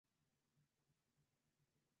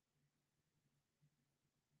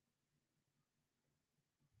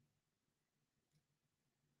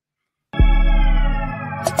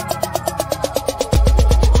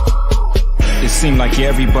seem like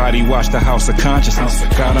everybody watch the House of Consciousness.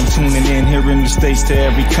 God, I'm tuning in here in the States to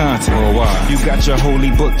every continent. You got your holy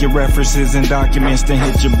book, your references and documents, then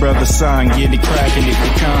hit your brother's sign, get it cracking if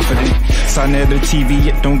you're confident. Sign at the TV,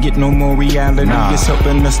 it don't get no more reality. It's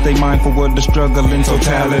helping us stay mindful of the struggle in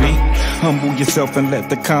totality. Humble yourself and let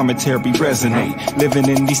the commentary resonate. Living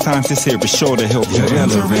in these times is here, be sure to help you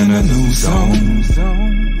elevate. In a new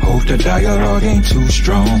zone. Hope the dialogue ain't too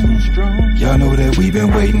strong. Y'all know that we've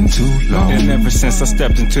been waiting too long. And ever since I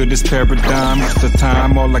stepped into this paradigm, it's the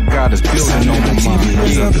time all I got is building on my mind. TV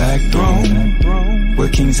is a black throne, where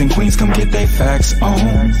kings and queens come get their facts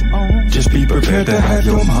on. Just be prepared to have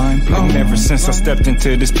your mind blown. And ever since I stepped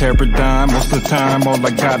into this paradigm, most of the time all I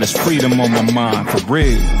got is freedom on my mind. For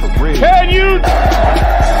real, for real. Can you?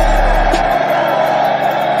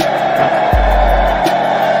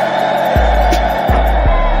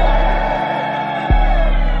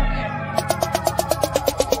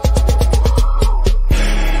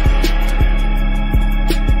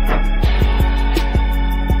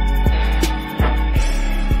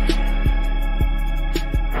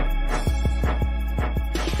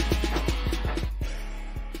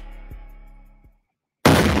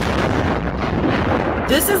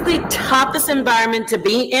 This is the toughest environment to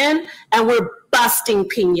be in, and we're busting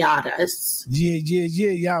piñatas. Yeah.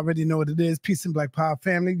 Y'all already know what it is. Peace and Black Power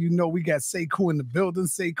family. You know we got Sekou in the building.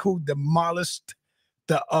 Sekou demolished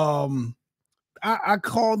the I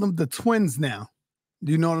call them the twins now.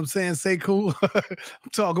 Do you know what I'm saying, Sekou?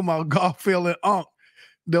 I'm talking about Garfield and Unc.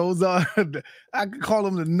 Those are I could call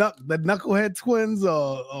them the knucklehead twins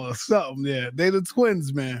or something. Yeah, they the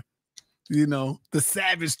twins, man. You know, the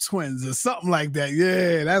Savage Twins or something like that.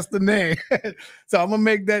 Yeah, that's the name. So I'm going to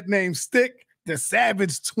make that name stick. The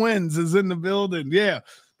Savage Twins is in the building. Yeah.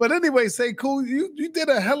 But anyway, Sekou, you did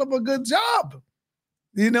a hell of a good job.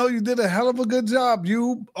 You know, you did a hell of a good job.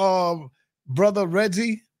 You, Brother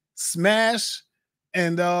Reggie, Smash,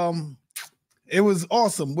 and it was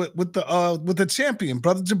awesome with the champion,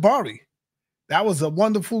 Brother Jabari. That was a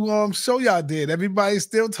wonderful show y'all did. Everybody's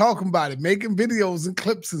still talking about it, making videos and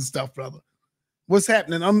clips and stuff, brother. What's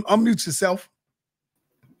happening? Unmute yourself.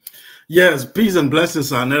 Yes, peace and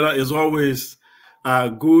blessings, Anela. It's always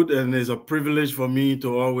good, and it's a privilege for me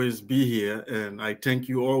to always be here. And I thank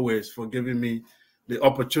you always for giving me the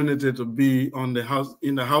opportunity to be in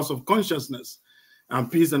the House of Consciousness. And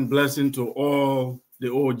peace and blessing to all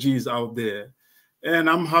the OGs out there. And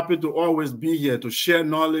I'm happy to always be here to share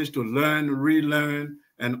knowledge, to learn, relearn,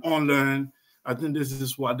 and unlearn. I think this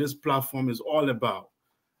is what this platform is all about.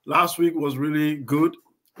 Last week was really good.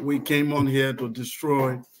 We came on here to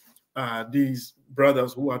destroy these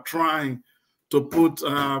brothers who are trying to put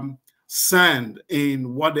sand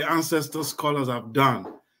in what the ancestor scholars have done,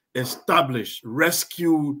 establish,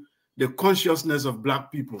 rescue the consciousness of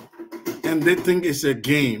Black people. And they think it's a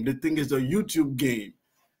game. They think it's a YouTube game.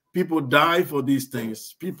 People die for these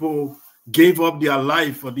things. People gave up their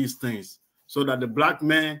life for these things so that the Black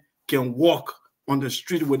man can walk on the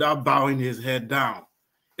street without bowing his head down.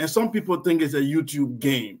 And some people think it's a YouTube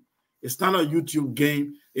game. It's not a YouTube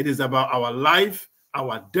game. It is about our life,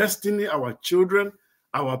 our destiny, our children,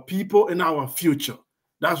 our people, and our future.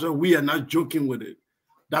 That's why we are not joking with it.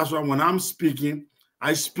 That's why when I'm speaking,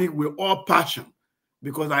 I speak with all passion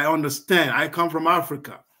because I understand. I come from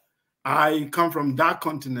Africa. I come from that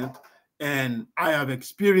continent, and I have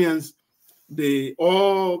experienced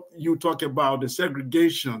all you talk about, the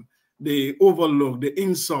segregation, the overlook, the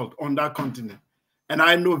insult on that continent. And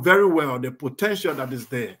I know very well the potential that is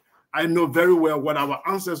there. I know very well what our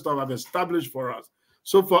ancestors have established for us.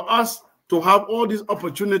 So for us to have all this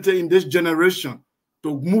opportunity in this generation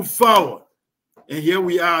to move forward, and here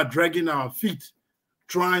we are dragging our feet,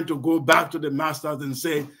 trying to go back to the masters and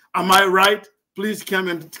say, am I right? Please come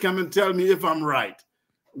and tell me if I'm right.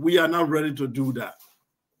 We are not ready to do that.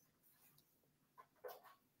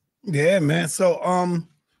 Yeah, man. So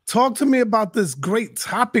talk to me about this great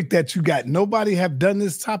topic that you got. Nobody have done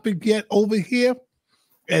this topic yet over here.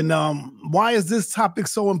 And why is this topic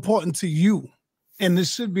so important to you? And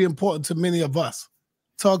this should be important to many of us.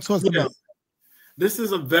 Talk to us about it. This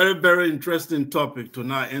is a very, very interesting topic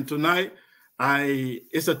tonight. And tonight,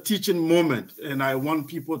 it's a teaching moment, and I want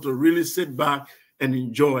people to really sit back and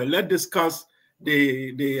enjoy. Let's discuss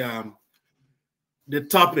the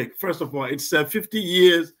topic. First of all, it's 50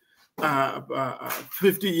 years after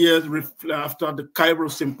the Cairo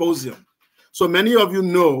Symposium. So many of you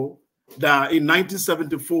know that in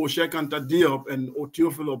 1974, Sheikh Anta Diop and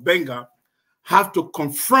Teofilo Obenga have to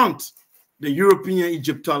confront the European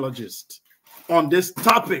Egyptologists on this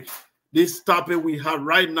topic we have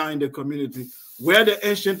right now in the community, where the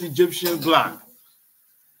ancient Egyptian Black,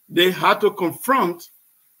 they had to confront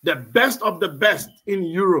the best of the best in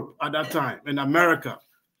Europe at that time, in America.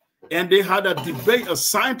 And they had a debate, a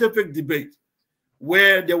scientific debate,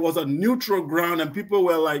 where there was a neutral ground and people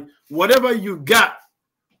were like, whatever you got,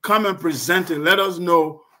 come and present it. Let us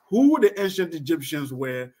know who the ancient Egyptians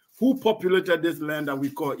were, who populated this land that we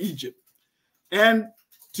call Egypt. And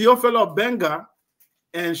Teofilo Benga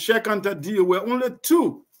and Sheikh Anta Diop were only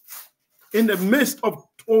two in the midst of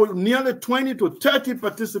nearly 20 to 30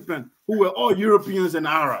 participants who were all Europeans and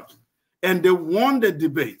Arabs. And they won the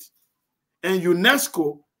debate. And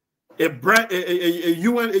UNESCO, a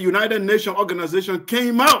United Nations organization,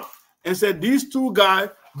 came out and said these two guys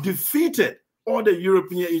defeated all the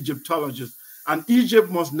European Egyptologists, and Egypt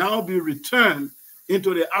must now be returned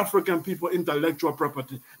into the African people intellectual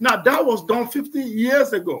property. Now, that was done 50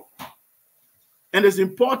 years ago. And it's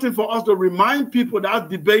important for us to remind people that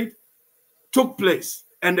debate took place,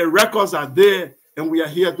 and the records are there, and we are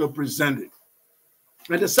here to present it.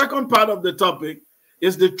 And the second part of the topic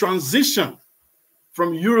is the transition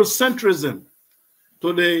from Eurocentrism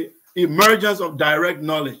to the emergence of direct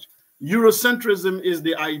knowledge. Eurocentrism is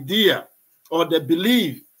the idea or the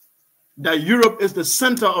belief that Europe is the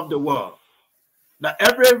center of the world, that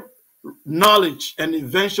every knowledge and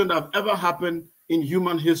invention that have ever happened in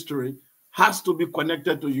human history has to be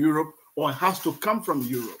connected to Europe or has to come from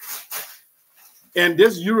Europe. And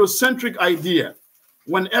this Eurocentric idea,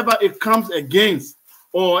 whenever it comes against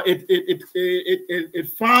or it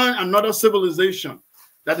finds another civilization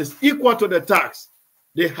that is equal to the task,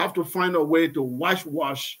 they have to find a way to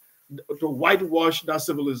whitewash that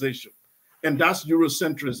civilization. And that's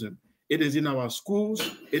Eurocentrism. It is in our schools,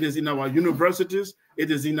 it is in our universities,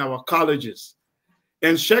 it is in our colleges.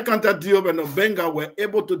 And Sheikh Anta Diop and Obenga were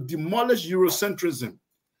able to demolish Eurocentrism.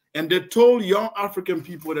 And they told young African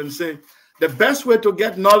people and say, the best way to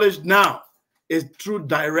get knowledge now is through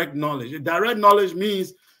direct knowledge. Direct knowledge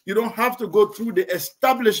means you don't have to go through the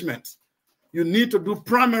establishment. You need to do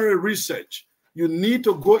primary research. You need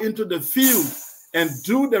to go into the field and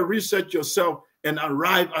do the research yourself and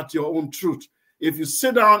arrive at your own truth. If you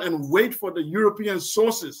sit down and wait for the European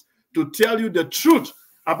sources to tell you the truth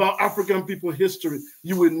about African people history,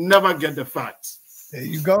 you will never get the facts. There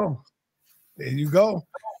you go. There you go.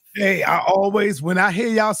 Hey, when I hear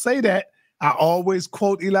y'all say that, I always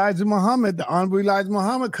quote Elijah Muhammad, the Honorable Elijah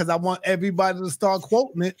Muhammad, because I want everybody to start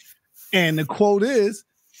quoting it. And the quote is,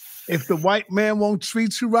 if the white man won't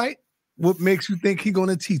treat you right, what makes you think he's going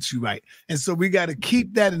to teach you right? And so we got to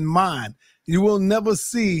keep that in mind. You will never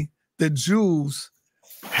see the Jews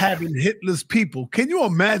having Hitler's people. Can you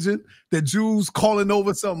imagine the Jews calling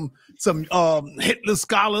over some Hitler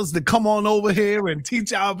scholars to come on over here and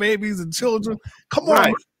teach our babies and children? Come on,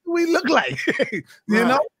 what do we look like? You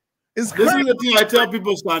know? It's crazy. This is the thing I tell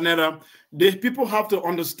people, Sarnetta. People have to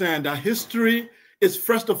understand that history is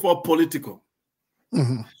first of all political.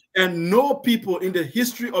 Mm-hmm. And no people in the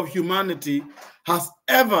history of humanity has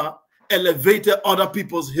ever elevated other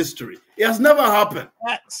people's history. It has never happened.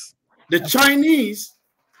 The Chinese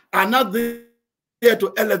are not there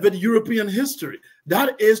to elevate European history.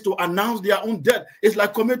 That is to announce their own death. It's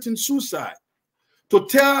like committing suicide. To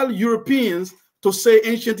tell Europeans to say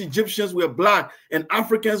ancient Egyptians were black and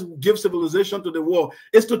Africans give civilization to the world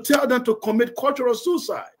is to tell them to commit cultural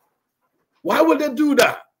suicide. Why would they do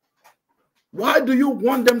that? Why do you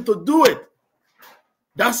want them to do it?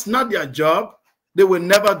 That's not their job. They will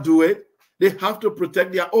never do it. They have to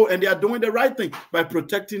protect their own, and they are doing the right thing by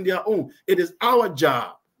protecting their own. It is our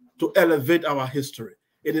job to elevate our history.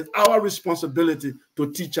 It is our responsibility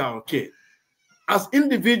to teach our kids. As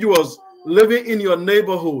individuals living in your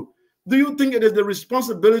neighborhood, do you think it is the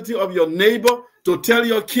responsibility of your neighbor to tell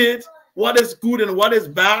your kids what is good and what is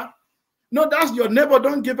bad? No, that's your neighbor.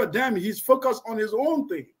 Don't give a damn. He's focused on his own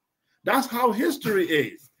thing. That's how history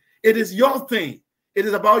is. It is your thing. It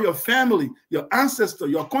is about your family, your ancestor,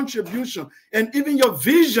 your contribution, and even your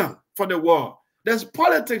vision for the world. There's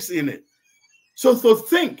politics in it. So to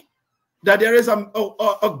think that there is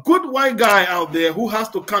a good white guy out there who has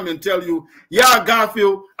to come and tell you, yeah,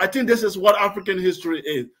 Garfield, I think this is what African history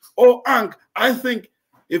is. Oh, Ankh, I think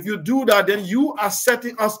if you do that, then you are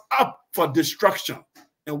setting us up for destruction.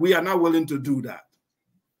 And we are not willing to do that.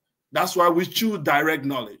 That's why we choose direct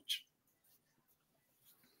knowledge.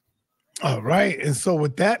 All right. And so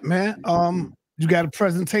with that, man, you got a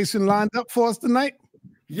presentation lined up for us tonight?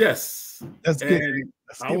 Yes. Let's get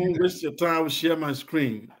I won't waste your time. I will share my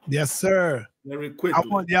screen. Yes, sir. Very quickly. I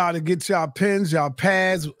want y'all to get y'all pens, y'all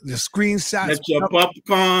pads, the screenshots. Get your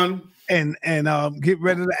popcorn. And get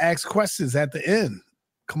ready to ask questions at the end.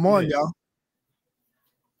 Come on, y'all.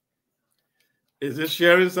 Is it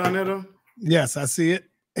sharing, Sarnetta? Yes, I see it.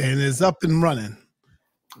 And it's up and running.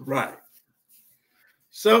 Right.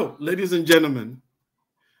 So, ladies and gentlemen,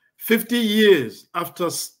 50 years after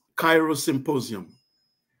Cairo Symposium,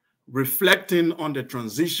 reflecting on the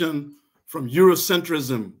transition from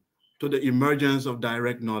Eurocentrism to the emergence of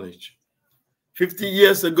direct knowledge. 50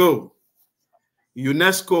 years ago,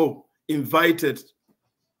 UNESCO invited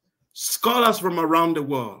scholars from around the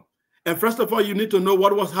world. And first of all, you need to know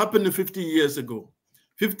what was happening 50 years ago.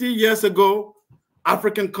 50 years ago,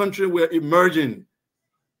 African countries were emerging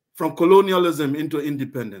from colonialism into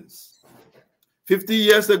independence. 50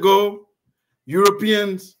 years ago,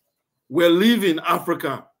 Europeans were leaving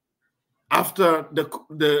Africa after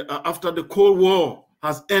the Cold War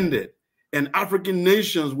has ended, and African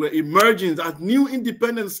nations were emerging as new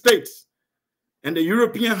independent states, and the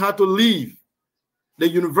Europeans had to leave. The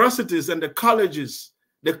universities and the colleges,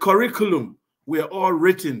 the curriculum were all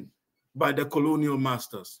written by the colonial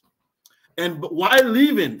masters. And while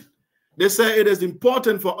leaving, they say it is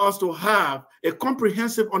important for us to have a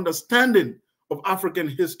comprehensive understanding of African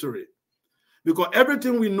history, because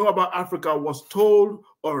everything we know about Africa was told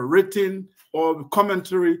or written or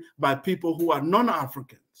commentary by people who are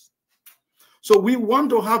non-Africans. So we want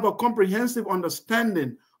to have a comprehensive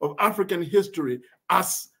understanding of African history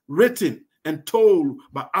as written and told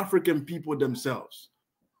by African people themselves.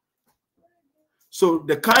 So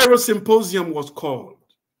the Cairo Symposium was called.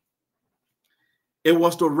 It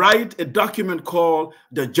was to write a document called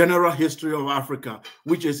The General History of Africa,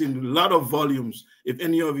 which is in a lot of volumes, if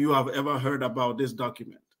any of you have ever heard about this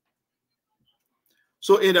document.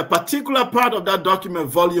 So in a particular part of that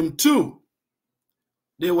document, volume 2,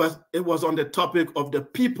 it was on the topic of the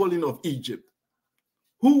peopling of Egypt.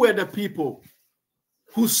 Who were the people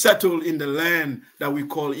who settled in the land that we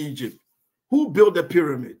call Egypt? Who built the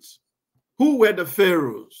pyramids? Who were the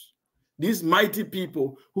pharaohs? These mighty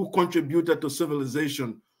people who contributed to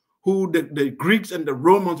civilization, who the Greeks and the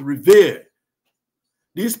Romans revered.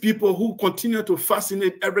 These people who continue to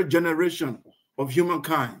fascinate every generation of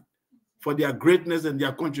humankind for their greatness and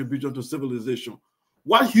their contribution to civilization.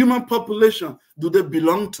 What human population do they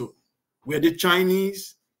belong to? Were they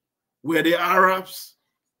Chinese? Were they Arabs?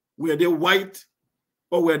 Were they white?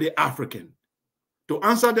 Or were they African? To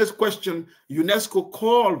answer this question, UNESCO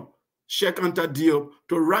called Sheikh Anta Diop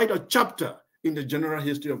to write a chapter in the general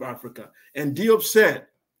history of Africa. And Diop said,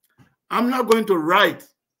 I'm not going to write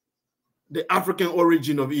the African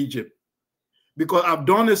origin of Egypt, because I've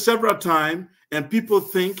done it several times and people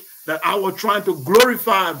think that I was trying to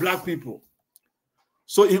glorify Black people.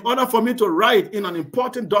 So in order for me to write in an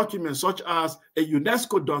important document such as a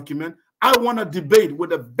UNESCO document, I want to debate with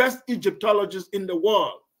the best Egyptologists in the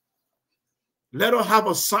world. Let us have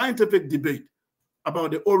a scientific debate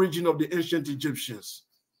about the origin of the ancient Egyptians.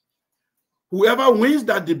 Whoever wins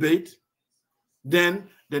that debate, then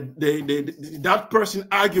that person's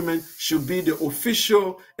argument should be the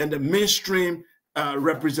official and the mainstream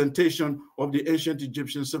representation of the ancient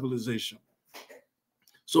Egyptian civilization.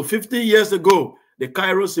 So 50 years ago, the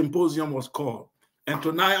Cairo Symposium was called. And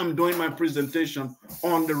tonight I'm doing my presentation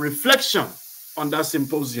on the reflection on that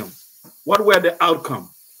symposium. What were the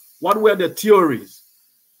outcomes? What were the theories?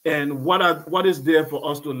 And what is there for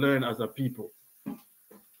us to learn as a people?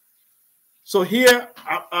 So here,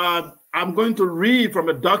 I'm going to read from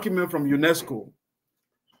a document from UNESCO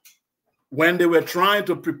when they were trying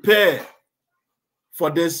to prepare for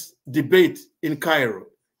this debate in Cairo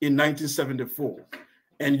in 1974.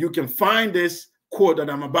 And you can find this quote that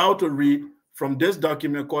I'm about to read from this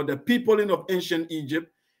document called The Peopling of Ancient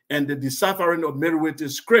Egypt and the Deciphering of Meriwether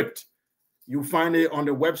Script. You find it on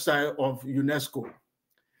the website of UNESCO.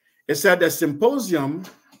 It said the symposium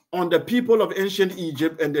on the people of ancient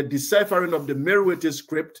Egypt and the deciphering of the Meriwether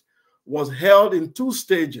Script was held in 2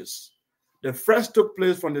 stages. The first took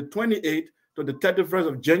place from the 28th to the 31st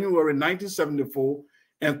of January 1974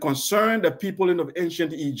 and concerned the peopling of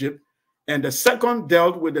ancient Egypt, and the second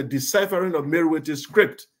dealt with the deciphering of Meriwether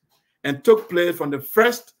Script and took place from the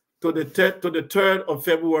 1st to the 3rd of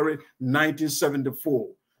February 1974.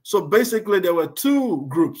 So basically there were 2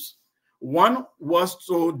 groups. One was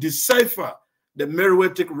to decipher the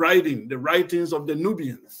Meroitic writing, the writings of the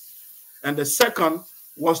Nubians. And the second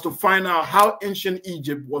was to find out how ancient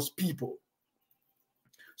Egypt was people.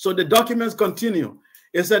 So the documents continue.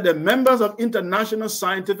 It said the members of international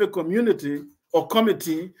scientific community or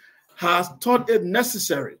committee has thought it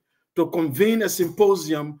necessary to convene a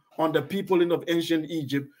symposium on the peopling of ancient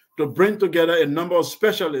Egypt to bring together a number of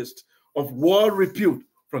specialists of world repute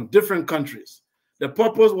from different countries. The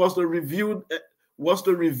purpose was to review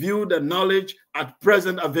the knowledge at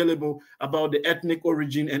present available about the ethnic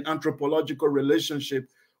origin and anthropological relationship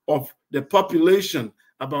of the population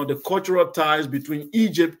about the cultural ties between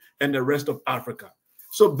Egypt and the rest of Africa.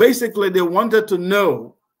 So basically, they wanted to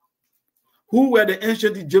know who were the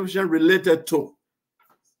ancient Egyptians related to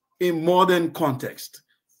in modern context.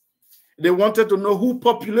 They wanted to know who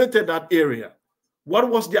populated that area. What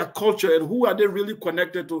was their culture and who are they really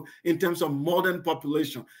connected to in terms of modern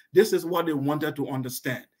population? This is what they wanted to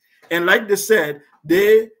understand. And like they said,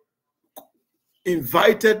 they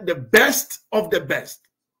invited the best of the best.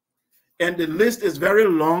 And the list is very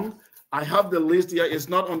long. I have the list here. It's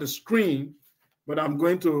not on the screen, but I'm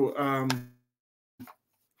going to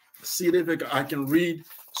see if I can read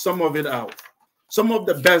some of it out. Some of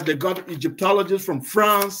the best, they got Egyptologists from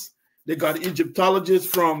France. They got Egyptologists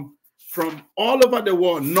from all over the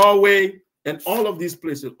world, Norway, and all of these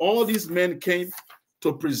places. All these men came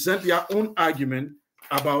to present their own argument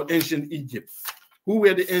about ancient Egypt. Who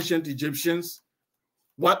were the ancient Egyptians?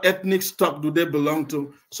 What ethnic stock do they belong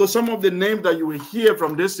to? So some of the names that you will hear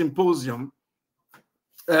from this symposium,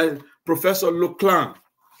 Professor Leclan.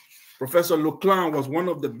 Professor Leclan was one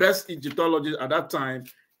of the best Egyptologists at that time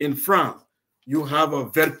in France. You have a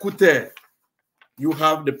Vercoutret. You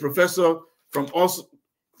have the professor from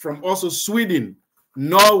also Sweden,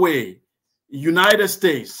 Norway, United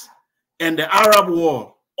States, and the Arab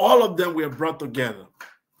world. All of them were brought together.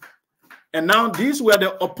 And now these were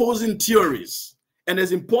the opposing theories. And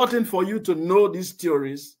it's important for you to know these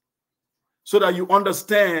theories so that you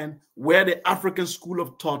understand where the African school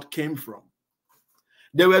of thought came from.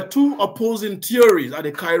 There were two opposing theories at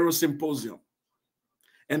the Cairo Symposium.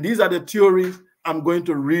 And these are the theories I'm going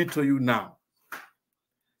to read to you now.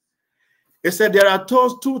 It said there are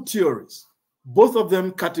two theories, both of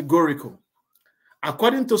them categorical.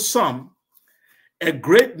 According to some, a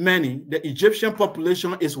great many, the Egyptian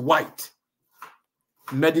population is white,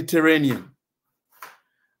 Mediterranean.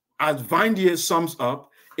 As Vindier sums up,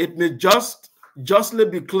 it may justly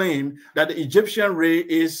be claimed that the Egyptian race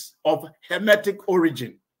is of Hamitic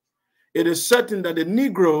origin. It is certain that the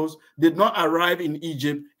Negroes did not arrive in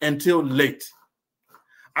Egypt until late.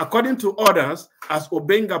 According to others, as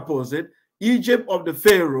Obenga posed it, Egypt of the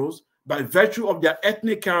pharaohs, by virtue of their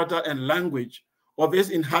ethnic character and language of its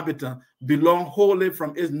inhabitants, belong wholly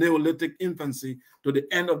from its Neolithic infancy to the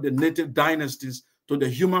end of the native dynasties to the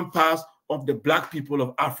human past of the black people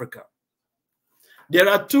of Africa. There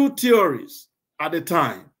are two theories at the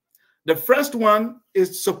time. The first one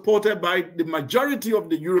is supported by the majority of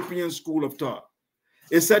the European school of thought.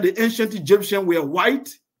 It said the ancient Egyptians were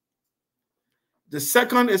white. The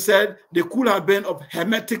second, it said they could have been of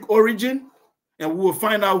Hamitic origin, and we will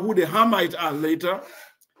find out who the Hamites are later.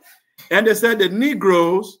 And they said the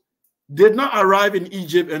Negroes did not arrive in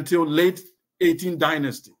Egypt until late 18th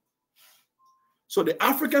dynasty. So the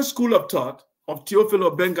African school of thought of Théophile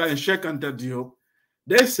Obenga and Cheikh Anta Diop,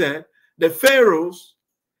 they said the pharaohs,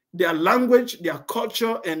 their language, their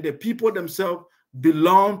culture, and the people themselves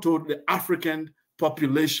belong to the African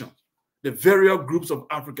population, the various groups of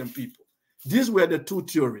African people. These were the two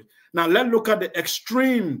theories. Now let's look at the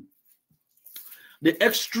extreme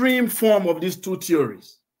form of these two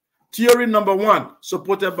theories. Theory number one,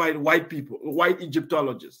 supported by white people, white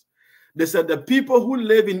Egyptologists. They said the people who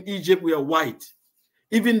live in Egypt were white,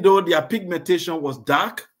 even though their pigmentation was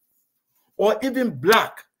dark or even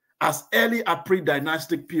black as early as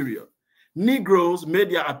pre-dynastic period. Negroes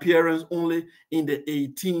made their appearance only in the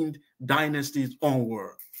 18th dynasties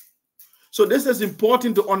onward. So this is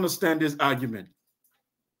important to understand this argument.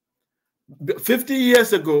 50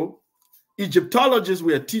 years ago, Egyptologists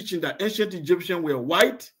were teaching that ancient Egyptians were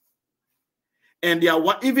white, and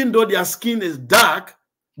even though their skin is dark,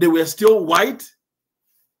 they were still white,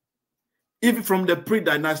 even from the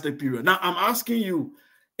pre-dynastic period. Now, I'm asking you,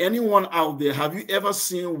 anyone out there, have you ever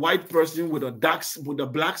seen a white person with a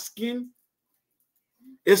black skin?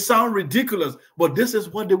 It sounds ridiculous, but this is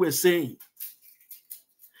what they were saying.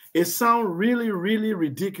 It sounds really, really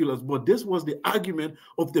ridiculous, but this was the argument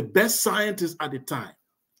of the best scientists at the time,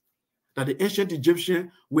 that the ancient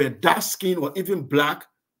Egyptians were dark-skinned or even black,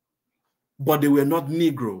 but they were not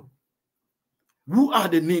Negro. Who are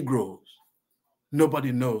the Negroes?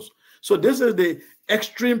 Nobody knows. So this is the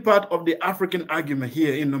extreme part of the African argument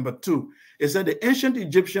here in number two. It said the ancient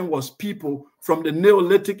Egyptian was people from the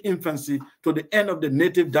Neolithic infancy to the end of the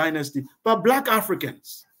native dynasty, but black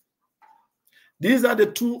Africans. These are the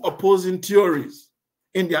two opposing theories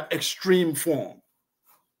in their extreme form.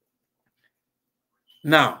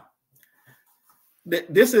 Now,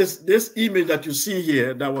 this image that you see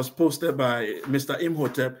here that was posted by Mr.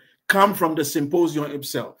 Imhotep come from the symposium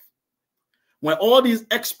itself. When all these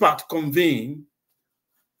experts convene,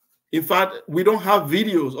 in fact, we don't have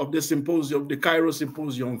videos of the symposium, the Cairo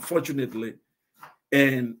Symposium, unfortunately.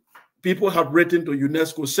 And people have written to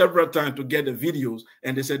UNESCO several times to get the videos,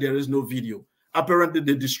 and they said there is no video. Apparently,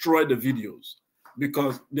 they destroyed the videos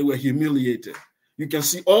because they were humiliated. You can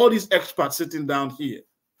see all these experts sitting down here.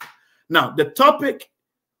 Now, the topic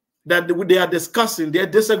that they are discussing, their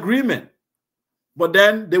disagreement, but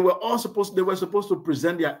then they were supposed to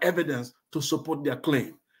present their evidence to support their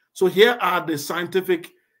claim. So here are the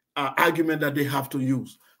scientific argument that they have to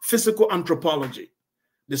use. Physical anthropology,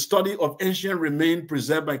 the study of ancient remains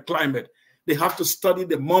preserved by climate. They have to study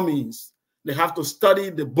the mummies. They have to study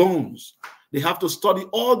the bones. They have to study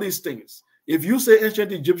all these things. If you say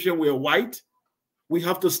ancient Egyptians were white, we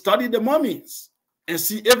have to study the mummies and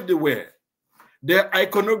see if they were. Their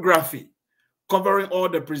iconography, covering all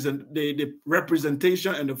the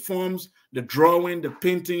representation and the forms, the drawing, the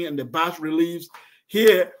painting, and the bas reliefs.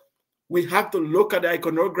 Here, we have to look at the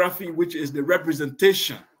iconography, which is the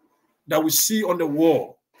representation that we see on the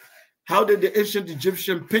wall. How did the ancient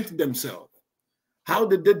Egyptians paint themselves? How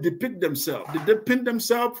did they depict themselves? Did they paint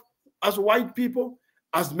themselves as white people,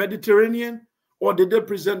 as Mediterranean, or did they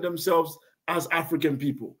present themselves as African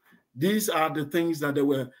people? These are the things that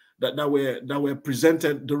were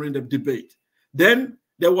presented during the debate. Then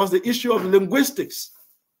there was the issue of linguistics.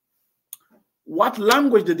 What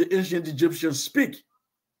language did the ancient Egyptians speak?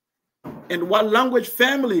 And what language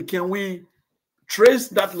family can we trace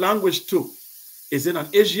that language to? Is it an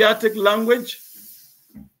Asiatic language?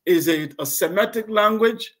 Is it a Semitic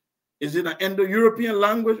language? Is it an Indo-European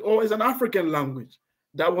language, or is it an African language?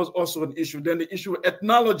 That was also an issue. Then the issue of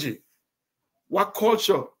ethnology. What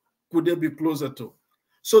culture could they be closer to?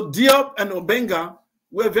 So Diop and Obenga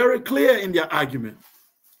were very clear in their argument.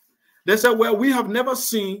 They said, well, we have never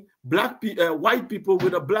seen white people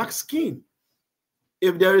with a black skin.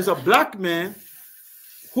 If there is a black man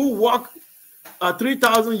who walked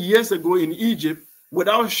 3,000 years ago in Egypt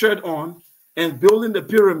without shirt on and building the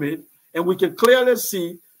pyramid, and we can clearly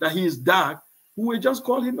see that he is dark, we will just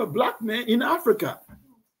call him a black man in Africa.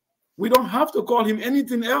 We don't have to call him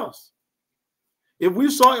anything else. If we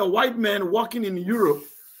saw a white man walking in Europe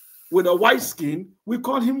with a white skin, we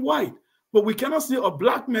call him white. But we cannot see a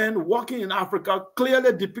black man walking in Africa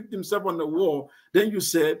clearly depict himself on the wall. Then you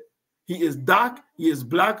said he is dark, he is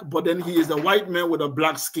black, but then he is a white man with a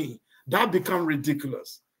black skin. That becomes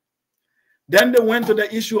ridiculous. Then they went to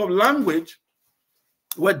the issue of language,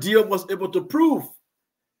 where Diop was able to prove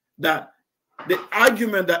that the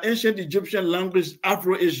argument that ancient Egyptian language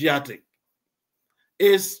Afro-Asiatic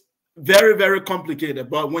is very, very complicated.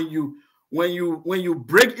 But when you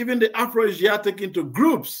break even the Afro-Asiatic into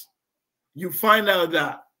groups, you find out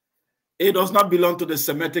that it does not belong to the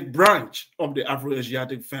Semitic branch of the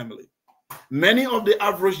Afro-Asiatic family. Many of the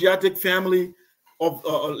Afro-Asiatic family of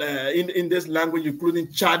in this language, including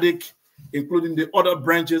Chadic, including the other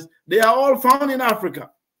branches, they are all found in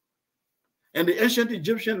Africa. And the ancient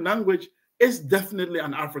Egyptian language is definitely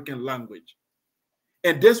an African language.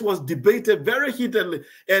 And this was debated very heatedly.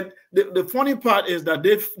 And the funny part is that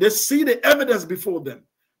they see the evidence before them,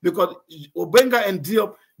 because Obenga and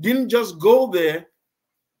Diop didn't just go there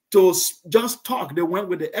to just talk. They went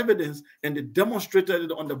with the evidence and they demonstrated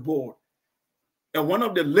it on the board. And one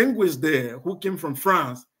of the linguists there who came from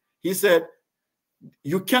France, he said,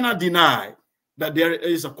 you cannot deny that there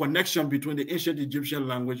is a connection between the ancient Egyptian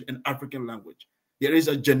language and African language. There is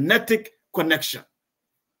a genetic connection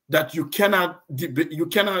that you cannot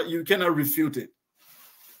refute it.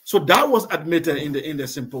 So that was admitted in the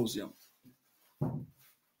symposium.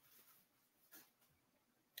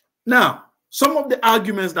 Now, some of the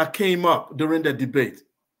arguments that came up during the debate,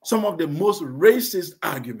 some of the most racist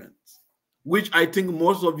arguments, which I think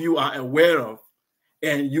most of you are aware of,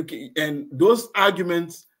 and those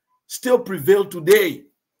arguments still prevail today.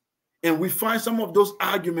 And we find some of those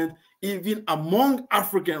arguments even among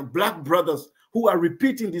African black brothers who are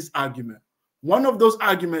repeating this argument. One of those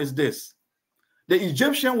arguments is this: the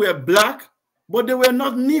Egyptians were black, but they were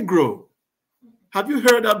not Negro. Have you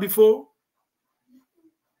heard that before?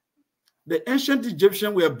 The ancient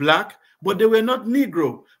Egyptians were black, but they were not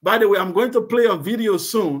Negro. By the way, I'm going to play a video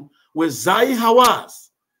soon with Zai Hawass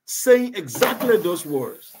saying exactly those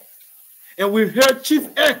words. And we heard Chief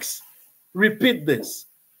X repeat this.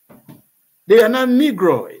 They are not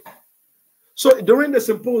Negroid. So during the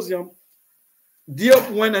symposium,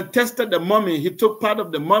 Diop went and tested the mummy. He took part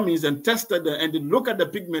of the mummies and tested them, and they look at the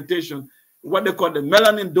pigmentation, what they call the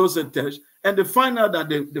melanin dosage test, and they find out that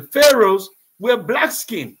the pharaohs were black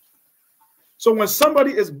skinned. So when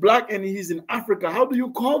somebody is black and he's in Africa, how do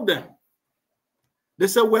you call them? They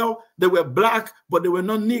said, well, they were black, but they were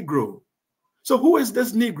not Negro. So who is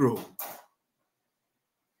this Negro?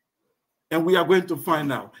 And we are going to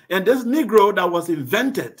find out. And this Negro that was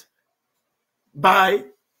invented by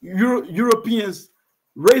Europeans,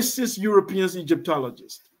 racist Europeans,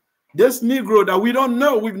 Egyptologists. This Negro that we don't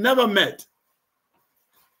know, we've never met,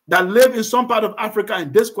 that live in some part of Africa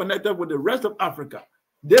and disconnected with the rest of Africa.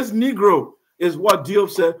 This Negro is what Diop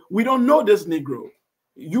said. We don't know this Negro.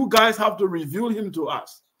 You guys have to reveal him to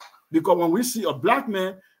us. Because when we see a black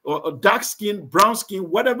man or a dark skin, brown skin,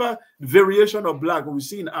 whatever variation of black we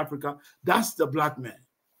see in Africa, that's the black man.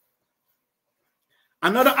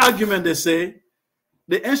 Another argument they say,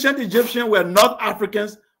 the ancient Egyptians were North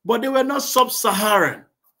Africans, but they were not sub-Saharan.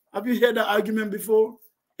 Have you heard that argument before?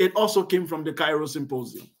 It also came from the Cairo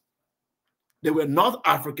Symposium. They were North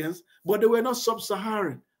Africans, but they were not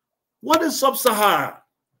sub-Saharan. What is sub-Sahara?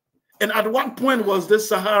 And at what point was this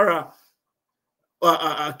Sahara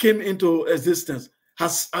came into existence?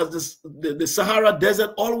 Has the Sahara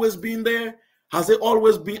Desert always been there? Has it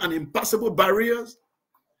always been an impassable barrier?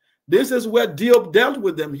 This is where Diop dealt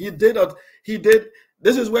with them.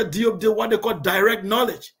 This is where Diop did what they call direct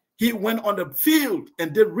knowledge. He went on the field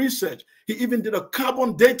and did research. He even did a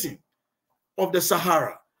carbon dating of the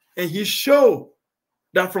Sahara. And he showed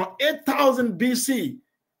that from 8,000 BC,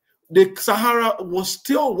 the Sahara was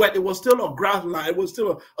still wet. It was still a grassland. It was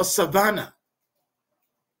still a savanna.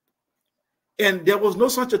 And there was no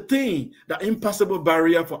such a thing, the impassable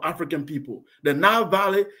barrier for African people. The Nile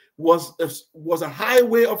Valley was a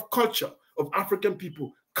highway of culture of African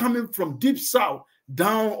people coming from deep south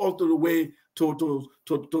down all the way to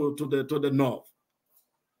the north.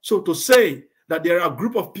 So to say that there are a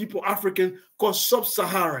group of people, African, called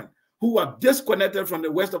sub-Saharan, who are disconnected from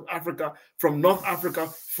the west of Africa, from North Africa,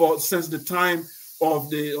 since the time of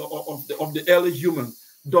the early human,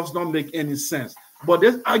 does not make any sense. But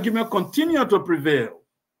this argument continues to prevail,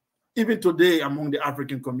 even today among the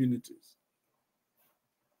African communities.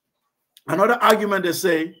 Another argument they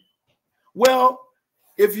say, well,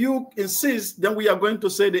 if you insist, then we are going to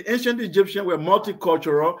say the ancient Egyptians were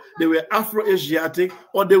multicultural, they were Afro-Asiatic,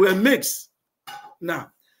 or they were mixed.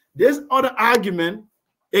 Now, this other argument,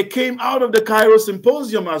 it came out of the Cairo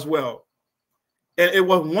Symposium as well. And it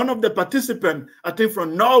was one of the participants, I think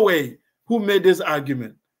from Norway, who made this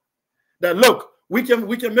argument. That look, we can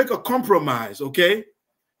make a compromise, okay?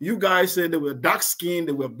 You guys say they were dark skinned,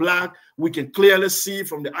 they were black. We can clearly see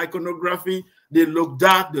from the iconography, they look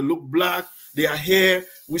dark, they look black, their hair,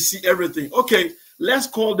 we see everything. Okay, let's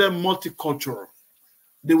call them multicultural.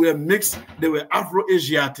 They were mixed, they were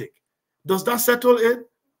Afro-Asiatic. Does that settle it?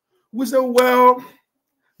 We say, well,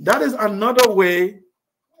 that is another way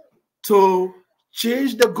to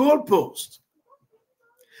change the goalpost.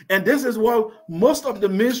 And this is what most of the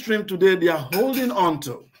mainstream today, they are holding on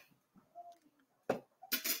to.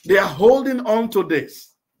 They are holding on to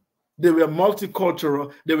this. They were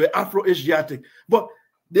multicultural, they were Afro-Asiatic, but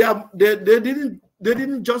they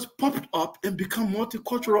didn't just pop up and become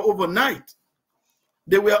multicultural overnight.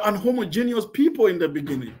 They were unhomogeneous people in the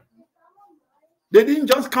beginning. They didn't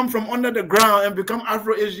just come from under the ground and become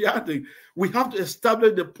Afro-Asiatic. We have to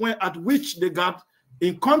establish the point at which they got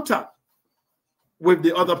in contact with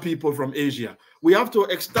the other people from Asia. We have to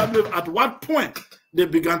establish at what point they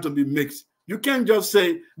began to be mixed. You can't just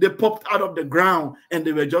say they popped out of the ground and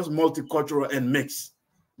they were just multicultural and mixed.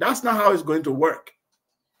 That's not how it's going to work.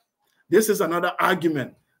 This is another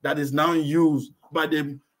argument that is now used by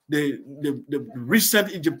the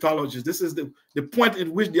recent Egyptologists. This is the point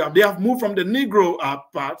in which they have moved from the Negro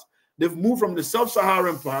part, they've moved from the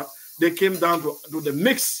sub-Saharan part, they came down to the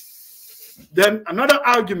mix. Then another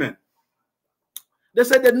argument, they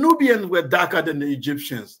said the Nubians were darker than the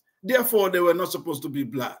Egyptians, therefore they were not supposed to be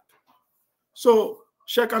black. So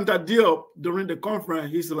Sheikh Anta Diop, during the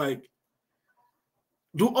conference, he's like,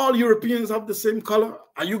 do all Europeans have the same color?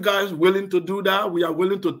 Are you guys willing to do that? We are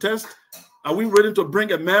willing to test. Are we willing to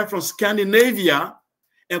bring a man from Scandinavia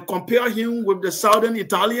and compare him with the Southern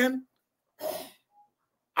Italian?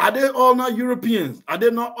 Are they all not Europeans? Are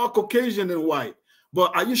they not all Caucasian and white?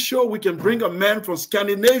 But are you sure we can bring a man from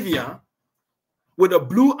Scandinavia with the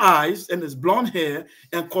blue eyes and his blonde hair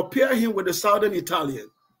and compare him with the Southern Italian?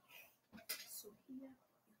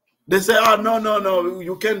 They say, oh, no,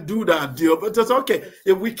 you can't do that, deal. But it's okay.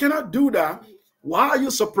 If we cannot do that, why are you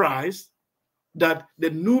surprised that the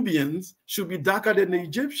Nubians should be darker than the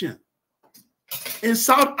Egyptians? In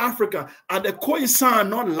South Africa, are the Khoisan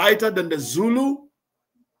not lighter than the Zulu?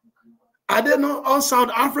 Are they not all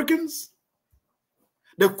South Africans?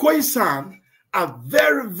 The Khoisan are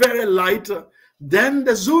very, very lighter than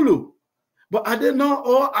the Zulu. But are they not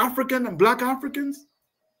all African and Black Africans?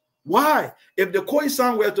 Why? If the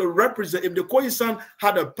Khoisan were to represent, if the Khoisan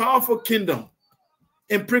had a powerful kingdom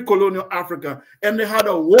in pre-colonial Africa, and they had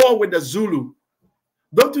a war with the Zulu.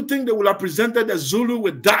 Don't you think they would have presented the Zulu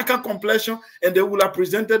with darker complexion and they would have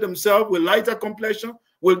presented themselves with lighter complexion?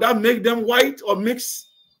 Will that make them white or mixed?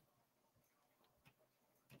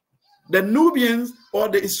 The Nubians or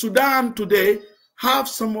the Sudan today have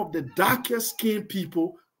some of the darkest skinned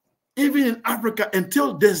people, even in Africa,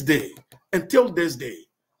 until this day. Until this day.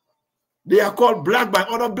 They are called black by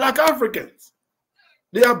other black Africans.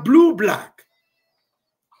 They are blue-black.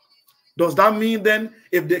 Does that mean then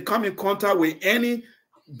if they come in contact with any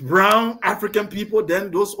brown African people,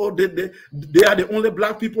 then those they are the only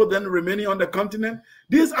black people then remaining on the continent?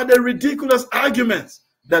 These are the ridiculous arguments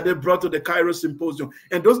that they brought to the Cairo Symposium.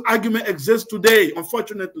 And those arguments exist today,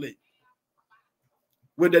 unfortunately,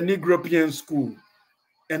 with the Negropean school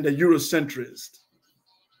and the Eurocentrist.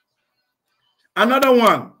 Another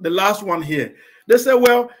one, the last one here. They say,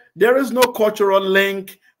 well, there is no cultural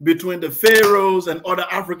link between the pharaohs and other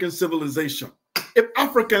African civilization. If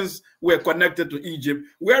Africans were connected to Egypt,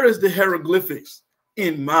 where is the hieroglyphics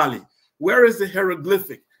in Mali? Where is the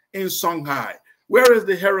hieroglyphic in Songhai? Where is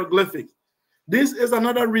the hieroglyphic? This is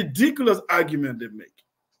another ridiculous argument they make.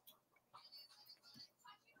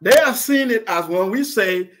 They are seeing it as when we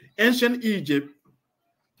say ancient Egypt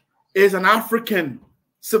is an African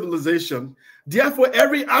civilization, therefore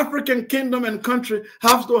every African kingdom and country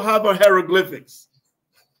has to have a hieroglyphics.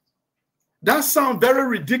 That sounds very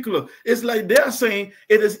ridiculous. It's like they're saying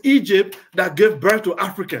it is Egypt that gave birth to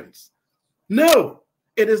Africans. No,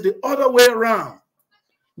 it is the other way around.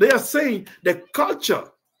 They are saying the culture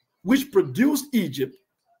which produced Egypt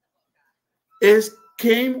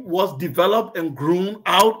was developed and grown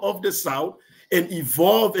out of the South and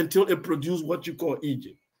evolved until it produced what you call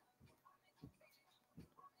Egypt.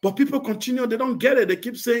 But people continue, they don't get it. They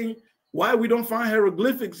keep saying, why we don't find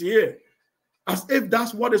hieroglyphics here? As if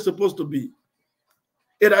that's what it's supposed to be.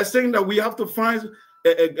 It is saying that we have to find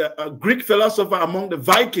a Greek philosopher among the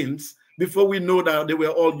Vikings before we know that they were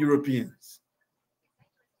all Europeans.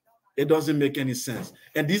 It doesn't make any sense.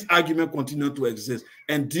 And these arguments continue to exist.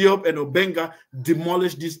 And Diop and Obenga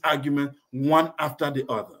demolished this argument one after the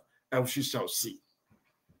other, as we shall see.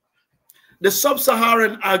 The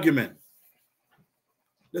sub-Saharan argument,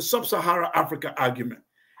 the sub-Saharan Africa argument,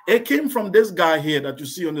 it came from this guy here that you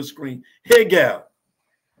see on the screen, Hegel.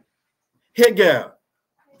 Hegel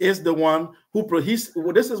is the one who,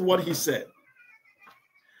 this is what he said.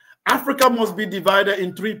 Africa must be divided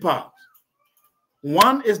in three parts.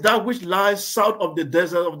 One is that which lies south of the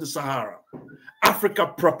desert of the Sahara,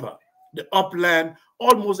 Africa proper, the upland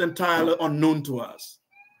almost entirely unknown to us.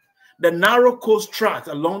 The narrow coast tract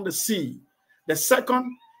along the sea. The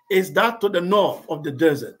second is that to the north of the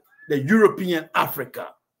desert, the European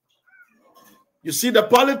Africa. You see the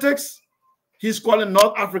politics? He's calling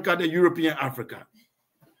North Africa the European Africa.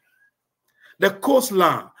 The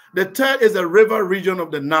coastline. The third is the river region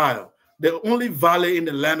of the Nile, the only valley in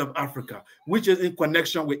the land of Africa, which is in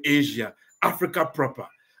connection with Asia, Africa proper.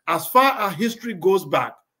 As far as history goes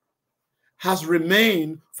back, has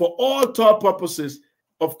remained for all thought purposes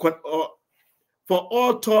of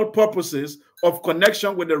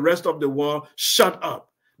connection with the rest of the world, shut up.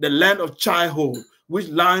 The land of childhood, which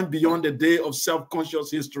lying beyond the day of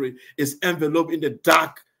self-conscious history, is enveloped in the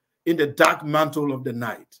dark mantle of the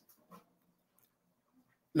night.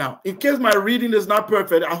 Now, in case my reading is not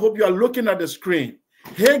perfect, I hope you are looking at the screen.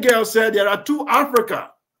 Hegel said there are two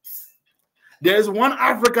Africa. There is one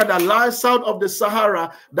Africa that lies south of the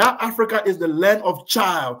Sahara. That Africa is the land of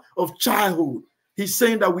childhood. He's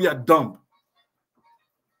saying that we are dumb.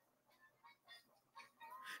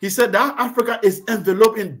 He said that Africa is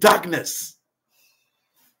enveloped in darkness.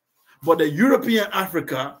 But the European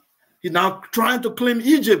Africa, he's now trying to claim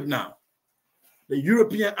Egypt now. The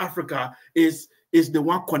European Africa is the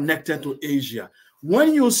one connected to Asia.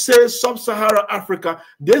 When you say sub-Saharan Africa,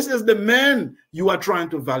 this is the man you are trying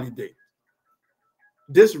to validate.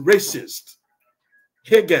 This racist,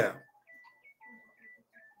 Hegel.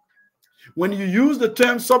 When you use the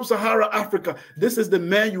term sub-Saharan Africa, this is the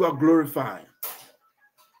man you are glorifying.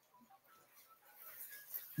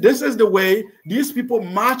 This is the way these people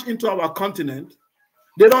march into our continent.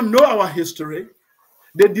 They don't know our history.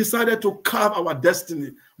 They decided to carve our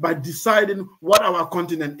destiny by deciding what our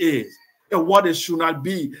continent is and what it should not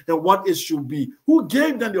be and what it should be. Who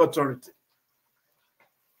gave them the authority?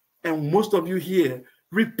 And most of you here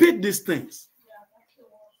repeat these things.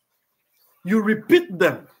 You repeat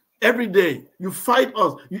them every day. You fight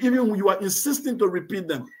us. Even when you are insisting to repeat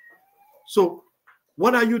them. So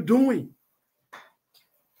what are you doing?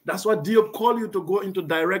 That's why Diop called you to go into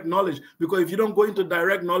direct knowledge, because if you don't go into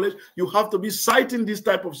direct knowledge, you have to be citing these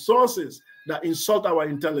type of sources that insult our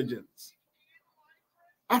intelligence.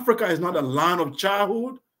 Africa is not a land of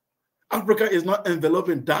childhood. Africa is not enveloped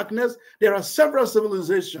in darkness. There are several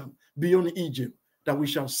civilizations beyond Egypt that we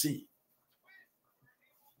shall see.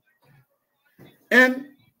 And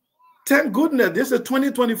thank goodness, this is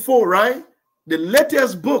 2024, right? The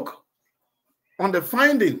latest book on the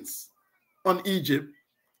findings on Egypt.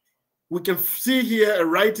 We can see here a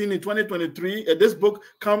writing in 2023, and this book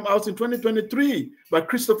came out in 2023 by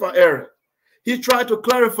Christopher Ehret. He tried to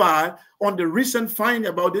clarify on the recent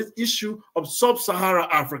finding about this issue of sub-Saharan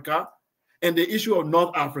Africa and the issue of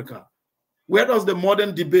North Africa. Where does the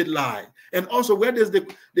modern debate lie? And also, where does the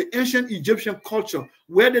ancient Egyptian culture,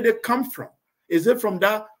 where did it come from? Is it from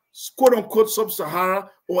that quote-unquote sub-Sahara,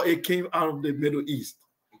 or it came out of the Middle East?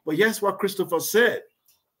 But here's what Christopher said.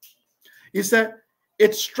 He said,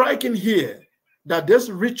 it's striking here that this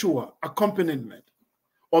ritual accompaniment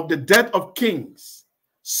of the death of kings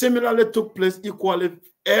similarly took place equally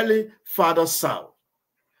early farther south,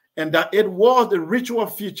 and that it was the ritual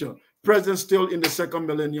feature present still in the 2nd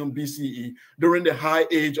millennium BCE during the high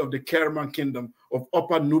age of the Kerman kingdom of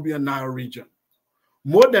Upper Nubian Nile region.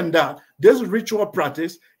 More than that, this ritual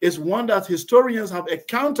practice is one that historians have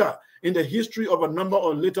encountered in the history of a number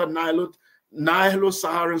of later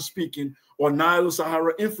Nilo-Saharan speaking or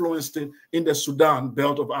Nilo-Sahara influenced in the Sudan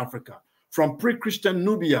belt of Africa, from pre-Christian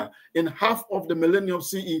Nubia in half of the millennium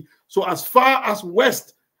CE, so as far as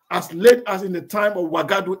west, as late as in the time of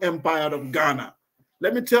Ouagadougou Empire of Ghana.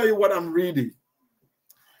 Let me tell you what I'm reading.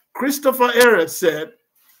 Christopher Ehret said,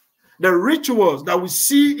 the rituals that we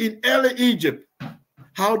see in early Egypt,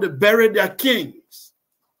 how they buried their kings,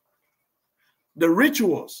 the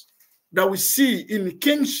rituals that we see in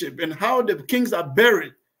kingship and how the kings are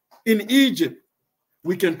buried in Egypt,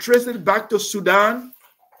 we can trace it back to Sudan.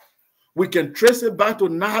 We can trace it back to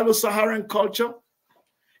Nilo-Saharan culture.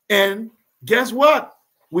 And guess what?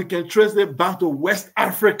 We can trace it back to West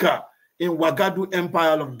Africa in Ouagadougou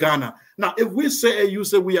Empire of Ghana. Now, if we say, you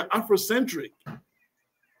say we are Afrocentric,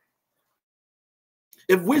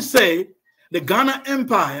 if we say the Ghana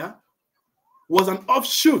Empire was an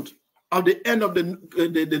offshoot of the end of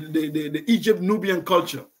the Egypt-Nubian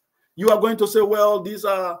culture, you are going to say, well, these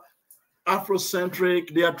are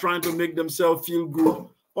Afrocentric. They are trying to make themselves feel good.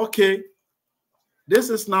 Okay. This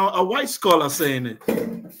is now a white scholar saying it.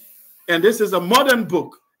 And this is a modern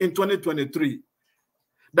book in 2023.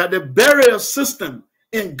 That the burial system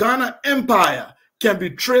in Ghana Empire can be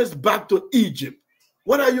traced back to Egypt.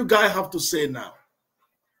 What do you guys have to say now?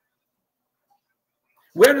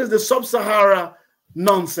 Where is the sub-Sahara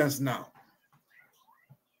nonsense now?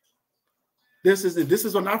 This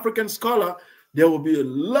is an African scholar. There will be a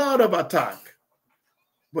lot of attack.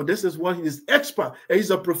 But this is what he's expert. And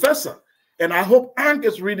he's a professor. And I hope Hank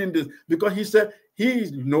is reading this, because he said he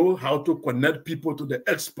knows how to connect people to the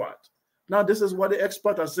expert. Now, this is what the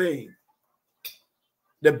experts are saying.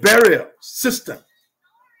 The burial system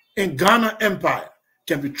in Ghana Empire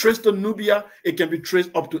can be traced to Nubia. It can be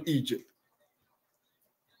traced up to Egypt.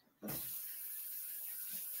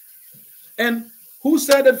 And who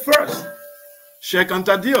said it first? Sheikh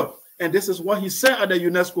Anta Diop. And this is what he said at the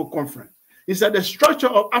UNESCO conference. He said the structure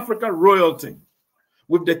of African royalty,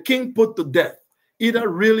 with the king put to death, either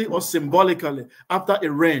really or symbolically, after a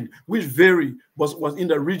reign, which varied, was in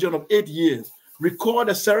the region of 8 years, record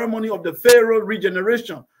the ceremony of the pharaoh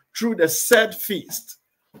regeneration through the Sed feast.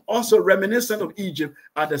 Also reminiscent of Egypt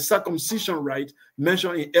are the circumcision rite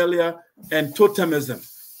mentioned in earlier, and totemism,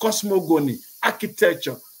 cosmogony,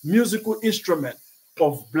 architecture, musical instrument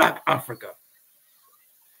of Black Africa.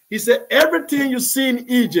 He said everything you see in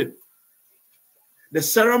Egypt, the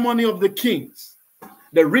ceremony of the kings,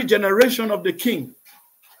 the regeneration of the king,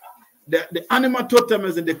 the animal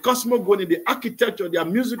totemism, the cosmogony, the architecture, their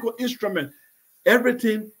musical instrument,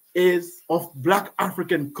 everything is of Black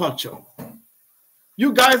African culture.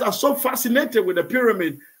 You guys are so fascinated with the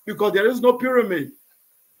pyramid because there is no pyramid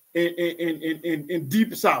in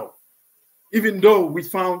Deep South, even though we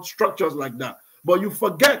found structures like that. But you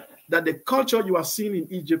forget that the culture you are seeing in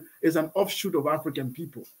Egypt is an offshoot of African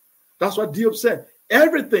people. That's what Diop said.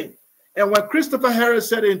 Everything. And when Christopher Harris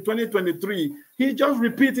said it in 2023, he just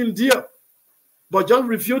repeating Diop, but just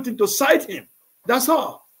refusing to cite him. That's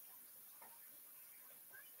all.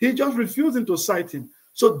 He just refusing to cite him.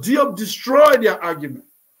 So Diop destroyed their argument.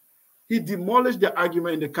 He demolished their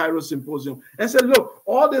argument in the Cairo Symposium and said, look,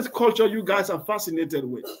 all this culture you guys are fascinated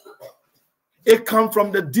with, it comes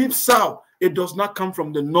from the Deep South. It does not come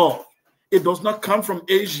from the North. It does not come from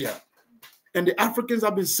Asia. And the Africans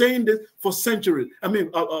have been saying this for centuries. I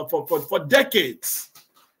mean, for decades.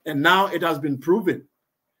 And now it has been proven.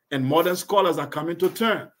 And modern scholars are coming to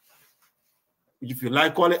term. If you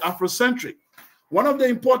like, call it Afrocentric. One of the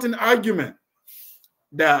important arguments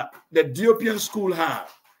that the Ethiopian school had,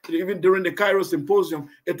 even during the Cairo Symposium,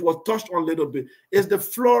 it was touched on a little bit, is the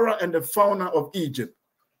flora and the fauna of Egypt.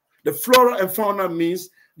 The flora and fauna means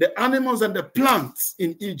the animals and the plants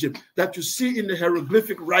in Egypt that you see in the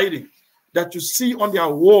hieroglyphic writing, that you see on their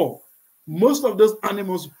wall. Most of those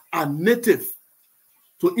animals are native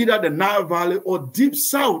to either the Nile Valley or deep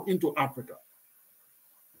south into Africa.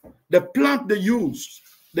 The plant they use,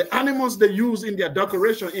 the animals they use in their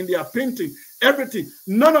decoration, in their painting, everything,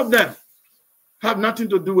 none of them have nothing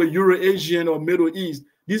to do with Eurasian or Middle East.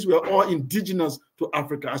 These were all indigenous to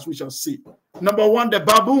Africa, as we shall see. Number one, the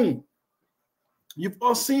baboon. You've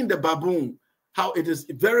all seen the baboon, how it is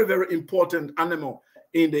a very, very important animal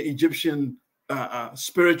in the Egyptian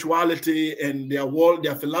spirituality and their world,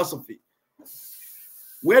 their philosophy.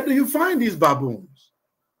 Where do you find these baboons?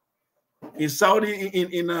 In Saudi,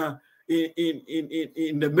 in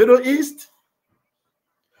the Middle East?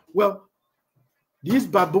 Well, these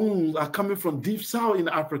baboons are coming from deep south in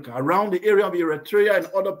Africa, around the area of Eritrea and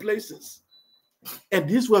other places. And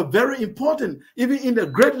these were very important, even in the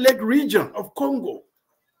Great Lake region of Congo,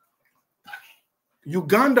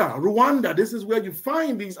 Uganda, Rwanda. This is where you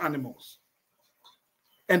find these animals.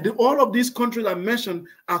 And all of these countries I mentioned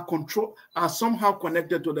are somehow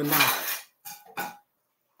connected to the Nile.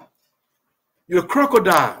 Your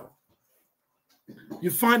crocodile. You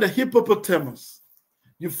find a hippopotamus.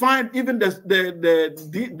 You find even this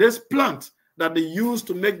plant that they use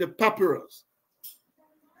to make the papyrus.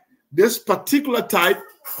 This particular type,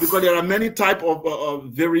 because there are many types of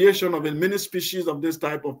variation of many species of this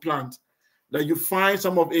type of plant that you find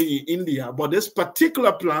some of in India, but this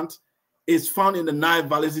particular plant is found in the Nile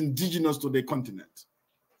Valley, is indigenous to the continent.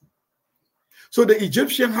 So the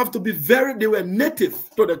Egyptians have to be they were native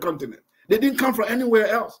to the continent. They didn't come from anywhere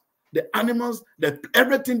else. The animals,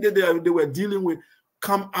 everything that they were dealing with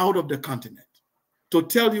come out of the continent to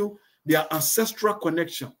tell you their ancestral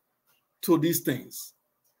connection to these things.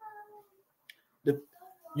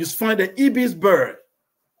 You find the ibis bird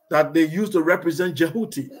that they used to represent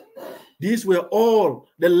Jehuti. These were all,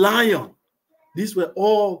 the lion, these were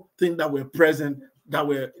all things that were present, that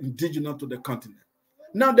were indigenous to the continent.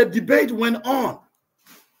 Now the debate went on.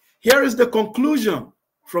 Here is the conclusion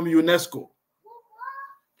from UNESCO.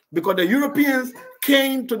 Because the Europeans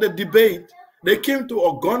came to the debate, they came to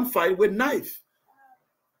a gunfight with knife.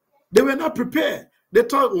 They were not prepared. They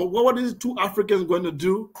thought, well, what are these two Africans going to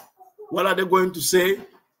do? What are they going to say?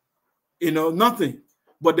 You know, nothing.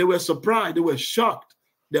 But they were surprised, they were shocked.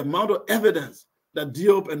 The amount of evidence that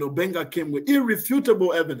Diop and Obenga came with,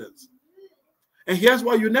 irrefutable evidence. And here's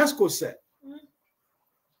what UNESCO said.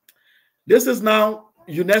 This is now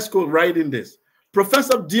UNESCO writing this.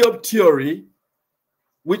 Professor Diop theory,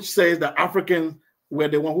 which says that Africans were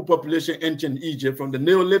the one who population ancient Egypt from the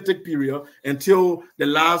Neolithic period until the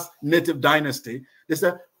last native dynasty. They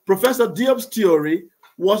said Professor Diop's theory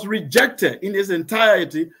was rejected in its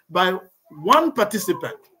entirety by one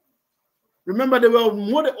participant. Remember, there were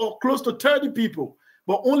more or close to 30 people,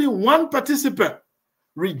 but only one participant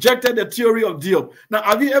rejected the theory of Diop. Now,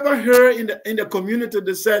 have you ever heard in the community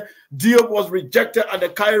that said Diop was rejected at the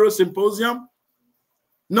Cairo Symposium?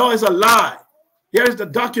 No, it's a lie. Here is the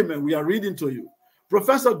document we are reading to you.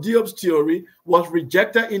 Professor Diop's theory was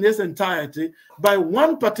rejected in its entirety by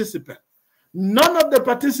one participant. None of the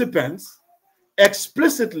participants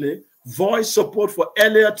explicitly voiced support for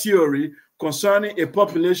earlier theory concerning a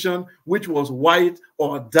population which was white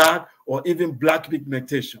or dark or even black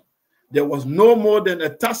pigmentation. There was no more than a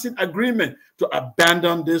tacit agreement to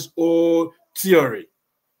abandon this old theory.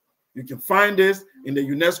 You can find this in the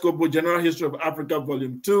UNESCO book, General History of Africa,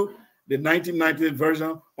 Volume 2, the 1990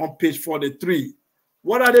 version on page 43.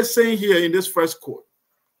 What are they saying here in this first quote?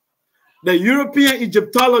 The European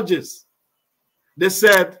Egyptologists, they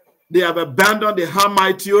said they have abandoned the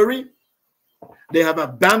Hamite theory. They have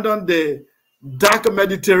abandoned the dark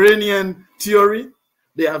Mediterranean theory.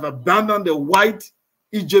 They have abandoned the white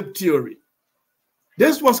Egypt theory.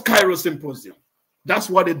 This was Cairo Symposium. That's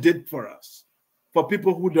what it did for us, for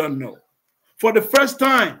people who don't know. For the first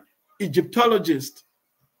time, Egyptologists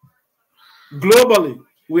globally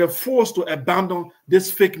were forced to abandon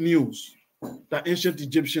this fake news that ancient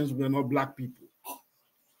Egyptians were not black people.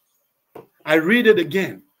 I read it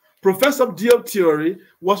again. Professor Diop's theory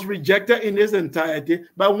was rejected in its entirety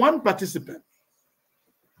by one participant.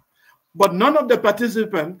 But none of the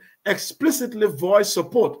participants explicitly voiced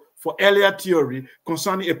support for earlier theory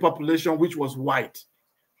concerning a population which was white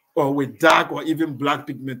or with dark or even black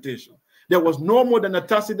pigmentation. There was no more than a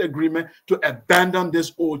tacit agreement to abandon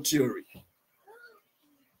this old theory.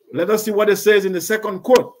 Let us see what it says in the second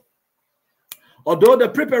quote. Although the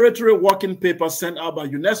preparatory working paper sent out by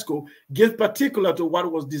UNESCO gave particular to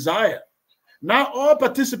what was desired, now all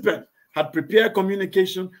participants had prepared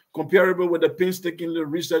communication comparable with the painstakingly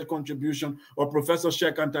research contribution of Professor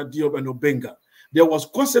Sheikh Anta Diop and Obenga. There was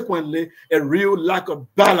consequently a real lack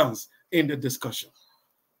of balance in the discussion.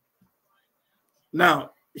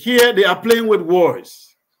 Now, here they are playing with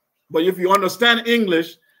words, but if you understand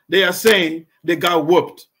English, they are saying they got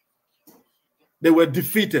whooped. They were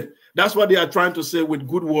defeated. That's what they are trying to say with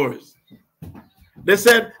good words. They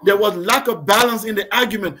said there was lack of balance in the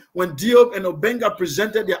argument. When Diop and Obenga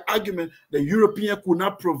presented their argument, the European could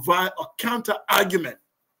not provide a counter argument.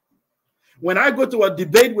 When I go to a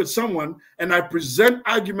debate with someone and I present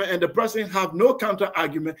argument and the person have no counter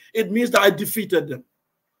argument, it means that I defeated them.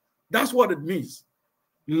 That's what it means.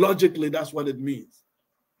 Logically, that's what it means.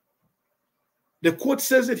 The quote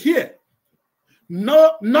says it here.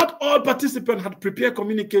 No, not all participants had prepared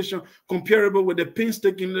communication comparable with the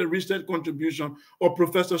painstakingly research contribution of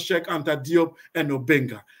Professor Sheikh Anta Diop and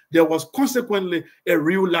Obenga. There was consequently a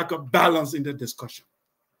real lack of balance in the discussion.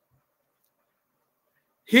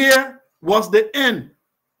 Here was the end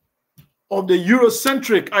of the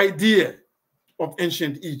Eurocentric idea of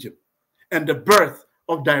ancient Egypt and the birth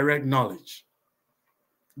of direct knowledge.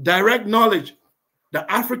 Direct knowledge.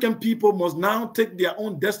 The African people must now take their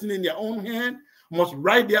own destiny in their own hand, must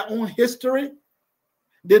write their own history.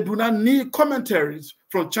 They do not need commentaries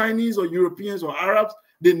from Chinese or Europeans or Arabs.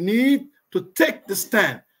 They need to take the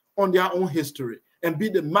stand on their own history and be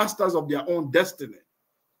the masters of their own destiny.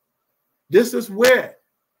 This is where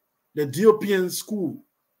the Diopian school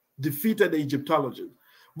defeated the Egyptologists.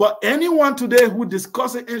 But anyone today who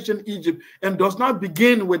discusses ancient Egypt and does not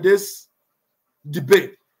begin with this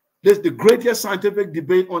debate, this is the greatest scientific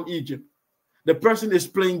debate on Egypt, the person is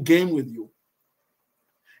playing game with you.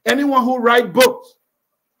 Anyone who writes books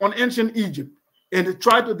on ancient Egypt and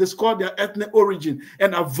try to discuss their ethnic origin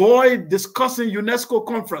and avoid discussing UNESCO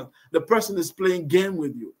conference, the person is playing game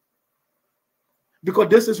with you. Because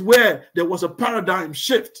this is where there was a paradigm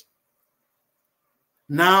shift.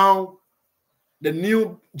 Now, the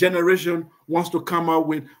new generation wants to come out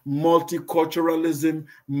with multiculturalism,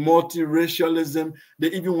 multiracialism. They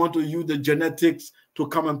even want to use the genetics to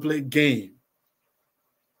come and play game.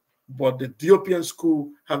 But the Diopian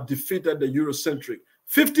school have defeated the Eurocentric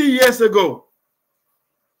 50 years ago.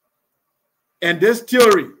 And this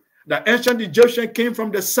theory that ancient Egyptians came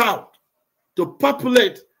from the south to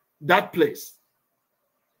populate that place,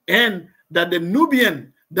 and that the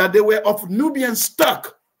Nubian, that they were of Nubian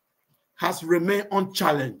stock, has remained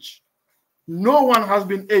unchallenged. No one has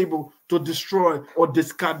been able to destroy or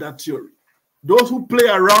discard that theory. Those who play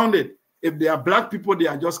around it, if they are black people, they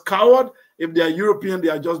are just coward. If they are European, they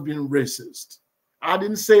are just being racist. I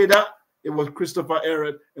didn't say that. It was Christopher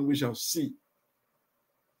Ehret, and we shall see.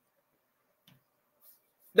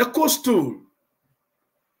 The costool.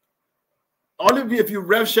 Only if you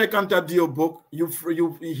read Sheikh Anta Diop book,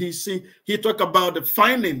 he talk about the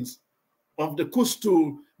findings of the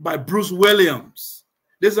costool by Bruce Williams.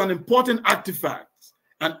 This is an important artifact,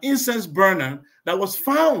 an incense burner that was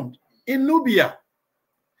found in Nubia.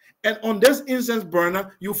 And on this incense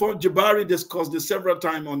burner, you for Jabari discussed this several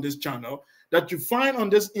times on this channel, that you find on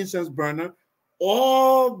this incense burner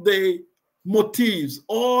all the motifs,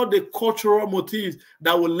 all the cultural motifs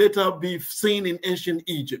that will later be seen in ancient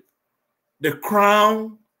Egypt. The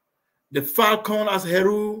crown, the falcon as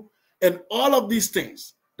Heru, and all of these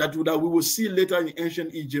things that we will see later in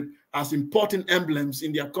ancient Egypt as important emblems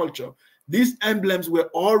in their culture. These emblems were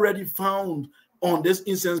already found on this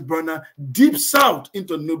incense burner deep south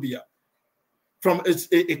into Nubia, from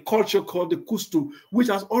a culture called the Kustu, which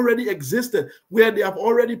has already existed, where they have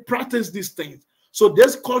already practiced these things. So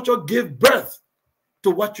this culture gave birth to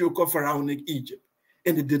what you call Pharaonic Egypt,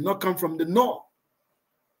 and it did not come from the north.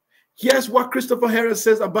 Here's what Christopher Harris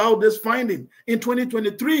says about this finding in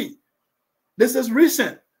 2023. This is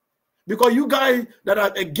recent. Because you guys that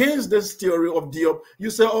are against this theory of Diop, you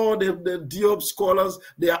say, oh, the Diop scholars,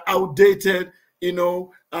 they are outdated. You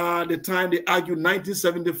know, the time they argued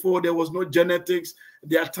 1974, there was no genetics.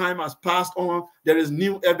 Their time has passed on. There is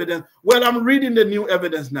new evidence. Well, I'm reading the new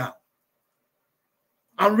evidence now.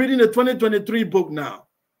 I'm reading the 2023 book now.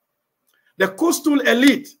 The coastal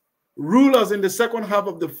elite, rulers in the second half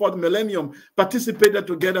of the fourth millennium, participated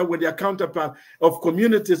together with their counterpart of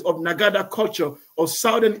communities of Nagada culture of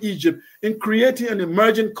southern Egypt in creating an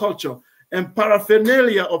emergent culture and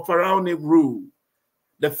paraphernalia of pharaonic rule.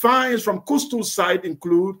 The finds from coastal site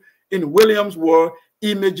include, in William's work,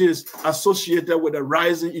 images associated with a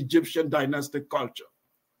rising Egyptian dynastic culture.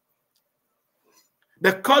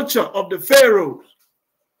 The culture of the pharaohs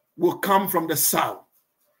will come from the south,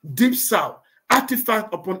 deep south,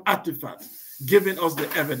 artifact upon artifact, giving us the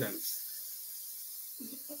evidence.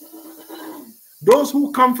 Those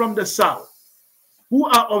who come from the south, who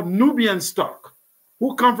are of Nubian stock,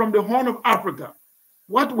 who come from the Horn of Africa,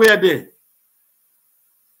 what were they?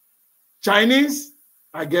 Chinese?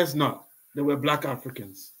 I guess not. They were black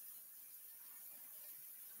Africans.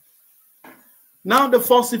 Now the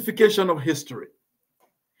falsification of history.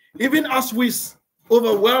 Even as we see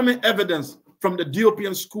overwhelming evidence from the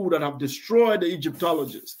Ethiopian school that have destroyed the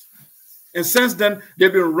Egyptologists, and since then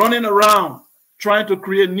they've been running around trying to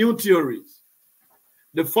create new theories.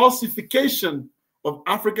 The falsification of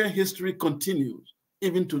African history continues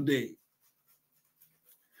even today.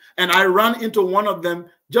 And I ran into one of them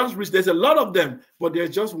just recently. There's a lot of them, but there's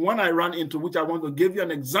just one I ran into which I want to give you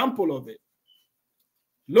an example of it.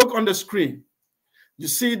 Look on the screen. You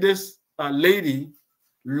see this lady,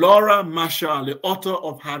 Laura Marshall, the author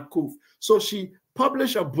of Harkuf. So she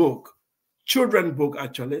published a book, children's book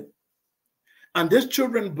actually. And this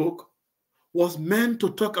children's book was meant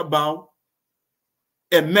to talk about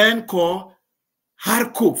a man called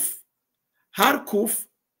Harkuf. Harkuf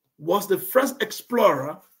was the first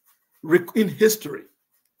explorer in history.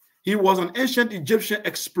 He was an ancient Egyptian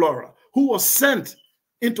explorer who was sent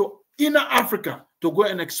into inner Africa to go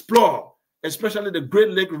and explore, especially the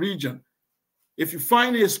Great Lake region. If you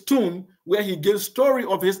find his tomb where he gives story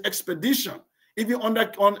of his expedition, even I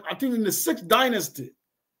think in the 6th dynasty,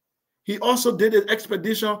 he also did an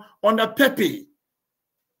expedition under Pepi,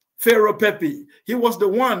 Pharaoh Pepi. He was the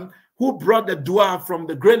one who brought the dwarf from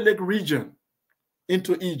the Great Lake region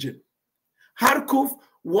into Egypt. Harkuf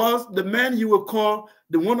was the man you would call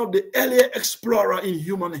one of the earlier explorer in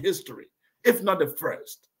human history, if not the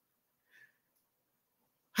first.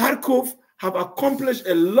 Harkuf have accomplished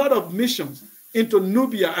a lot of missions into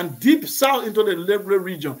Nubia and deep south into the Libre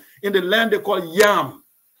region in the land they call Yam,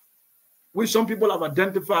 which some people have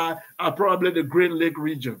identified as probably the Great Lake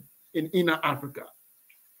region in inner Africa.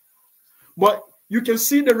 But you can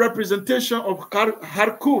see the representation of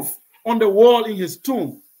Harkuf on the wall in his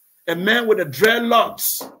tomb, a man with a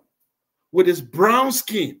dreadlocks, with his brown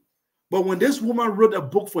skin. But when this woman wrote a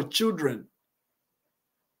book for children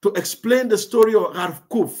to explain the story of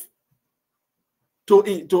Harkuf,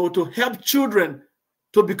 to help children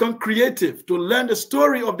to become creative, to learn the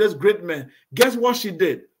story of this great man, guess what she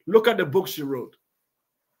did? Look at the book she wrote.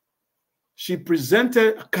 She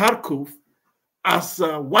presented Harkuf as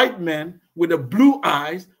a white man with the blue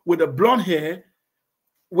eyes, with the blonde hair,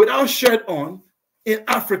 without shirt on, in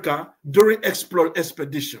Africa during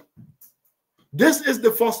expedition. This is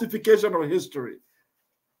the falsification of history.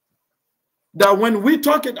 That when we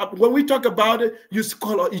talk about it, you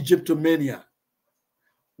call it Egyptomania.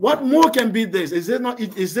 What more can be this? Is this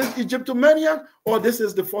Egyptomania, or this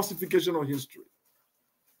is the falsification of history?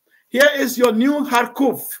 Here is your new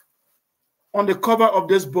Harkuf on the cover of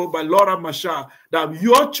this book by Laura Marshall that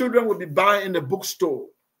your children will be buying in the bookstore,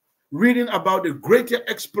 reading about the greatest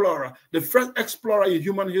explorer, the first explorer in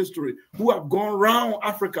human history who have gone around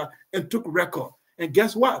Africa and took record. And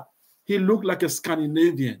guess what? He looked like a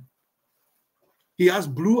Scandinavian. He has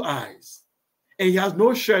blue eyes and he has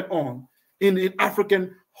no shirt on in an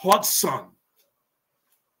African hot sun.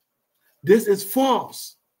 This is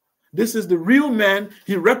false. This is the real man.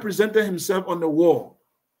 He represented himself on the wall.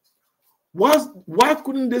 Why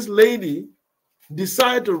couldn't this lady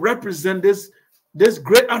decide to represent this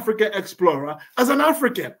great African explorer as an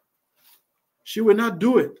African? She will not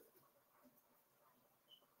do it.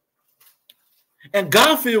 And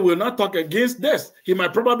Garfield will not talk against this. He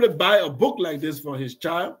might probably buy a book like this for his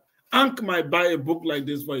child. Ankh might buy a book like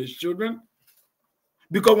this for his children.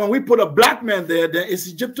 Because when we put a black man there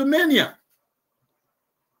is Egyptomania.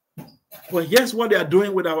 But here's what they are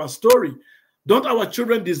doing with our story. Don't our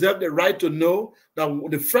children deserve the right to know that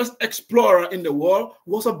the first explorer in the world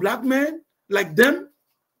was a black man like them?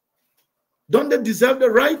 Don't they deserve the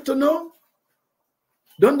right to know?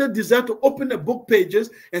 Don't they deserve to open the book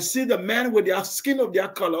pages and see the man with their skin of their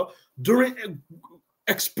color during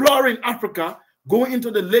exploring Africa, going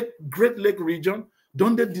into the Great Lake region?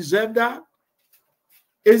 Don't they deserve that?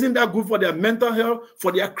 Isn't that good for their mental health,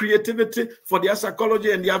 for their creativity, for their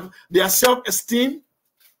psychology, and their self-esteem?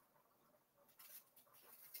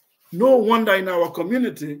 No wonder in our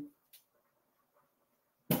community,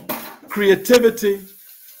 creativity,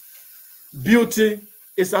 beauty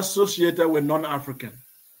is associated with non-African.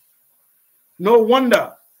 No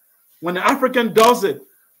wonder when the African does it,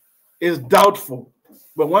 it's doubtful.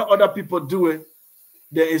 But when other people do it,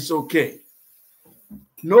 then it's okay.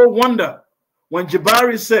 No wonder when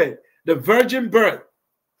Jabari said the virgin birth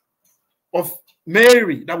of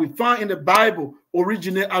Mary that we find in the Bible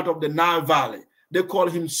originate out of the Nile Valley. They call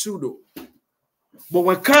him pseudo. But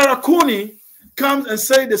when Karakuni comes and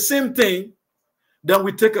say the same thing, then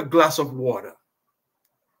we take a glass of water.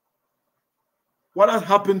 What has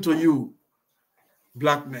happened to you,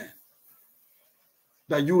 black man?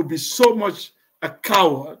 That you will be so much a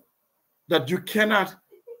coward that you cannot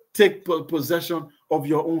take possession of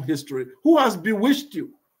your own history. Who has bewitched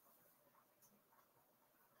you?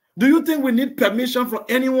 Do you think we need permission from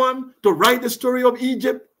anyone to write the story of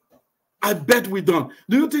Egypt? I bet we don't.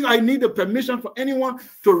 Do you think I need a permission from anyone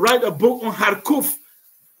to write a book on Harkuf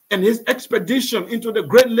and his expedition into the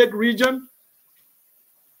Great Lake region?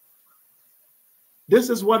 This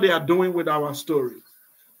is what they are doing with our story.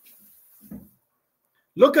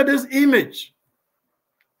 Look at this image.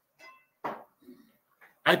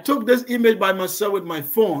 I took this image by myself with my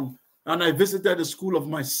phone and I visited the school of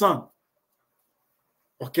my son.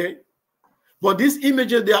 Okay? But these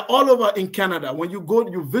images, they are all over in Canada. When you go,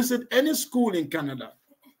 you visit any school in Canada.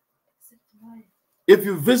 If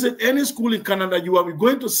you visit any school in Canada, you are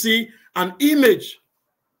going to see an image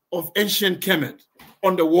of ancient Kemet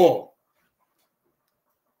on the wall.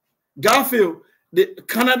 Garfield,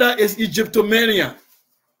 Canada is Egyptomania.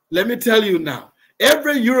 Let me tell you now.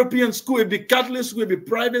 Every European school, it be Catholic school, it be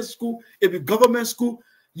private school, it be government school,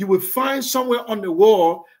 you will find somewhere on the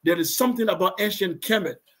wall there is something about ancient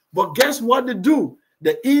Kemet. But guess what they do?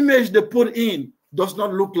 The image they put in does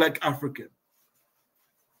not look like African.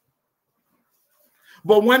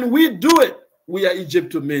 But when we do it, we are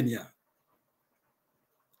Egyptomania.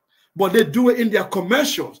 But they do it in their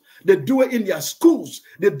commercials. They do it in their schools.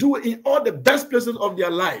 They do it in all the best places of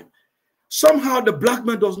their life. Somehow the black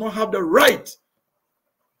man does not have the right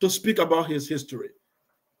to speak about his history.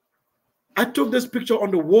 I took this picture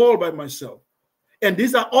on the wall by myself. And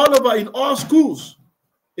these are all over in all schools.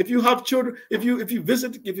 If you have children, if you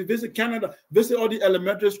visit Canada, visit all the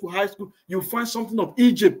elementary school, high school, you'll find something of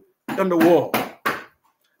Egypt on the wall.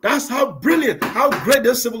 That's how brilliant, how great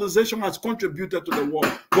this civilization has contributed to the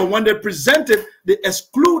world. But when they present it, they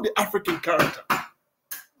exclude the African character.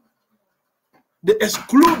 They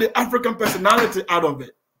exclude the African personality out of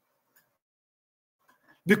it.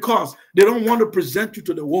 Because they don't want to present you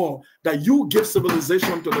to the world, that you give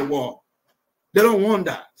civilization to the world. They don't want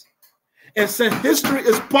that. And since history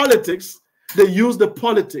is politics, they use the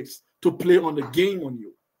politics to play on the game on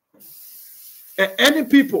you. And any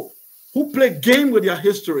people who play game with their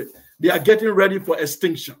history, they are getting ready for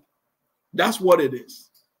extinction. That's what it is.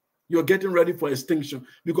 You're getting ready for extinction.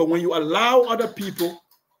 Because when you allow other people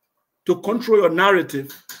to control your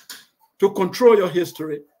narrative, to control your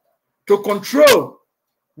history, to control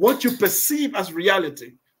what you perceive as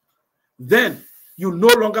reality, then you no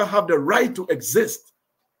longer have the right to exist.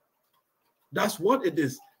 That's what it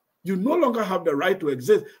is. You no longer have the right to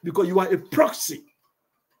exist because you are a proxy.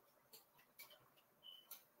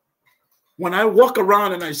 When I walk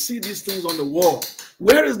around and I see these things on the wall,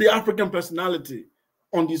 where is the African personality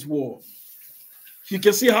on this wall? You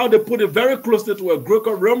can see how they put it very closely to a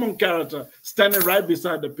Greco-Roman character standing right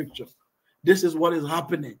beside the picture. This is what is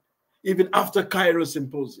happening even after Cairo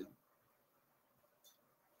Symposium.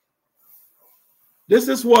 This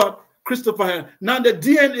is what Christopher had. Now the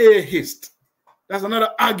DNA hist. That's another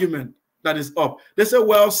argument that is up. They say,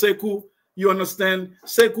 well, Sekou, you understand,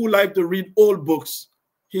 Sekou likes to read old books.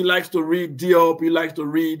 He likes to read Diop. He likes to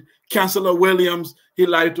read Chancellor Williams. He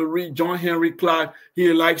likes to read John Henry Clark.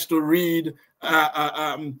 He likes to read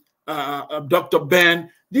Dr. Ben.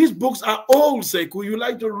 These books are old, Sekou. You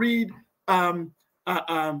like to read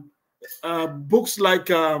books like,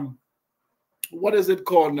 what is it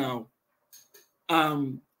called now?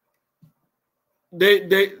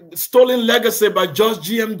 They Stolen Legacy by George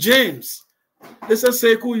G.M. James. They said,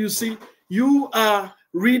 Sekou, you see, you are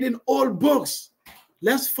reading old books.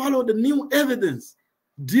 Let's follow the new evidence.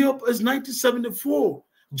 Diop is 1974.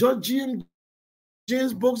 George G.M.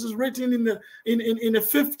 James' books is written in the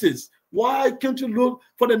 50s. Why can't you look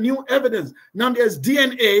for the new evidence? Now there's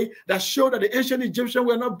DNA that showed that the ancient Egyptians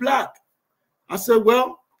were not black. I said,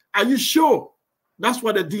 well, are you sure? That's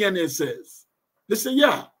what the DNA says. They say,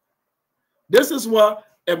 yeah. This is what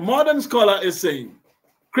a modern scholar is saying.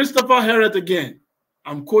 Christopher Herrett again.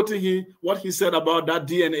 I'm quoting him, what he said about that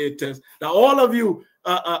DNA test. That all of you,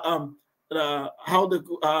 how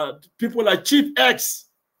the people like Chief X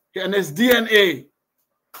and his DNA,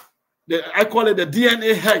 I call it the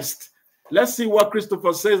DNA heist. Let's see what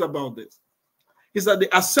Christopher says about this. is that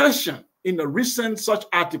the assertion in a recent such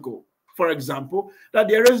article, for example, that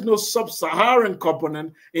there is no sub-Saharan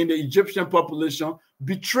component in the Egyptian population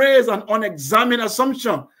betrays an unexamined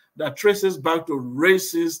assumption that traces back to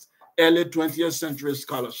racist early 20th century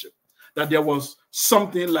scholarship, that there was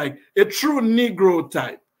something like a true Negro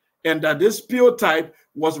type, and that this pure type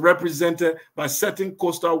was represented by certain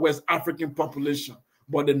coastal West African population,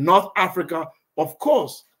 but the North Africa, of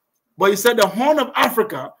course. But he said the Horn of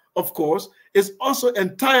Africa, of course, is also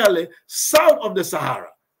entirely south of the Sahara.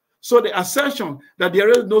 So the assertion that there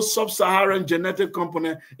is no sub-Saharan genetic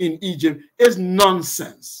component in Egypt is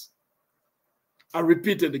nonsense. I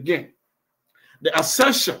repeat it again. The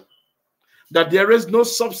assertion that there is no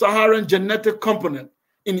sub-Saharan genetic component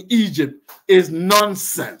in Egypt is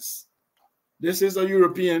nonsense. This is a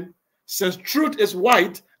European. Since truth is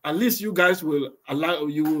white, at least you guys will allow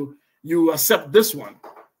you accept this one.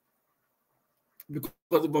 Because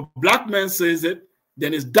if a black man says it,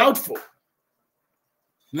 then it's doubtful.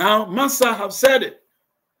 Now, Massa have said it.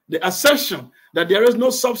 The assertion that there is no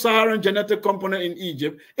sub-Saharan genetic component in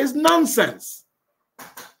Egypt is nonsense.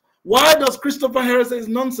 Why does Christopher Harris say it's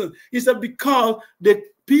nonsense? He said because the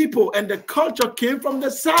people and the culture came from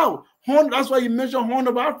the south. That's why he mentioned Horn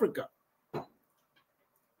of Africa.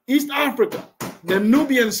 East Africa, the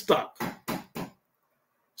Nubian stock.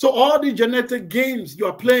 So all the genetic games you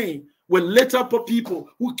are playing with later people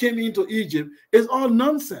who came into Egypt is all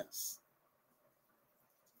nonsense.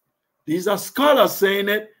 These are scholars saying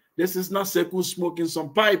it. This is not Sekou smoking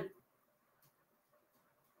some pipe.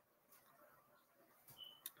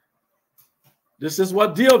 This is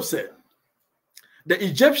what Diop said. The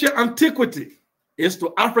Egyptian antiquity is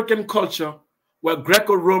to African culture what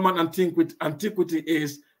Greco-Roman antiquity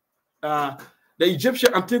is. The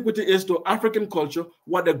Egyptian antiquity is to African culture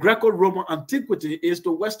what the Greco-Roman antiquity is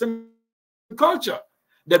to Western culture.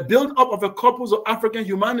 The build-up of a corpus of African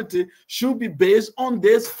humanity should be based on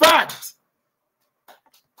this fact.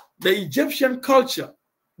 The Egyptian culture,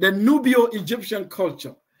 the Nubio-Egyptian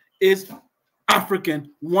culture, is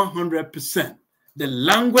African 100%. The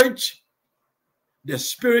language, the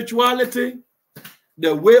spirituality,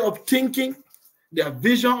 the way of thinking, their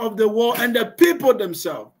vision of the world, and the people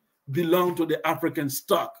themselves belong to the African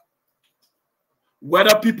stock.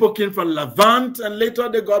 Whether people came from Levant and later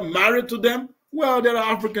they got married to them, well, there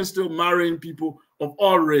are Africans still marrying people of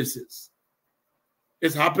all races.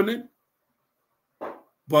 It's happening.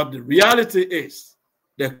 But the reality is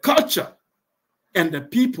the culture and the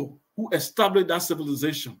people who established that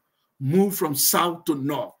civilization moved from south to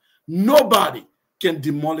north. Nobody can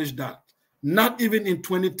demolish that, not even in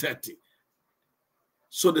 2030.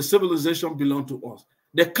 So the civilization belongs to us.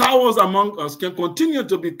 The cowards among us can continue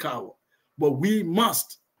to be cowards, but we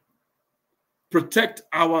must protect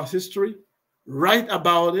our history, write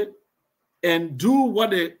about it, and do what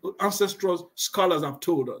the ancestral scholars have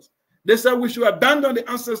told us. They said we should abandon the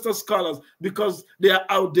ancestral scholars because they are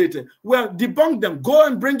outdated. Well, debunk them. Go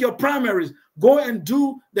and bring your primaries. Go and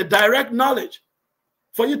do the direct knowledge.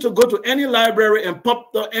 For you to go to any library and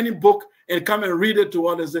pop any book and come and read it to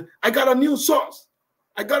others. I got a new source.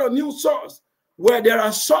 I got a new source. Where there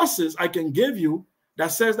are sources I can give you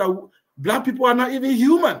that says that black people are not even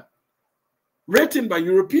human. Written by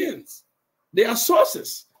Europeans. They are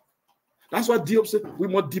sources. That's what Diop said. We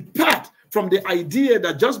must depart from the idea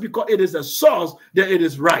that just because it is a source, that it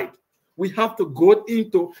is right. We have to go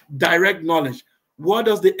into direct knowledge. What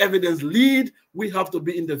does the evidence lead? We have to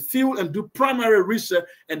be in the field and do primary research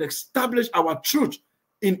and establish our truth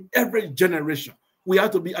in every generation. We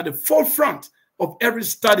have to be at the forefront of every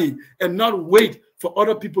study and not wait for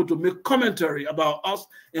other people to make commentary about us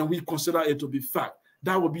and we consider it to be fact.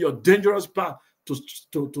 That would be a dangerous path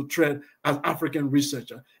to tread as African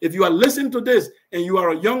researcher. If you are listening to this and you are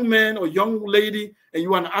a young man or young lady and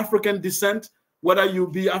you are an African descent, whether you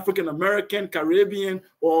be African American, Caribbean,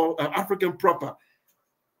 or African proper,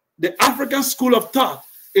 the African school of thought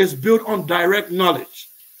is built on direct knowledge.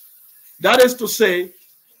 That is to say,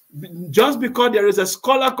 just because there is a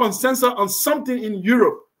scholar consensus on something in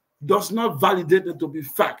Europe does not validate it to be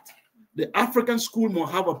fact. The African school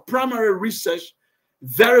must have a primary research,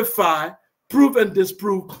 verify, prove and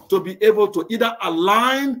disprove to be able to either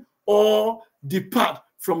align or depart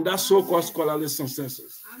from that so-called scholarly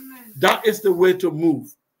consensus. Amen. That is the way to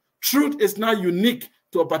move. Truth is not unique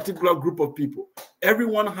to a particular group of people.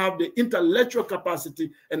 Everyone have the intellectual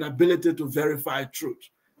capacity and ability to verify truth.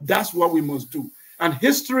 That's what we must do. And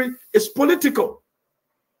history is political.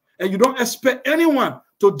 And you don't expect anyone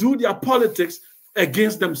to do their politics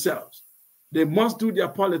against themselves. They must do their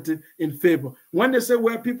politics in favor. When they say,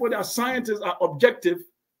 well, people that are scientists are objective,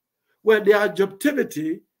 well, their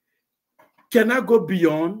objectivity cannot go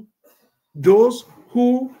beyond those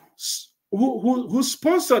who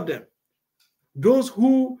sponsor them, those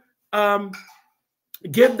who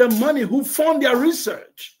give them money, who fund their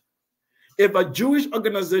research. If a Jewish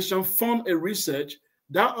organization fund a research,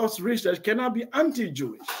 that research cannot be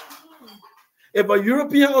anti-Jewish. If a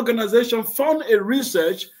European organization fund a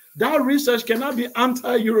research, that research cannot be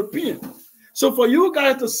anti-European. So for you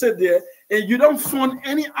guys to sit there and you don't fund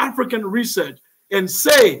any African research and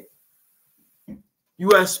say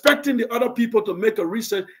you are expecting the other people to make a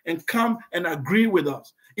research and come and agree with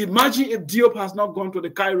us. Imagine if Diop has not gone to the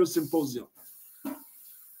Cairo Symposium.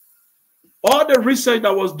 All the research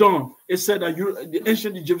that was done, it said that the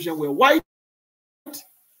ancient Egyptians were white.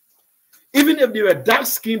 Even if they were dark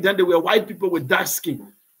skinned, then they were white people with dark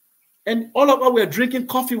skin. And all of us were drinking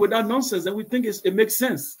coffee with that nonsense, and we think it makes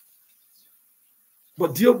sense.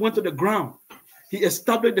 But Diop went to the ground. He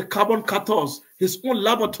established the carbon 14, his own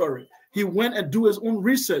laboratory. He went and do his own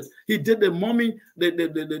research. He did the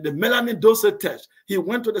melanin dosage test. He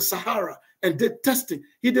went to the Sahara and did testing.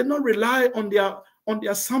 He did not rely on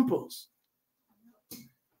their samples.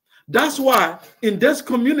 That's why in this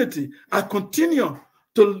community, I continue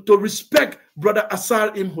to respect Brother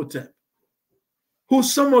Asar Imhotep, who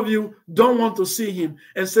some of you don't want to see him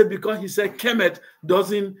and say because he said Kemet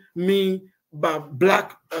doesn't mean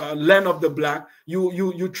black, land of the black,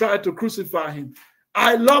 you try to crucify him.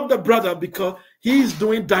 I love the brother because he's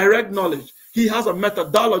doing direct knowledge. He has a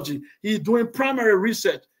methodology. He's doing primary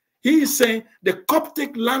research. He is saying the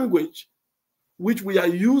Coptic language, which we are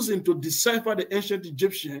using to decipher the ancient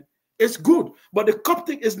Egyptian, is good. But the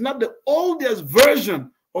Coptic is not the oldest version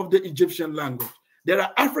of the Egyptian language. There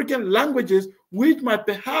are African languages which might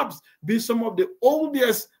perhaps be some of the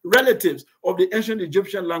oldest relatives of the ancient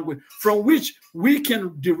Egyptian language, from which we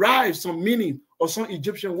can derive some meaning or some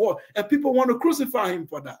Egyptian word. And people want to crucify him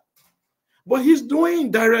for that. But he's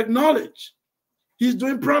doing direct knowledge. He's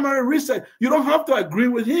doing primary research. You don't have to agree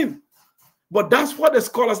with him. But that's what the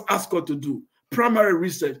scholars ask us to do, primary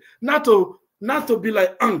research. Not to be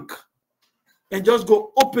like Ankh and just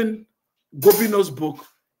go open Gobino's book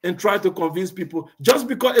and try to convince people just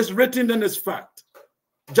because it's written then it's fact.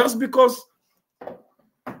 Just because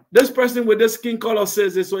this person with this skin color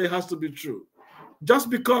says it, so it has to be true. Just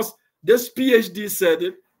because this PhD said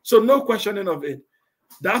it, so no questioning of it.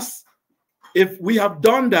 That's, if we have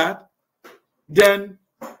done that, then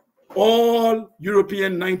all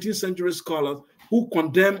European 19th century scholars who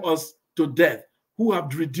condemn us to death, who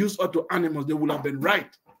have reduced us to animals, they would have been right.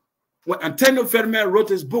 When Antonio Fermat wrote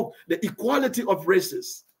his book, The Equality of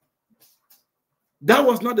Races, that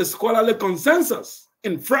was not the scholarly consensus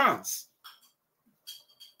in France.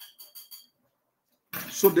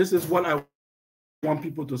 So this is what I want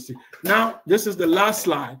people to see. Now, this is the last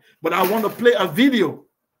slide, but I want to play a video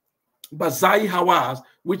by Zahi Hawass,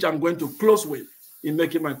 which I'm going to close with in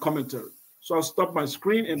making my commentary. So I'll stop my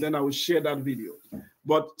screen and then I will share that video.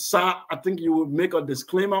 But sir, I think you will make a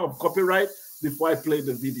disclaimer of copyright before I play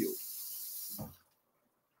the video.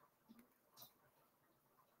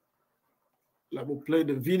 I will play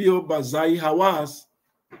the video by Zahi Hawass,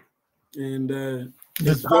 and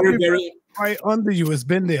it's very, very right under you. It's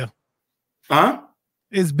been there. Huh?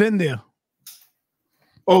 It's been there.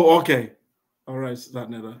 Oh, okay. All right,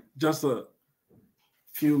 Satnetta. Just a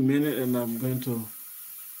few minutes, and I'm going to.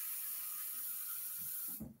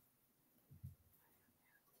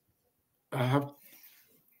 I have.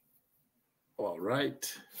 All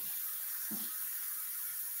right.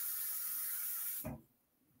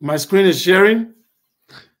 My screen is sharing?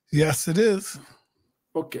 Yes, it is.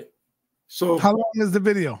 Okay. So how long is the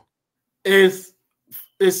video? It's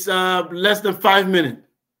less than 5 minutes.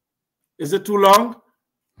 Is it too long?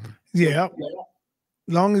 Yeah.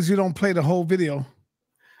 Long as you don't play the whole video.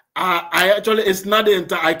 I actually, it's not the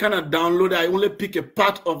entire, I cannot download it. I only pick a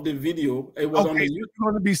part of the video. It was on the YouTube. You're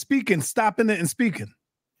going to be speaking, stopping it and speaking.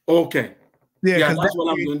 Okay. Yeah, that's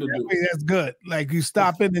what I'm going to do. That's good. Like you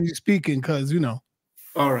stop it and you're speaking because, you know.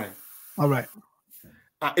 All right. All right.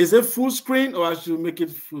 Is it full screen or I should make it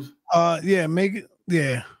full? Yeah, make it.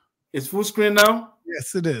 Yeah. It's full screen now?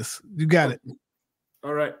 Yes, it is. You got it.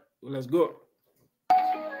 All right. Well, let's go.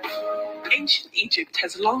 Ancient Egypt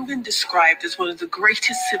has long been described as one of the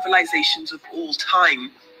greatest civilizations of all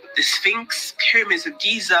time. The Sphinx, pyramids of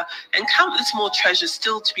Giza, and countless more treasures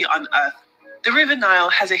still to be unearthed. The River Nile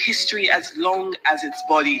has a history as long as its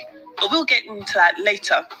body, but we'll get into that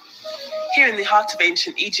later. Here in the heart of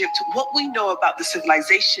ancient Egypt, what we know about the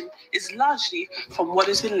civilization is largely from what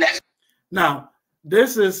has been left. Now,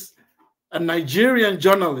 this is a Nigerian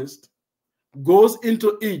journalist goes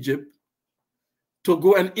into Egypt to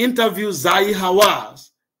go and interview Zahi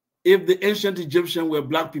Hawass if the ancient Egyptians were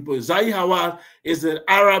black people. Zahi Hawass is an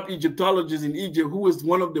Arab Egyptologist in Egypt who is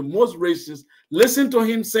one of the most racist. Listen to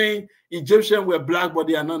him saying Egyptians were black, but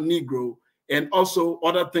they are not Negro, and also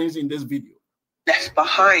other things in this video. Left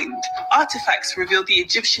behind. Artifacts reveal the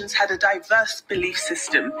Egyptians had a diverse belief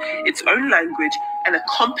system, its own language, and a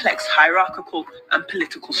complex hierarchical and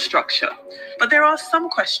political structure. But there are some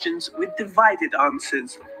questions with divided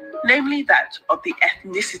answers, namely that of the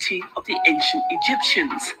ethnicity of the ancient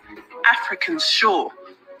Egyptians. Africans, sure,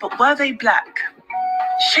 but were they black?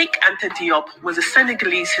 Sheikh Anta Diop was a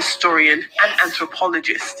Senegalese historian and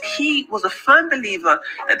anthropologist. He was a firm believer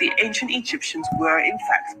that the ancient Egyptians were in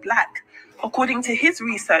fact black. According to his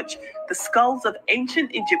research, the skulls of ancient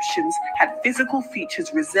Egyptians had physical features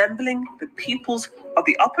resembling the peoples of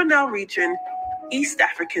the Upper Nile region, East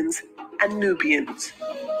Africans, and Nubians,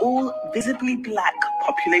 all visibly black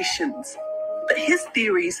populations. But his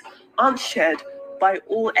theories aren't shared by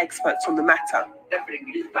all experts on the matter.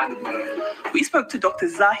 We spoke to Dr.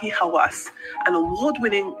 Zahi Hawass, an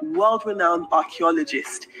award-winning, world-renowned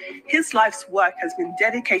archaeologist. His life's work has been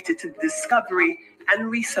dedicated to the discovery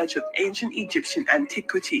and research of ancient Egyptian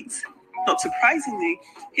antiquities. Not surprisingly,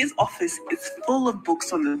 his office is full of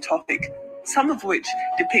books on the topic, some of which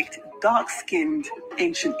depict dark-skinned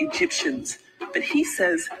ancient Egyptians. But he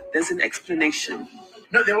says there's an explanation.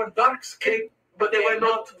 No, they were dark-skinned, but they were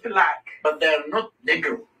not black. But they're not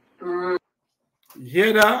Negro. You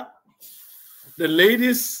hear that? The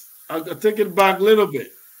ladies, I'll take it back a little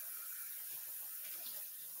bit.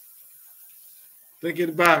 Take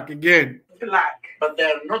it back again. Black, but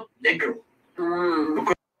they're not Negro.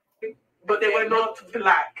 But they were not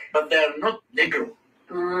black. But they're not Negro.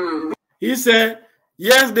 He said,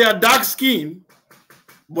 yes, they are dark-skinned,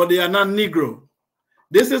 but they are not Negro.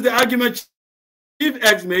 This is the argument Chief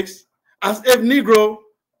X makes, as if Negro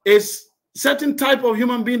is certain type of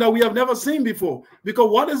human being that we have never seen before. Because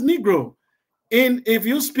what is Negro? If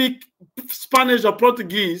you speak Spanish or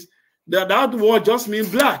Portuguese, that word just means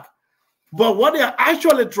black. But what they are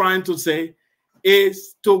actually trying to say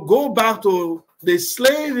is to go back to the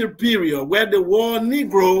slavery period where the word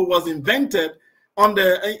Negro was invented in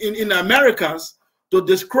the Americas to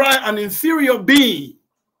describe an inferior being.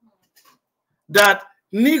 That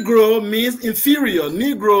Negro means inferior.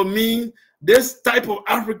 Negro means this type of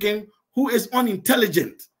African who is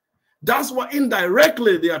unintelligent. That's what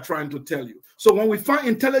indirectly they are trying to tell you. So when we find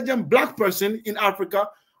intelligent black person in Africa,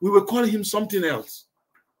 we will call him something else.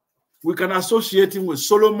 We can associate him with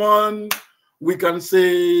Solomon. We can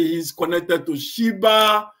say he's connected to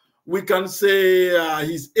Sheba. We can say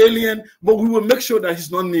he's alien, but we will make sure that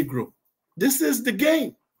he's not Negro. This is the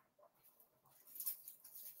game.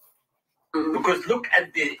 Because look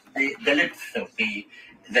at the length of the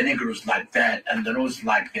Negroes like that and the nose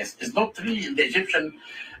like this. It's not really the Egyptian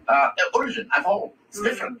origin at all. It's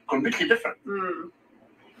different, completely different.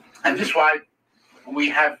 And this is why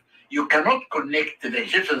you cannot connect the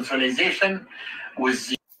Egyptian civilization with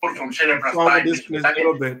the from Senegal.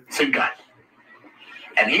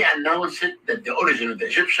 And he announced that the origin of the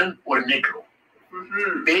Egyptian were Negro,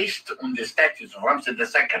 based on the statues of Ramses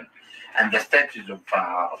II and the statues of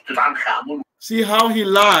Tutankhamun. See how he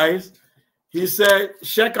lies? He said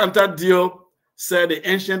Sheikh Anta Diop said the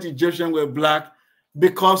ancient Egyptians were black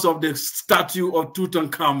because of the statue of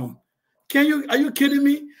Tutankhamun. Are you kidding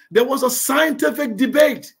me? There was a scientific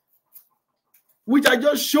debate, which I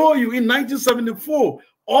just showed you in 1974.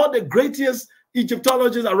 All the greatest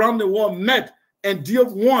Egyptologists around the world met, and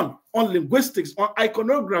Diop won on linguistics, on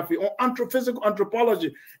iconography, on astrophysical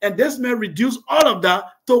anthropology. And this man reduced all of that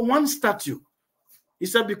to one statue. He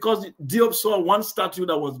said because Diop saw one statue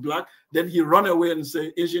that was black, then he ran away and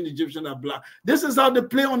said ancient Egyptians are black. This is how they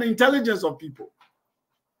play on the intelligence of people.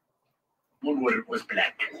 Was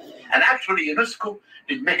black. And actually UNESCO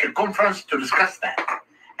did make a conference to discuss that.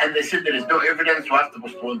 And they said there is no evidence, we have to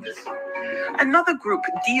postpone this. Another group,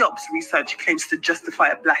 Diop's research, claims to justify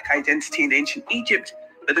a black identity in ancient Egypt,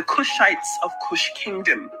 but the Kushites of Kush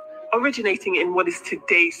Kingdom. Originating in what is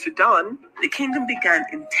today Sudan, the kingdom began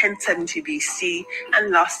in 1070 BC and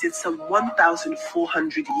lasted some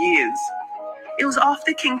 1,400 years. It was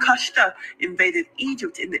after King Kashta invaded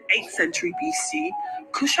Egypt in the 8th century BC.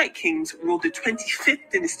 Kushite kings ruled the 25th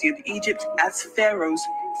dynasty of Egypt as pharaohs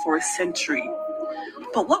for a century.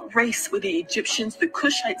 But what race were the Egyptians the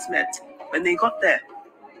Kushites met when they got there?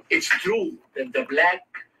 It's true that the black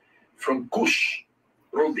from Kush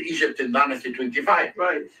ruled Egypt in Dynasty 25.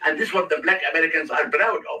 Right. And this is what the black Americans are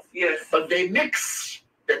proud of. Yes. But they mix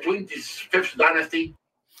the 25th dynasty.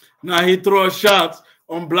 Now he throws shots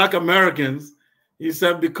on black Americans. He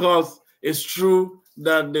said because it's true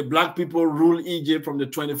that the black people rule Egypt from the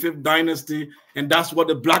 25th dynasty, and that's what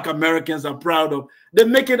the black Americans are proud of. They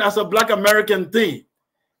make it as a black American thing.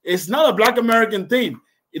 It's not a black American thing.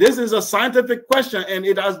 This is a scientific question, and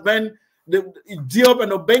it has been the Diop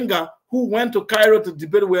and Obenga who went to Cairo to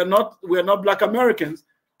debate. We're not black Americans.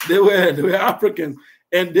 They were Africans,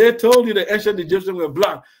 and they told you the ancient Egyptians were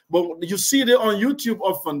black. But you see it on YouTube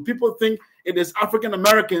often. People think it is African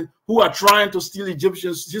Americans who are trying to steal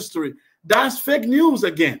Egyptian history. That's fake news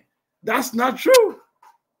again. That's not true.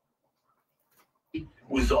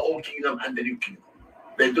 With the old kingdom and the new kingdom,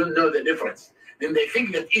 they don't know the difference. Then they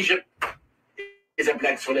think that Egypt is a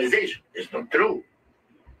black civilization. It's not true.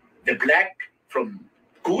 The black from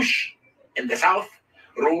Kush in the south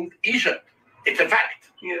ruled Egypt. It's a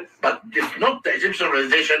fact. Yes. But it's not the Egyptian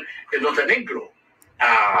civilization, it's not a Negro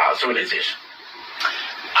civilization.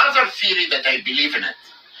 Other theory that I believe in it,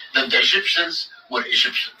 that the Egyptians were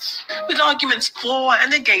Egyptians. With arguments for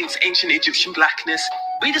and against ancient Egyptian blackness,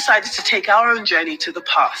 we decided to take our own journey to the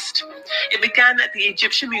past. It began at the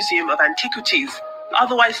Egyptian Museum of Antiquities,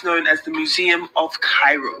 otherwise known as the Museum of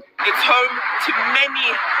Cairo. It's home to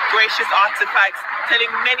many gracious artifacts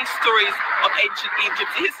telling many stories of ancient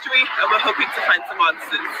Egypt's history, and we're hoping to find some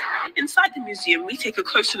answers. Inside the museum, we take a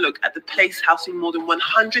closer look at the place housing more than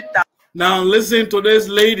 100,000. Now listen to this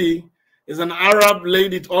lady. Is an Arab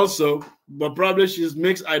lady also, but probably she's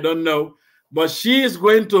mixed, I don't know. But she is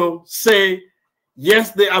going to say,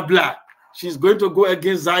 yes, they are black. She's going to go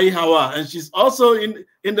against Zahi Hawa, and she's also in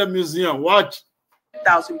the museum. Watch.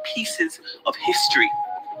 1,000 pieces of history.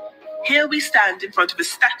 Here we stand in front of a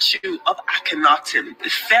statue of Akhenaten. The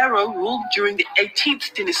pharaoh ruled during the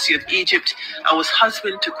 18th dynasty of Egypt and was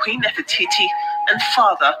husband to Queen Nefertiti and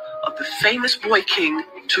father of the famous boy king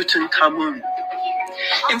Tutankhamun.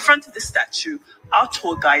 In front of the statue, our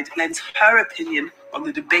tour guide lends her opinion on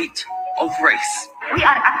the debate of race. We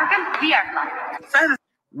are African, we are black.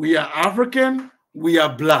 We are African, we are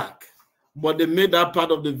black. But they made that part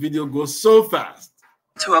of the video go so fast.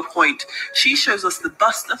 To her point, she shows us the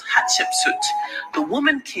bust of Hatshepsut, the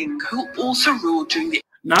woman king who also ruled during the...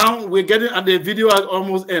 Now we're getting at the video is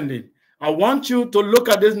almost ending. I want you to look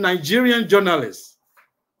at this Nigerian journalist.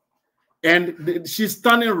 And she's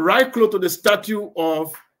standing right close to the statue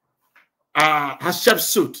of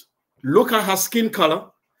Hatshepsut. Look at her skin color.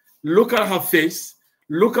 Look at her face.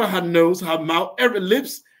 Look at her nose, her mouth, every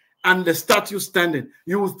lips, and the statue standing.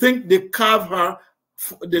 You would think they carved her.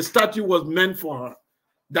 The statue was meant for her.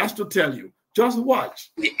 That's to tell you. Just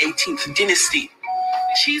watch. The 18th dynasty.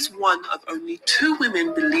 She's one of only 2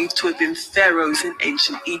 women believed to have been pharaohs in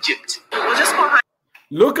ancient Egypt. We'll just go behind.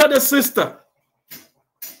 Look at the sister.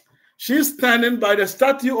 She's standing by the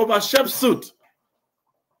statue of Hatshepsut.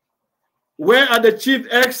 Where are the chief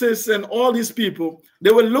exes and all these people? They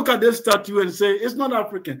will look at this statue and say, it's not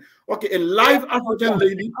African. Okay, a live African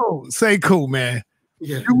lady. Oh, Sekou, man.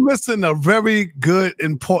 Yeah. You're missing a very good,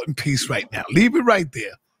 important piece right now. Leave it right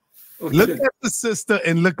there. Okay. Look at the sister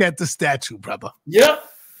and look at the statue, brother. Yeah.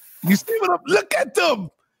 You see what I'm... Look at them.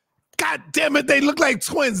 God damn it, they look like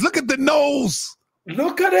twins. Look at the nose.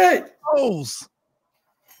 Look at it. Nose.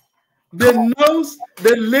 The nose,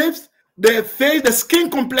 the lips, the face, the skin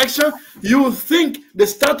complexion. You would think the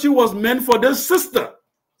statue was meant for this sister.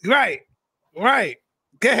 Right. Right.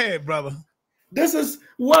 Go ahead, brother. This is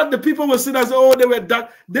what the people will see as, oh, they were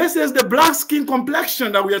dark. This is the black skin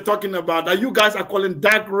complexion that we are talking about, that you guys are calling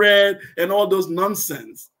dark red and all those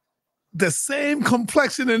nonsense. The same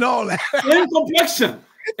complexion and all that. Same complexion.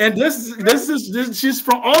 And she's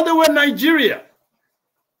from all the way Nigeria.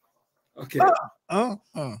 Okay.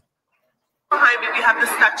 Behind me, we have the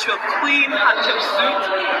statue of Queen Hatshepsut,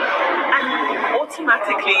 and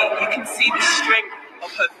automatically you can see the strength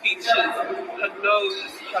of her features, her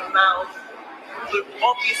nose, her mouth, but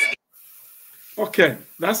obviously. Okay,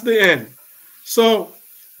 that's the end. So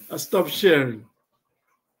I stopped sharing.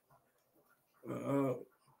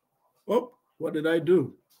 Oh, what did I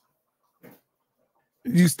do?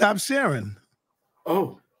 You stopped sharing.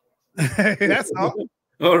 Oh, that's all.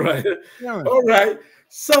 All right. All right.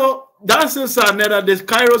 So that's another. The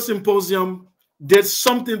Cairo Symposium did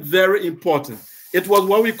something very important. It was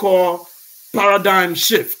what we call paradigm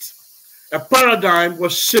shift. A paradigm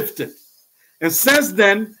was shifted. And since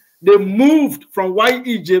then, they moved from white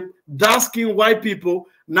Egypt, dark-skinned white people.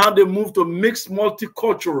 Now they moved to mixed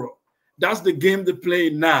multicultural. That's the game they play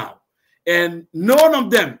now. And none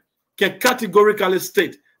of them can categorically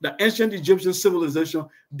state that ancient Egyptian civilization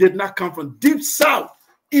did not come from deep south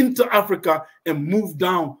into Africa and move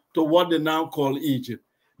down to what they now call Egypt.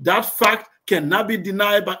 That fact cannot be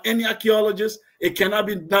denied by any archaeologist. It cannot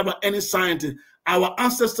be denied by any scientist. Our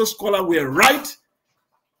ancestor scholars were right,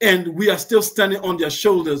 and we are still standing on their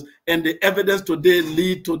shoulders, and the evidence today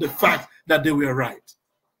lead to the fact that they were right.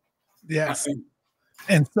 Yes.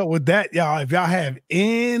 And so with that, y'all, if y'all have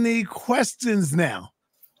any questions now,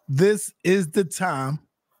 this is the time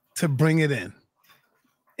to bring it in.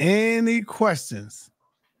 Any questions?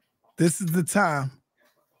 This is the time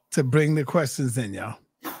to bring the questions in, y'all.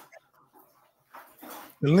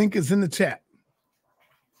 The link is in the chat.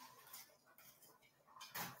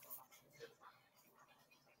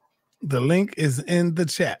 The link is in the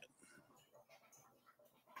chat.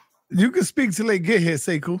 You can speak till they get here,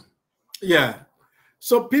 Sekou. Yeah.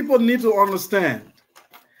 So people need to understand,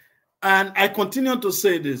 and I continue to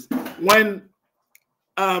say this, when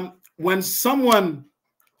someone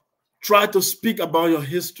tries to speak about your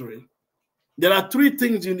history, there are three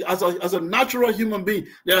things you, as a natural human being,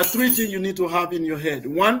 there are three things you need to have in your head.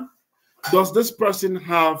 One, does this person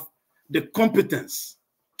have the competence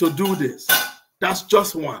to do this? That's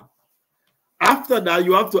just one. After that,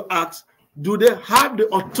 you have to ask, do they have the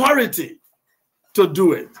authority to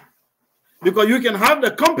do it? Because you can have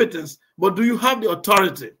the competence, but do you have the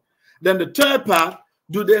authority? Then the third part,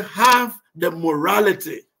 do they have the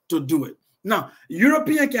morality to do it? Now,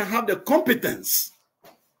 European can have the competence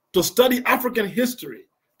to study African history,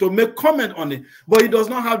 to make comment on it, but he does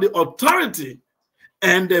not have the authority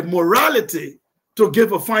and the morality to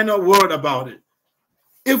give a final word about it.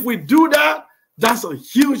 If we do that, that's a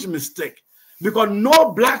huge mistake, because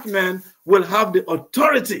no black man will have the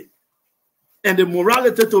authority and the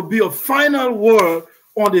morality to be a final word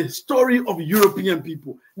on the story of European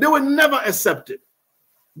people. They will never accept it.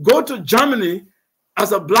 Go to Germany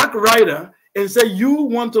as a black writer and say you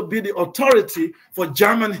want to be the authority for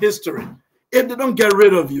German history if they don't get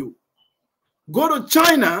rid of you. Go to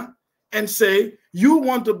China and say you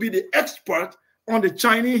want to be the expert on the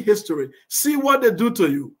Chinese history. See what they do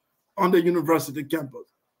to you on the university campus.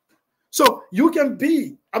 So you can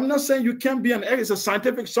be, I'm not saying you can be it's a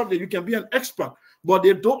scientific subject, you can be an expert, but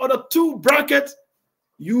the other two brackets,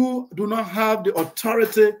 you do not have the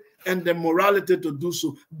authority and the morality to do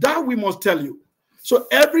so. That we must tell you. So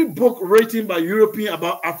every book written by European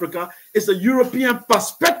about Africa is a European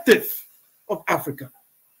perspective of Africa.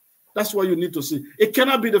 That's what you need to see. It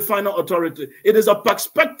cannot be the final authority. It is a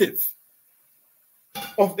perspective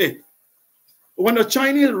of it. When the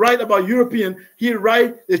Chinese write about European, he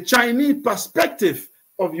writes the Chinese perspective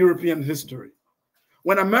of European history.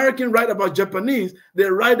 When Americans write about Japanese, they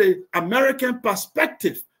write the American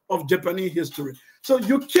perspective of Japanese history. So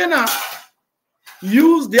you cannot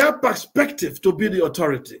use their perspective to be the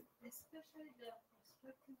authority. Especially their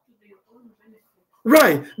perspective to their own benefit.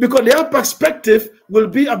 Right, because their perspective will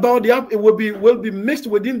be about it will be mixed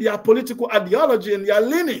within their political ideology and their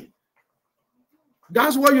leaning.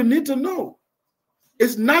 That's what you need to know.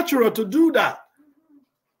 It's natural to do that.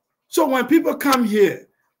 So when people come here,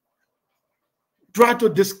 try to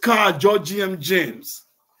discard George M. James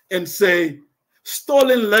and say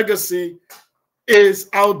stolen legacy is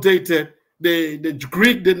outdated. The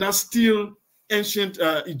Greek did not steal ancient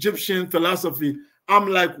Egyptian philosophy. I'm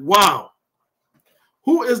like, wow.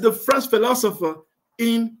 Who is the first philosopher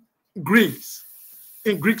in Greece,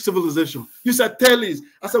 in Greek civilization? You said Thales.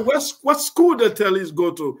 I said, what school did Thales go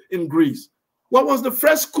to in Greece? What was the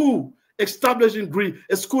first school established in Greece?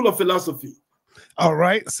 A school of philosophy. All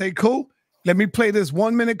right, Sekou. Let me play this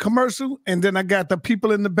 1-minute commercial, and then I got the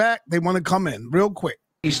people in the back. They want to come in real quick.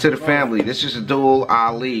 Peace to the family. This is Abdul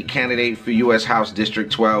Ali, candidate for U.S. House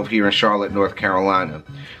District 12 here in Charlotte, North Carolina.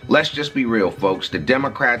 Let's just be real, folks. The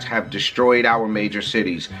Democrats have destroyed our major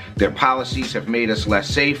cities. Their policies have made us less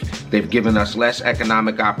safe, they've given us less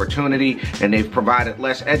economic opportunity, and they've provided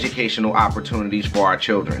less educational opportunities for our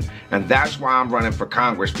children. And that's why I'm running for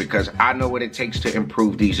Congress, because I know what it takes to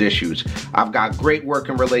improve these issues. I've got great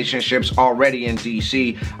working relationships already in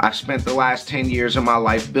D.C. I've spent the last 10 years of my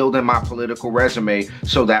life building my political resume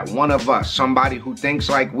so that one of us, somebody who thinks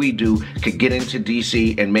like we do, could get into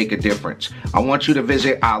D.C. and make a difference. I want you to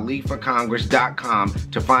visit aliforcongress.com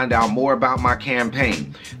to find out more about my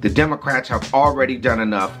campaign. The Democrats have already done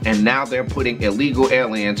enough, and now they're putting illegal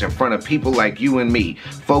aliens in front of people like you and me,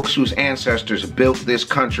 folks whose ancestors built this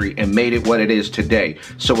country and made it what it is today.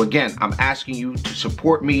 So again, I'm asking you to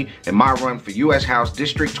support me in my run for U.S. House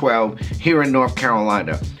District 12 here in North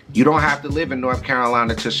Carolina. You don't have to live in North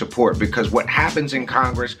Carolina to support, because what happens in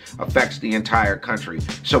Congress affects the entire country.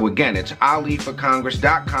 So again, it's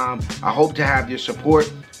aliforcongress.com. I hope to have your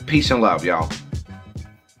support. Peace and love, y'all.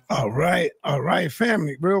 All right,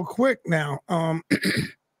 family. Real quick now,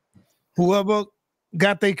 whoever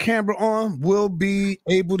got their camera on will be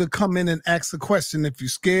able to come in and ask a question. If you're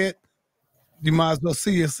scared, you might as well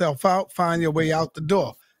see yourself out, find your way out the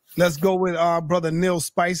door. Let's go with our brother Neil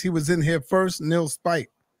Spice. He was in here first. Neil Spice.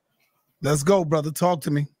 Let's go, brother. Talk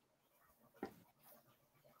to me.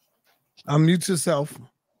 Unmute yourself.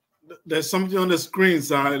 There's something on the screen,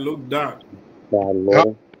 so I look dark.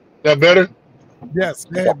 That better? Yes,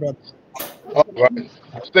 go ahead, brother. All right.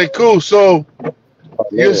 Stay cool. So,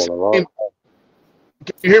 you're saying,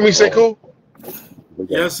 can you hear me, Sekou?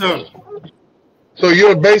 Yes, sir. So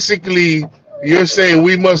you're saying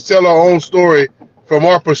we must tell our own story from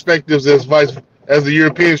our perspectives as the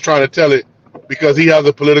Europeans trying to tell it, because he has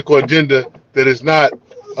a political agenda that is not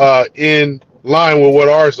in line with what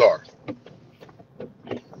ours are.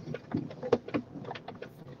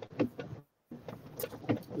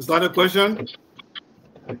 Is that a question?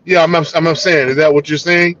 Yeah, I'm saying, is that what you're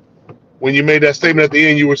saying? When you made that statement at the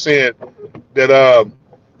end, you were saying that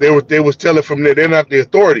they was telling from there, they're not the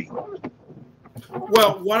authority.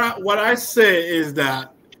 Well, what I say is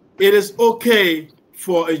that it is okay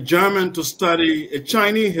for a German to study a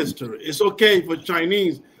Chinese history. It's okay for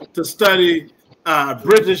Chinese to study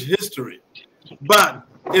British history. But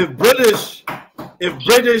if British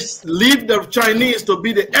leave the Chinese to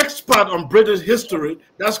be the expert on British history,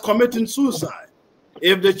 that's committing suicide.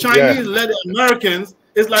 If the Chinese let the Americans,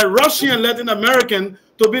 it's like Russian letting American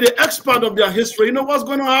to be the expert of their history. You know what's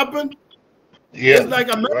going to happen? Yeah, it's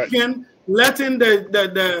like American letting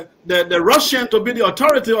the Russian to be the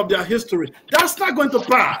authority of their history. That's not going to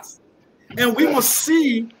pass. And we must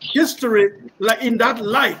see history like in that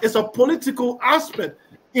light. It's a political aspect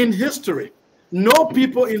in history. No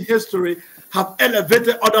people in history have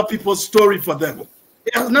elevated other people's story for them.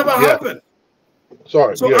 It has never happened.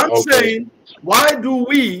 Sorry. So I'm saying, why do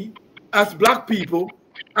we, as black people,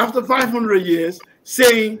 after 500 years,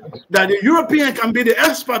 saying that the European can be the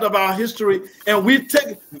expert of our history, and we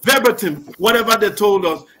take verbatim whatever they told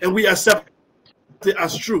us, and we accept it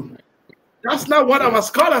as true? That's not what our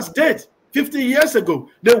scholars did 50 years ago.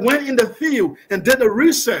 They went in the field and did the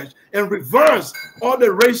research and reversed all the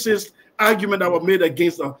racist arguments that were made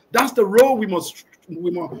against us. That's the road we must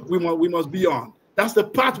be on. That's the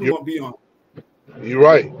path we must be on. You're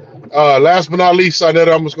right. Last but not least, I'm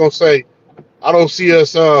just gonna say, I don't see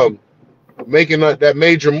us making that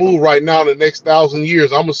major move right now in the next 1,000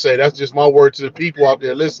 years. I'm gonna say that's just my word to the people out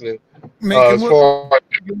there listening. As far as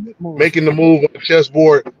making the move on the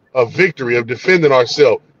chessboard of victory, of defending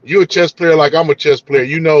ourselves. You're a chess player like I'm a chess player.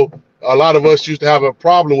 You know, a lot of us used to have a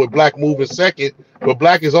problem with black moving second, but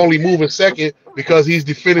black is only moving second because he's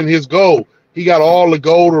defending his goal. He got all the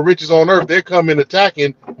gold or riches on earth. They're coming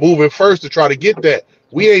attacking, moving first to try to get that.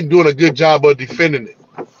 We ain't doing a good job of defending it.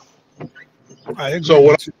 So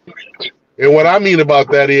what I mean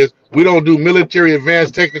about that is we don't do military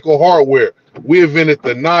advanced technical hardware. We invented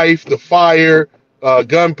the knife, the fire,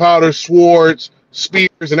 gunpowder, swords,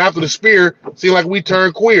 spears, and after the spear, seemed like we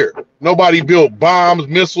turned queer. Nobody built bombs,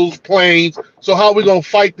 missiles, planes. So how are we gonna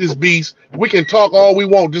fight this beast? We can talk all we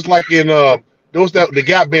want, just like in the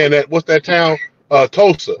Gap band what's that town?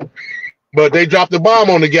 Tulsa. But they dropped the bomb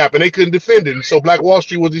on the Gap and they couldn't defend it. And so Black Wall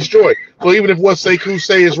Street was destroyed. So even if what Sekou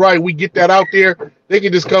say is right, we get that out there, they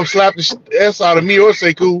can just come slap the S out of me or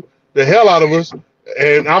Sekou, the hell out of us.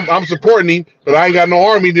 And I'm supporting him, but I ain't got no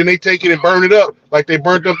army. Then they take it and burn it up like they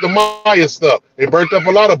burnt up the Maya stuff. They burnt up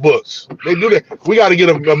a lot of books. They do that. We got to get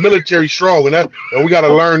a military strong, and we got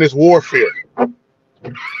to learn this warfare. All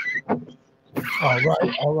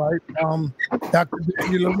right. Dr.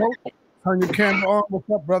 Daniel Lamote, turn your camera on. What's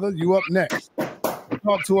up, brother? You up next.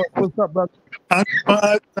 Talk to us. What's up, brother?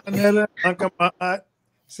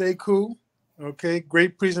 Sekou. Okay,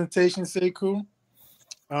 great presentation, Sekou.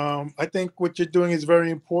 I think what you're doing is very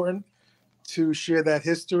important to share that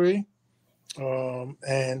history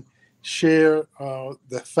and share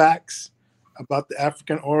the facts about the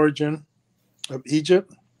African origin of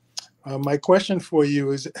Egypt. My question for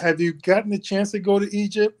you is, have you gotten a chance to go to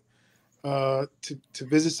Egypt to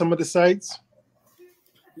visit some of the sites?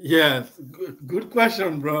 Yes, good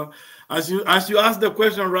question, bro. As you ask the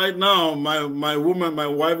question right now, my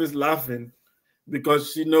wife is laughing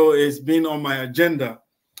because she knows it's been on my agenda.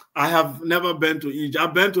 I have never been to Egypt.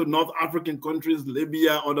 I've been to North African countries,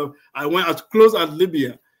 Libya, I went as close as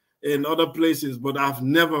Libya and other places, but I've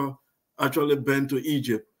never actually been to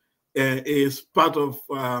Egypt. It's part of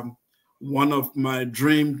one of my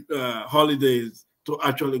dream holidays to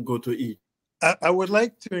actually go to Egypt. I would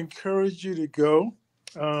like to encourage you to go.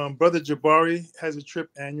 Brother Jabari has a trip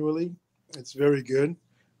annually. It's very good.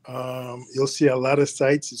 You'll see a lot of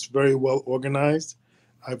sites. It's very well organized.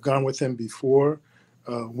 I've gone with him before.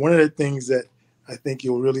 One of the things that I think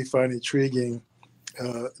you'll really find intriguing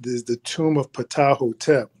is the tomb of Ptah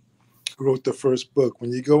Hotep, who wrote the first book.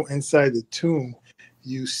 When you go inside the tomb,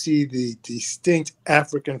 you see the distinct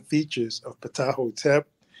African features of Ptahhotep,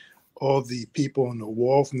 all the people on the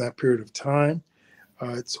wall from that period of time.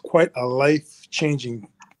 It's quite a life-changing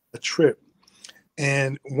trip.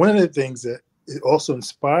 And one of the things that it also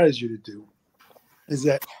inspires you to do is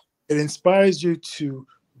that it inspires you to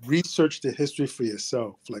research the history for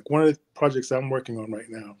yourself. Like one of the projects I'm working on right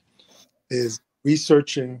now is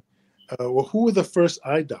researching, well, who were the first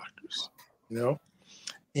eye doctors, you know?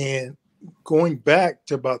 And going back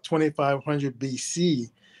to about 2500 BC,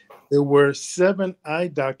 there were 7 eye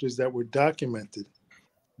doctors that were documented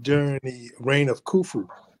during the reign of Khufu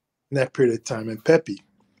in that period of time, and Pepi.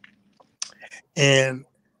 And,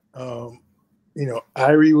 you know,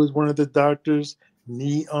 Irie was one of the doctors,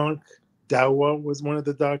 Ni-Ankh, Dawa was one of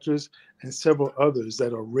the doctors, and several others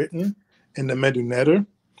that are written in the Medu Neter.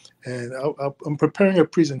 And I'm preparing a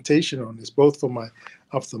presentation on this, both for my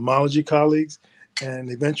ophthalmology colleagues,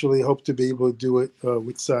 and eventually hope to be able to do it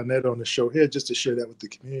with Sanet on the show here, just to share that with the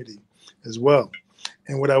community as well.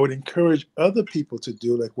 And what I would encourage other people to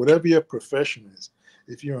do, like whatever your profession is,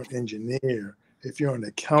 if you're an engineer, if you're an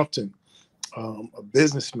accountant, a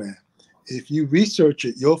businessman, if you research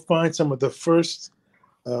it, you'll find some of the first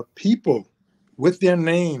people with their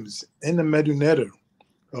names in the Medu Neter,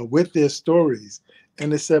 with their stories, in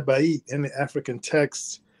the Seba'it, in the African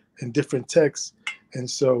texts, and different texts. And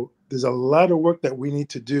so there's a lot of work that we need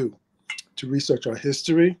to do to research our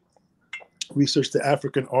history, research the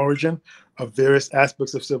African origin of various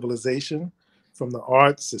aspects of civilization, from the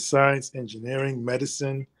arts to science, engineering,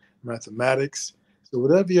 medicine, mathematics. So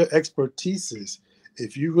whatever your expertise is,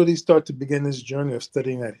 if you really start to begin this journey of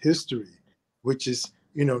studying that history, which is,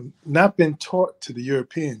 you know, not been taught to the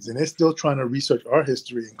Europeans, and they're still trying to research our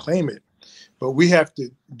history and claim it, but we have to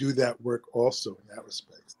do that work also in that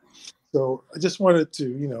respect. So I just wanted to,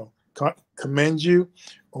 you know, commend you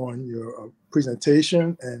on your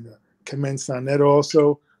presentation, and commend Sanet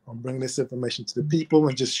also on bringing this information to the people,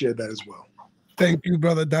 and just share that as well. Thank you,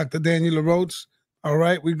 brother Dr. Daniel LaRoche. All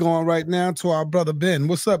right, we're going right now to our brother Ben.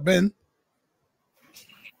 What's up, Ben?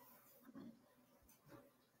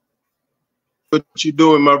 What you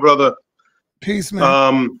doing, my brother? Peace,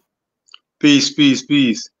 man. Peace.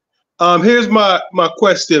 Here's my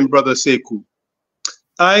question, brother Sekou.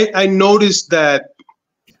 I noticed that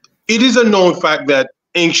it is a known fact that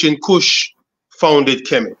ancient Kush founded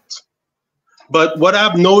Kemet. But what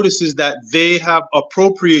I've noticed is that they have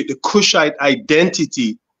appropriated the Kushite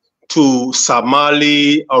identity to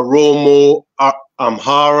Somali, Oromo,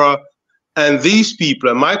 Amhara, and these people.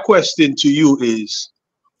 And my question to you is,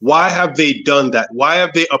 why have they done that? Why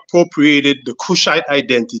have they appropriated the Kushite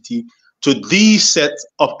identity to these sets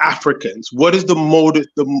of Africans? What is the motive,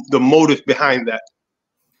 the motive behind that?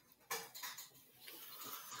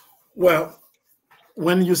 Well,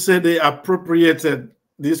 when you say they appropriated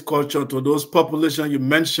this culture to those populations you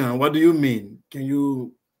mentioned, what do you mean? Can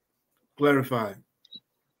you clarify?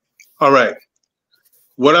 All right.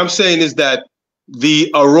 What I'm saying is that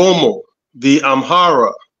the Oromo, the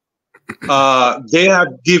Amhara, they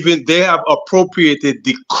have appropriated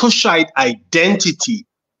the Kushite identity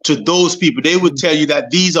to those people. They would tell you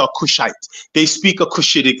that these are Kushites. They speak a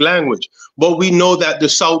Cushitic language. But we know that the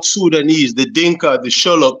South Sudanese, the Dinka, the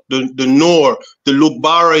Shilluk, the Noor, the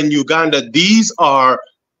Lugbara in Uganda, these are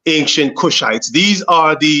ancient Kushites. These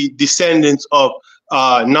are the descendants of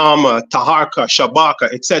Nama, Taharka,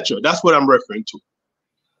 Shabaka, etc. That's what I'm referring to.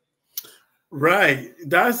 Right.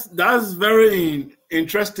 That's very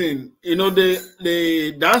interesting. You know,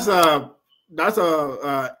 that's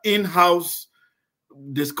a in-house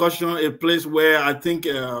discussion, a place where I think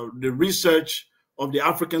the research of the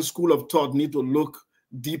African school of thought need to look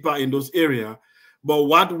deeper in those areas. But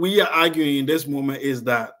what we are arguing in this moment is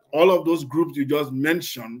that all of those groups you just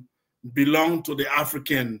mentioned belong to the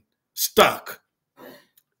African stock.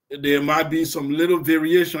 There might be some little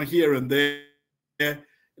variation here and there.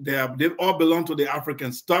 They all belong to the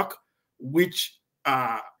African stock, which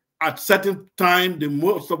at certain time,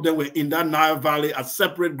 most of them were in that Nile Valley as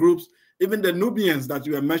separate groups. Even the Nubians that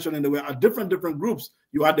you were mentioning, they were at different groups.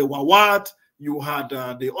 You had the Wawat, you had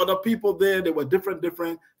the other people there. There were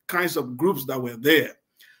different kinds of groups that were there.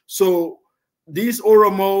 So these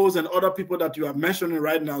Oromos and other people that you are mentioning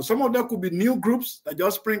right now, some of them could be new groups that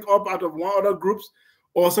just spring up out of one other groups,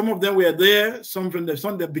 or some of them were there, some from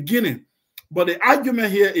the beginning. But the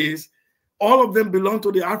argument here is all of them belong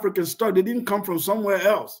to the African stock. They didn't come from somewhere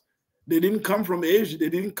else. They didn't come from Asia. They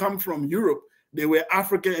didn't come from Europe. They were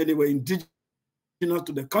African and they were indigenous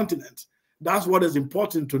to the continent. That's what is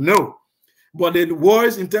important to know. But the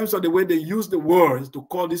words, in terms of the way they use the words to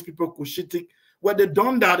call these people Cushitic, well, they've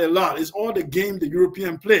done that a lot. It's all the game the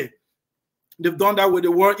European play. They've done that with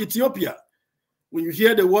the word Ethiopia. When you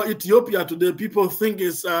hear the word Ethiopia today, people think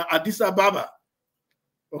it's Addis Ababa,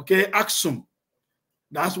 okay, Aksum.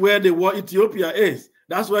 That's where the word Ethiopia is.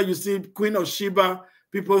 That's where you see Queen of Sheba.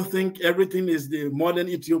 People think everything is the modern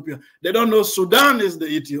Ethiopia. They don't know Sudan is the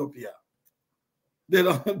Ethiopia.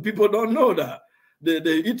 People don't know that.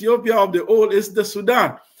 The Ethiopia of the old is the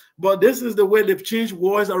Sudan. But this is the way they've changed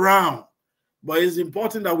words around. But it's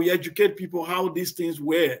important that we educate people how these things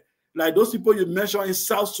were. Like those people you mentioned in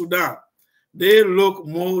South Sudan, they look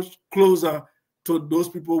more closer to those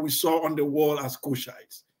people we saw on the wall as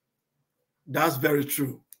Kushites. That's very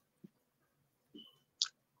true.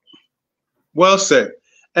 Well said.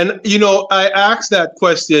 And, you know, I asked that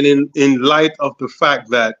question in light of the fact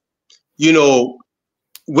that, you know,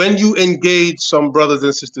 when you engage some brothers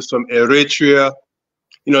and sisters from Eritrea,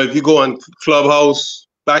 you know, if you go on Clubhouse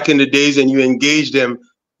back in the days and you engage them,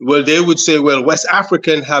 well, they would say, well, West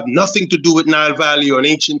African have nothing to do with Nile Valley or an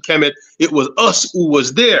ancient Kemet. It was us who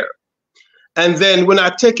was there. And then when I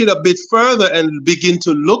take it a bit further and begin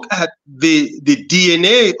to look at the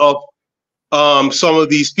DNA of some of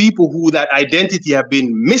these people who that identity have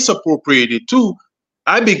been misappropriated to,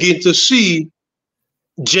 I begin to see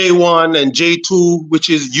J1 and J2, which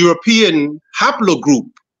is European haplogroup.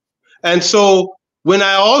 And so when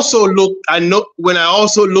I also look at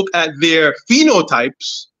their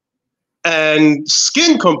phenotypes and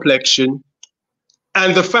skin complexion,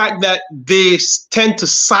 and the fact that they tend to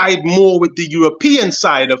side more with the European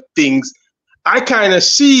side of things, I kind of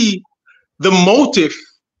see the motive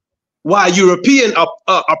why European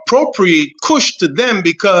appropriate Kush to them,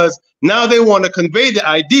 because now they want to convey the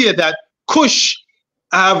idea that Kush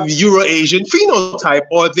have Euro-Asian phenotype,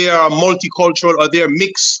 or they are multicultural, or they're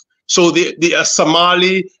mixed. So the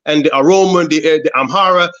Somali and the Oromo, the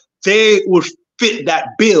Amhara, they would fit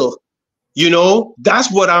that bill. You know, that's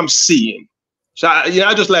what I'm seeing. So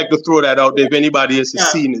I just like to throw that out there if anybody else has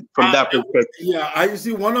seen it from that perspective. Yeah, I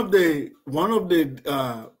see one of the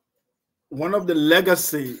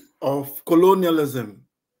legacy of colonialism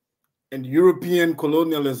and European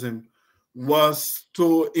colonialism was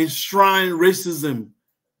to enshrine racism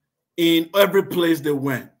in every place they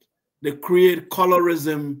went. They create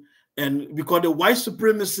colorism, and because the white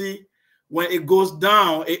supremacy, when it goes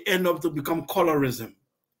down, it ends up to become colorism.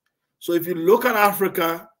 So if you look at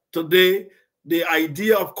Africa today, the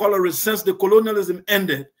idea of colorism, since the colonialism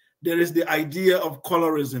ended, there is the idea of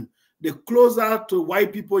colorism. The closer to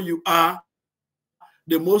white people you are,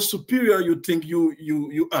 the more superior you think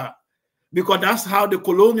you are. Because that's how the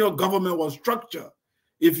colonial government was structured.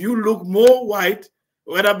 If you look more white,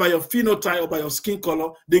 whether by your phenotype or by your skin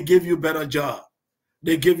color, they give you a better job.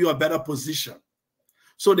 They give you a better position.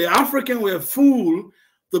 So the African were fooled.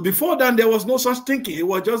 So before then, there was no such thinking. It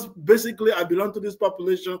was just basically, I belong to this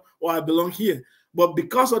population or I belong here. But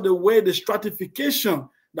because of the way the stratification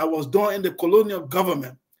that was done in the colonial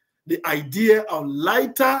government, the idea of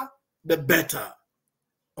lighter, the better.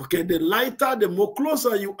 Okay, the lighter, the more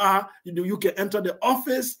closer you are, you can enter the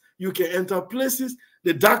office, you can enter places.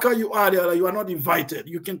 The darker you are, you are not invited.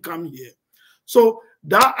 You can come here. So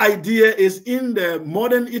that idea is in the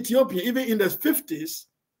modern Ethiopia, even in the 50s,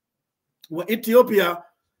 when Ethiopia,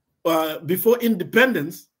 before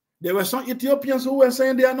independence, there were some Ethiopians who were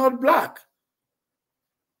saying they are not black.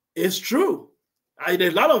 It's true.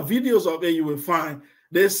 There's a lot of videos of it you will find.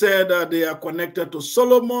 They said that they are connected to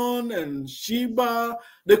Solomon and Sheba.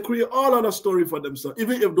 They create all other story for themselves.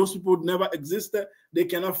 Even if those people never existed, they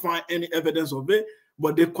cannot find any evidence of it,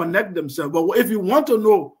 but they connect themselves. But if you want to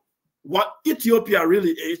know what Ethiopia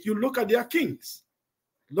really is, you look at their kings.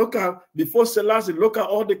 Look at, before Selassie, look at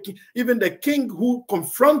all the kings, even the king who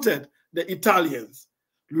confronted the Italians.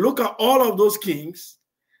 Look at all of those kings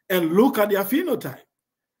and look at their phenotype.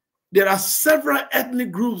 There are several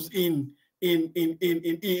ethnic groups in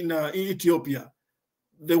Ethiopia.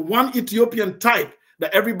 The one Ethiopian type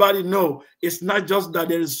that everybody know is not just that.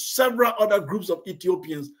 There is several other groups of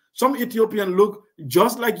Ethiopians. Some Ethiopians look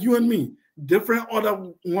just like you and me, different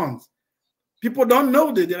other ones. People don't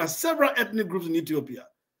know that there are several ethnic groups in Ethiopia.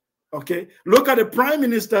 Okay, look at the prime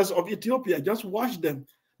ministers of Ethiopia. Just watch them.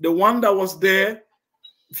 The one that was there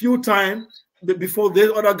a few times before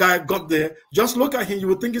the other guy got there, just look at him. You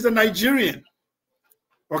would think he's a Nigerian.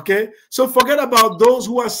 Okay, so forget about those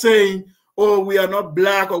who are saying, oh, we are not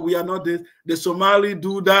black or we are not this. The Somali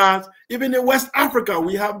do that. Even in West Africa,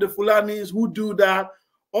 we have the Fulanis who do that.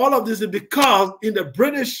 All of this is because in the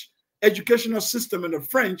British educational system and the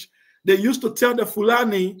French, they used to tell the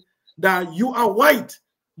Fulani that you are white,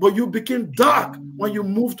 but you became dark when you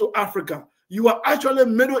moved to Africa. You are actually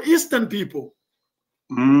Middle Eastern people.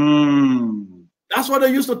 That's what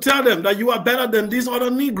they used to tell them, that you are better than this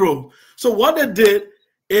other Negro. So what they did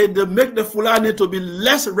is they make the Fulani to be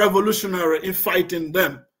less revolutionary in fighting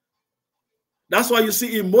them. That's why you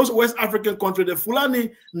see in most West African countries, the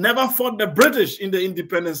Fulani never fought the British in the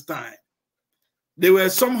independence time. They were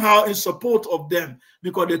somehow in support of them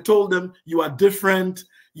because they told them, you are different,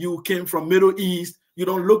 you came from Middle East, you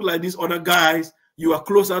don't look like these other guys, you are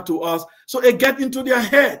closer to us. So it gets into their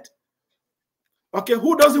head. Okay,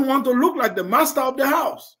 who doesn't want to look like the master of the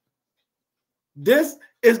house? This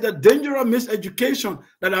is the dangerous miseducation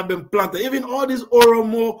that have been planted. Even all these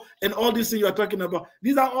Oromo and all these things you are talking about,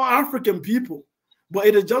 these are all African people. But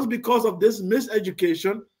it is just because of this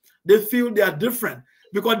miseducation, they feel they are different.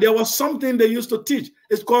 Because there was something they used to teach.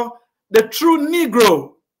 It's called the true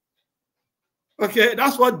Negro. Okay,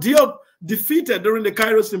 that's what Diop defeated during the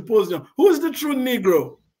Cairo Symposium. Who is the true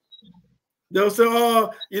Negro? They'll say,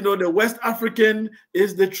 oh, you know, the West African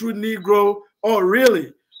is the true Negro. Oh,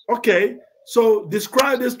 really? Okay, so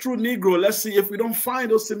describe this true Negro. Let's see if we don't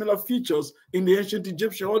find those similar features in the ancient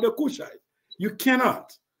Egyptian or the Kushite. You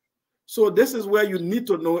cannot. So this is where you need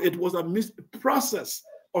to know it was a process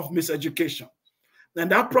of miseducation.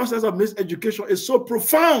 And that process of miseducation is so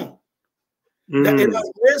profound that it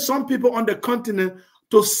has made some people on the continent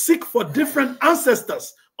to seek for different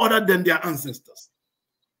ancestors other than their ancestors.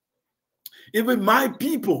 Even my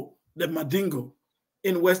people, the Mandingo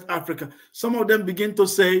in West Africa, some of them begin to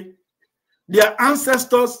say their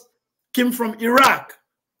ancestors came from Iraq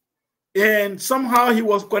and somehow he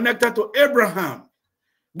was connected to Abraham.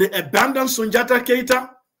 They abandoned Sunjata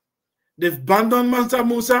Keita, they've abandoned Mansa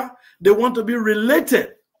Musa. They want to be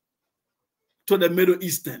related to the Middle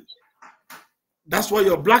Eastern. That's what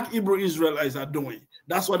your Black Hebrew Israelites are doing.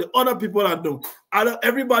 That's what the other people are doing.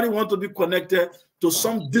 Everybody wants to be connected to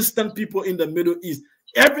some distant people in the Middle East.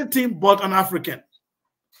 Everything but an African.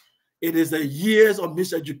 It is a years of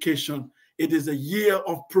miseducation. It is a year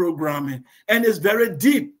of programming. And it's very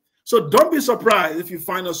deep. So don't be surprised if you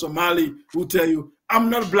find a Somali who tell you, I'm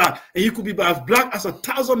not Black. And he could be as black as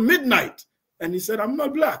 1,000 midnight. And he said, I'm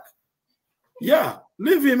not Black. Yeah,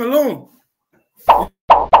 leave him alone.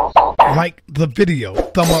 Like the video,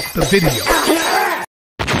 thumb up the video.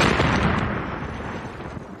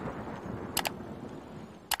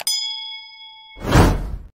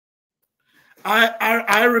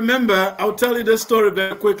 I remember, I'll tell you this story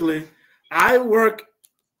very quickly. I work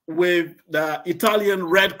with the Italian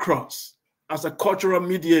Red Cross as a cultural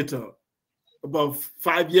mediator about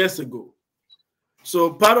 5 years ago.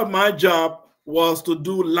 So part of my job was to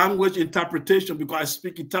do language interpretation because I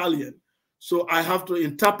speak Italian. So I have to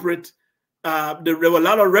interpret. There were a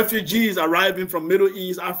lot of refugees arriving from Middle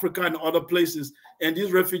East, Africa, and other places. And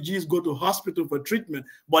these refugees go to hospital for treatment,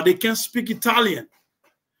 but they can't speak Italian.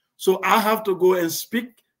 So I have to go and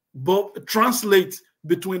speak, both translate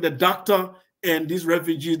between the doctor and these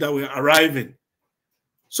refugees that were arriving.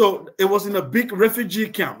 So it was in a big refugee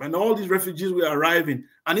camp, and all these refugees were arriving.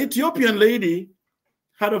 An Ethiopian lady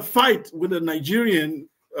had a fight with a Nigerian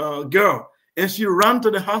girl, and she ran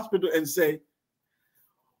to the hospital and said,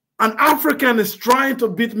 an African is trying to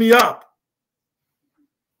beat me up.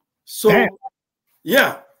 So,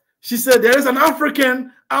 yeah, she said, there is an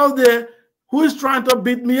African out there who is trying to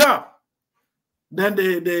beat me up. Then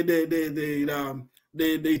the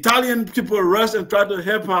Italian people rushed and tried to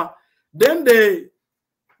help her. Then they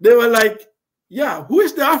were like, yeah, who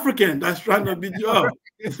is the African that's trying to beat you up?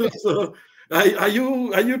 So, are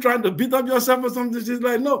you trying to beat up yourself or something? She's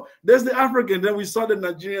like, no, there's the African. Then we saw the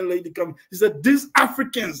Nigerian lady come. She said, these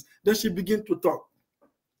Africans. Then she began to talk.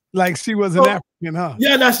 Like she was an African, huh?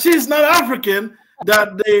 Yeah, that she's not African,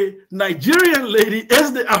 that the Nigerian lady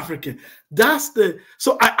is the African.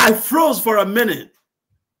 So I froze for a minute.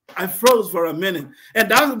 I froze for a minute.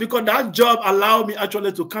 And that's because that job allowed me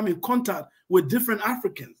actually to come in contact with different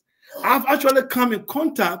Africans. I've actually come in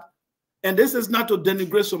contact. And this is not to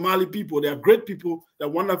denigrate Somali people. They are great people. They're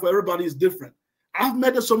wonderful. Everybody is different. I've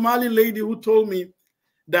met a Somali lady who told me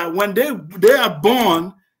that when they are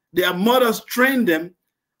born, their mothers train them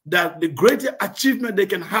that the greatest achievement they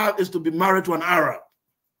can have is to be married to an Arab.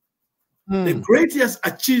 The greatest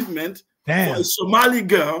achievement for a Somali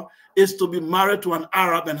girl is to be married to an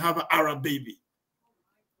Arab and have an Arab baby.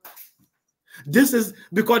 This is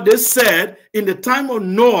because they said in the time of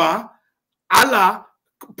Noah, Allah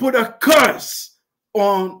put a curse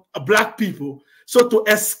on Black people. So to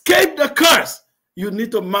escape the curse, you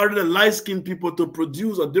need to marry the light-skinned people to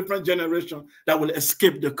produce a different generation that will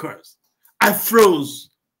escape the curse. I froze.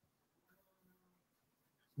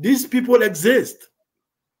 These people exist.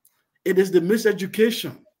 It is the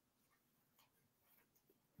miseducation.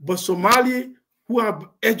 But Somali who have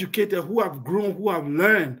educated, who have grown, who have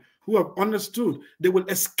learned, who have understood, they will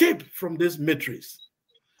escape from this matrix.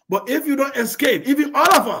 But if you don't escape, even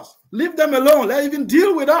all of us, leave them alone, let even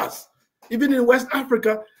deal with us. Even in West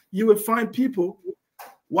Africa, you will find people.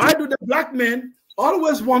 Why do the black men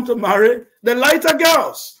always want to marry the lighter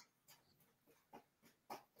girls?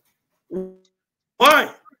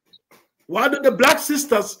 Why? Why do the black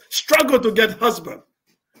sisters struggle to get husbands?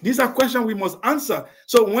 These are questions we must answer.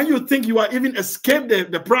 So when you think you are even escaped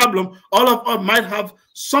the problem, all of us might have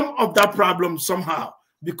some of that problem somehow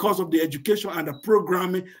because of the education and the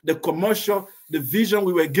programming, the commercial, the vision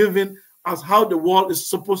we were given as how the world is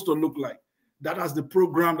supposed to look like. That has the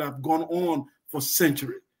program that have gone on for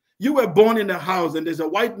centuries. You were born in a house and there's a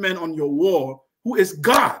white man on your wall who is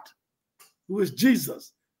God, who is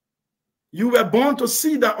Jesus. You were born to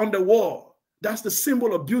see that on the wall. That's the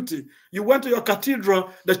symbol of beauty. You went to your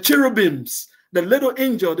cathedral, the cherubims, the little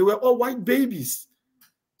angel, they were all white babies.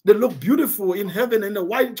 They look beautiful in heaven in the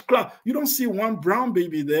white cloud. You don't see one brown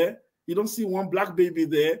baby there. You don't see one black baby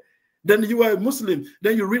there. Then you are a Muslim.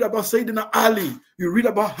 Then you read about Sayyidina Ali. You read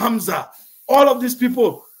about Hamza. All of these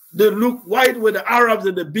people, they look white with the Arabs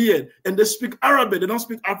and the beard, and they speak Arabic. They don't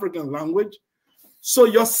speak African language. So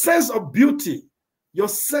your sense of beauty, your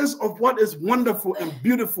sense of what is wonderful and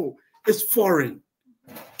beautiful is foreign.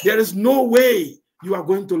 There is no way you are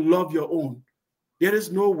going to love your own. There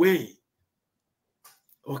is no way.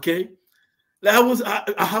 Okay?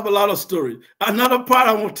 I have a lot of stories. Another part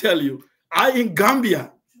I will tell you. In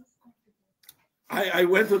Gambia, I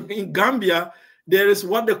went in Gambia, there is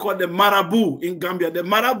what they call the Marabu in Gambia. The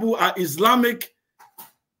Marabu are Islamic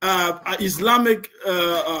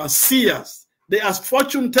seers. They are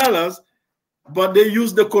fortune tellers, but they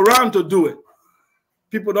use the Quran to do it.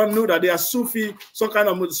 People don't know that they are Sufi, some kind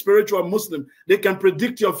of spiritual Muslim. They can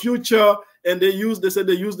predict your future, and they say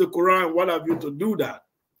they use the Quran, what have you, to do that.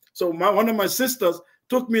 So one of my sisters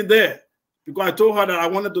took me there because I told her that I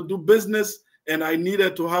wanted to do business and I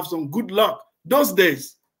needed to have some good luck. Those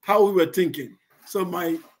days, how we were thinking. So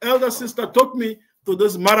my elder sister took me to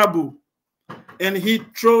this Marabu, and he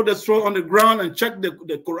threw the straw on the ground and checked the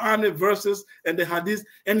Quranic verses and the hadith,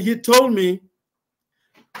 and he told me,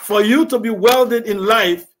 for you to be welded in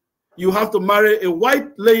life, you have to marry a white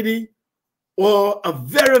lady or a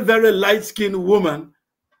very, very light-skinned woman.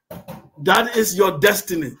 That is your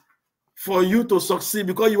destiny for you to succeed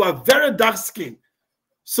because you are very dark-skinned.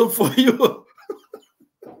 So for you,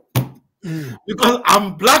 because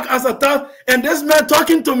I'm black as a thought, and this man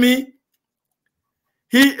talking to me,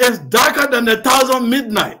 he is darker than 1,000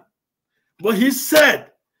 midnight. But he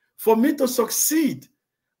said, for me to succeed,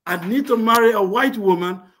 I need to marry a white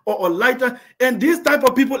woman or a lighter. And these type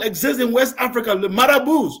of people exist in West Africa, the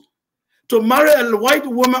Marabous. To marry a white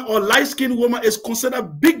woman or light-skinned woman is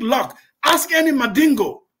considered big luck. Ask any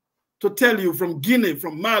Madingo to tell you, from Guinea,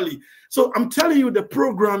 from Mali. So I'm telling you, the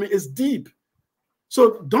program is deep.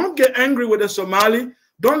 So don't get angry with the Somali.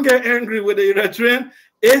 Don't get angry with the Eritrean.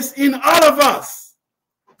 It's in all of us.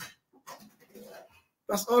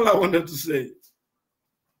 That's all I wanted to say.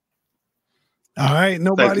 All right,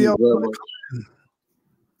 nobody else.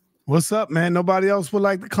 What's up, man? Nobody else would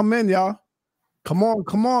like to come in, y'all. Come on,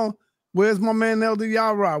 come on. Where's my man Elder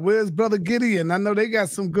Yara? Where's Brother Gideon? I know they got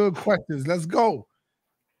some good questions. Let's go.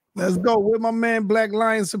 Let's go. Where's my man Black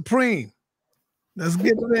Lion Supreme? Let's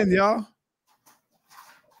get it in, y'all.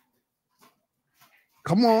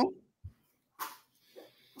 Come on.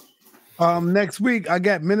 Next week, I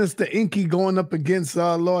got Minister Inky going up against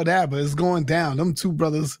Lord Abba. It's going down. Them two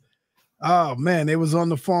brothers. Oh, man, they was on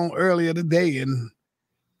the phone earlier today, and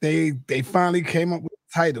they finally came up with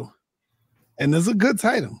a title. And it's a good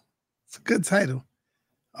title. It's a good title.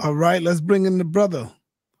 All right, let's bring in the brother.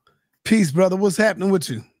 Peace, brother. What's happening with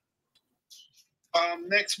you?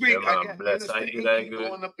 Next week, I got Minister Inky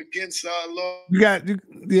going up against Lord. You got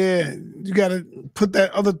to put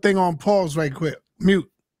that other thing on pause right quick. Mute.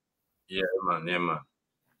 Yeah, man.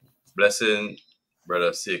 Blessing,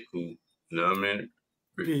 brother Sekou. You know what I mean?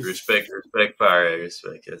 Respect, fire,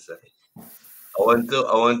 respect. Yes, I want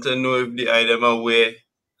to know if the item aware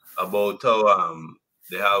about how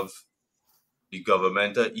they have the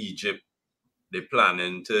government of Egypt. They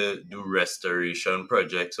planning to do restoration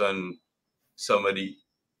projects on some of the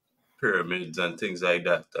pyramids and things like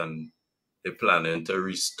that, and they're planning to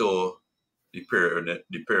restore the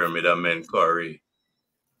pyramid of Menkaure.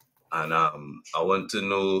 And I want to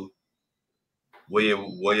know what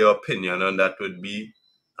your opinion on that would be,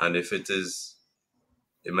 and if it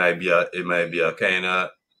might be a kind of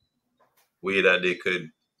way that they could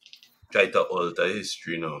try to alter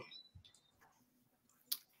history now.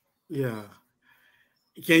 Yeah.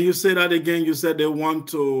 Can you say that again? You said they want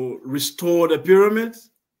to restore the pyramids?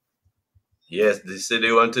 Yes, they said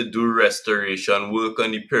they want to do restoration work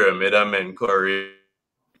on the pyramid of Menkaure.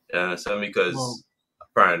 So because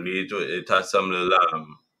apparently it has some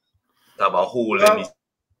have a hole in it.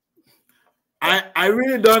 I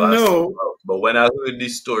really don't know. But when I heard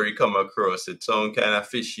this story come across, it sounded kind of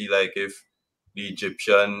fishy, like if the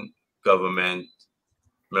Egyptian government,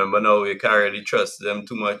 remember now we can't really trust them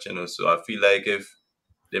too much, you know. So I feel like if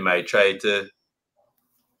they might try to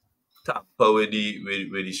tamper with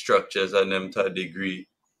the structures on them to a degree,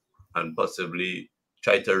 and possibly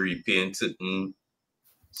try to repaint certain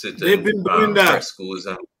They've been doing that. frescoes.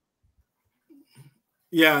 And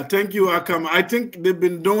yeah, thank you, Akam. I think they've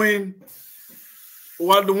been doing.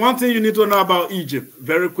 Well, the one thing you need to know about Egypt,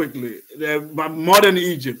 very quickly, modern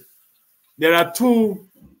Egypt, there are two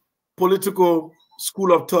political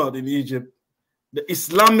school of thought in Egypt. The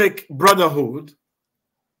Islamic Brotherhood,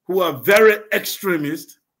 who are very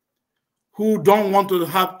extremist, who don't want to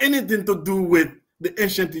have anything to do with the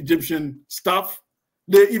ancient Egyptian stuff.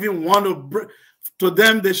 They even want to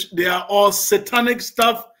them, they are all satanic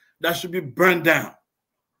stuff that should be burned down.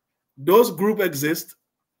 Those groups exist.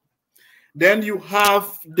 Then you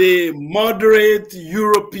have the moderate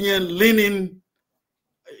European leaning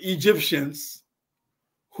Egyptians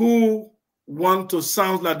who want to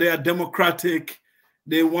sound like they are democratic.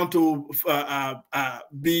 They want to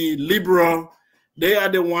be liberal. They are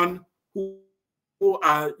the one who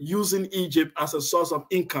are using Egypt as a source of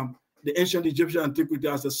income, the ancient Egyptian antiquity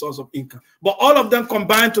as a source of income. But all of them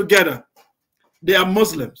combined together, they are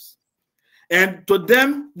Muslims. And to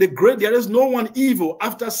them, there is no one evil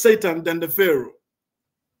after Satan than the Pharaoh.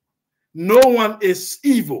 No one is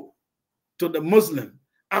evil to the Muslim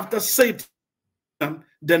after Satan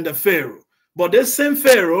than the Pharaoh. But this same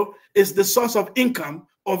Pharaoh is the source of income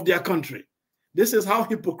of their country. This is how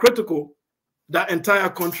hypocritical that entire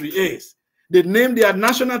country is. They name their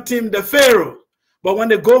national team the Pharaoh, but when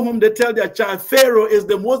they go home, they tell their child, Pharaoh is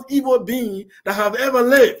the most evil being that have ever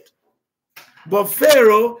lived. But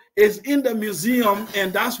Pharaoh is in the museum,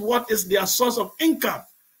 and that's what is their source of income.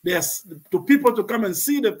 There's to people to come and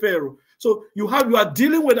see the Pharaoh. So you are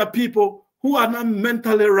dealing with the people who are not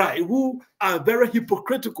mentally right, who are very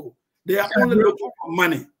hypocritical. They are only looking for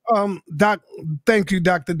money. Thank you,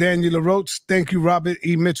 Dr. Daniel Roach. Thank you, Robert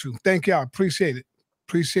E. Mitchell. Thank you. I appreciate it.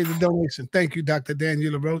 Appreciate the donation. Thank you, Dr.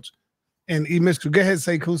 Daniel Roach and E. Mitchell. Go ahead,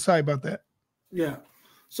 Sekou. Sorry about that. Yeah.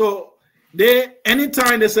 So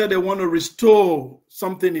anytime they say they want to restore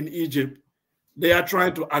something in Egypt, they are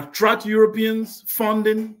trying to attract Europeans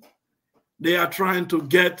funding. They are trying to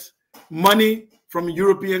get money from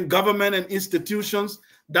European government and institutions.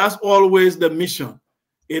 That's always the mission.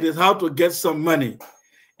 It is how to get some money.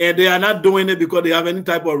 And they are not doing it because they have any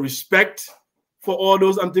type of respect for all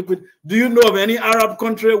those antiquities. Do you know of any Arab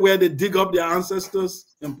country where they dig up their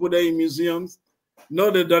ancestors and put them in museums? No,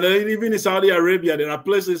 they don't. Even in Saudi Arabia, there are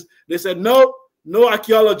places they said, no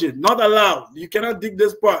archaeology, not allowed. You cannot dig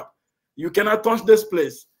this part. You cannot touch this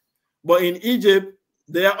place. But in Egypt,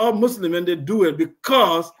 they are all Muslim and they do it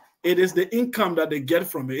because it is the income that they get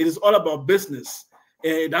from it. It is all about business.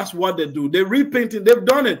 And that's what they do. They repainted, they've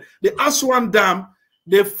done it. The Aswan Dam,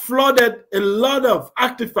 they've flooded a lot of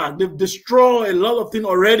artifacts. They've destroyed a lot of things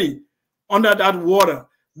already under that water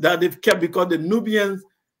that they've kept because the Nubians,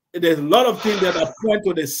 there's a lot of things that are point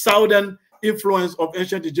to the southern influence of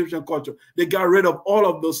ancient Egyptian culture. They got rid of all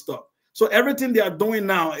of those stuff. So everything they are doing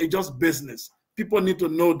now is just business. People need to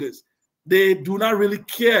know this. They do not really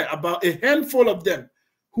care about a handful of them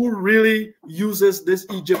who really uses this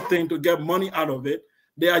Egypt thing to get money out of it.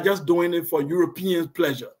 They are just doing it for European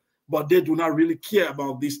pleasure, but they do not really care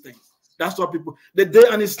about these things. That's what people, the day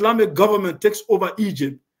an Islamic government takes over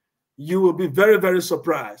Egypt, you will be very, very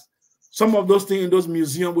surprised. Some of those things in those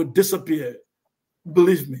museums will disappear.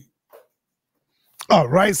 Believe me. All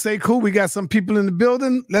right, Sekou, we got some people in the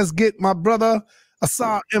building. Let's get my brother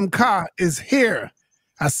Asar MK is here.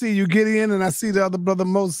 I see you, Gideon, and I see the other brother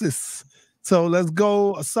Moses. So let's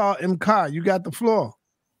go, Asar MK. You got the floor.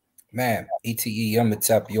 Man, ETE, I'm gonna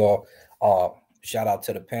tap y'all. Shout out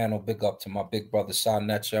to the panel. Big up to my big brother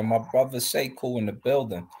Sanecha and my brother Sekou in the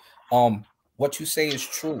building. What you say is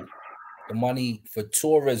true. The money for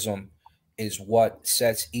tourism is what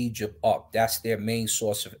sets Egypt up. That's their main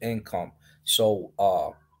source of income. So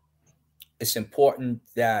it's important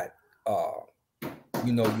that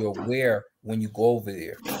you're aware when you go over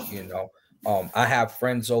there. I have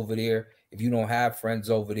friends over there. If you don't have friends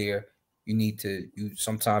over there,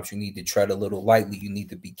 sometimes you need to tread a little lightly. You need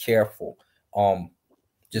to be careful.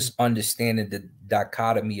 Just understanding the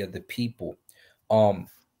dichotomy of the people.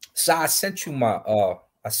 So I sent you my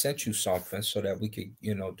I sent you something so that we could,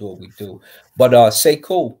 you know, do what we do. But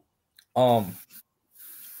Sekou,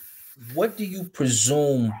 what do you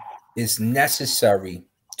presume is necessary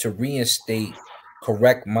to reinstate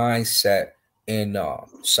correct mindset in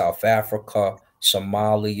South Africa,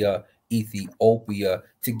 Somalia, Ethiopia,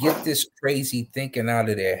 to get this crazy thinking out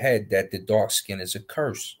of their head that the dark skin is a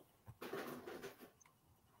curse?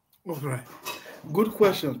 All right. Good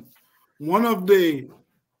question. One of the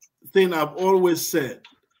things I've always said,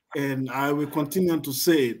 and I will continue to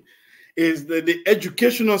say it, is that the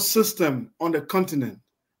educational system on the continent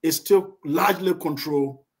is still largely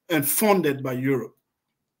controlled and funded by Europe.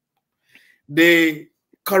 The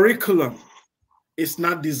curriculum is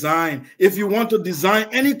not designed. If you want to design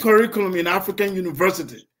any curriculum in African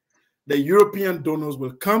university, the European donors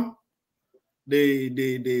will come,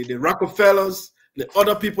 the Rockefellers, the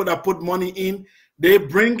other people that put money in, they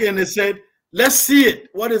bring in, they said, let's see it,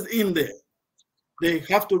 what is in there. They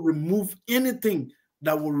have to remove anything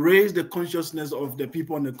that will raise the consciousness of the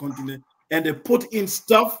people on the continent, and they put in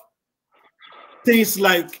stuff, things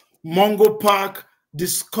like Mungo Park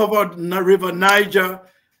discovered River Niger.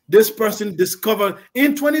 This person discovered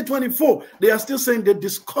in 2024. They are still saying they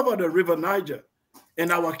discovered the River Niger,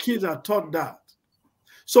 and our kids are taught that.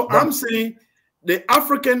 So I'm saying the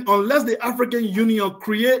African, unless the African Union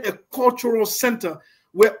create a cultural center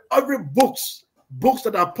where every books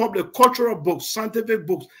that are published, cultural books, scientific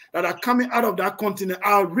books that are coming out of that continent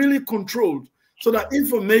are really controlled, so that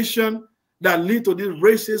information that lead to this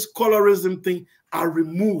racist colorism thing are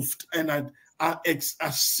removed and are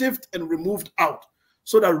sift and removed out,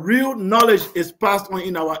 so that real knowledge is passed on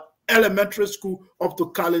in our elementary school up to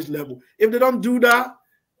college level. If they don't do that,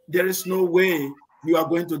 there is no way you are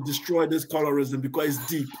going to destroy this colorism, because it's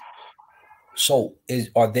deep. So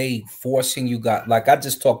are they forcing you guys? Like, I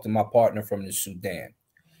just talked to my partner from the Sudan.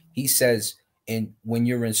 He says when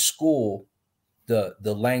you're in school, the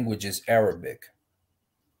language is Arabic.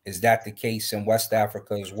 Is that the case in West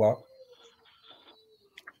Africa as well?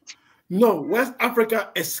 No, West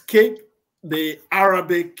Africa escaped the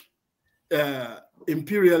Arabic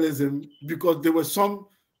imperialism because there were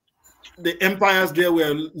the empires there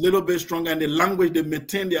were a little bit stronger, and the language, they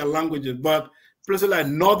maintained their languages. But places like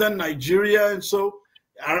northern Nigeria and so,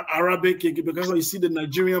 Arabic, because you see the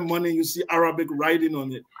Nigerian money, you see Arabic writing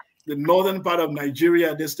on it. The northern part of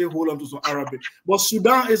Nigeria, they still hold on to some Arabic. But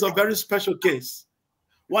Sudan is a very special case.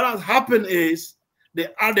 What has happened is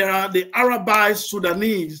the Arabized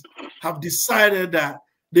Sudanese have decided that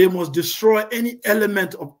they must destroy any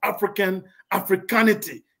element of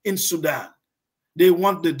Africanity in Sudan. They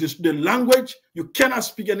want the language. You cannot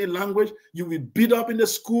speak any language. You will be beat up in the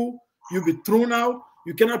school. You'll be thrown out.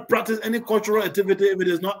 You cannot practice any cultural activity if it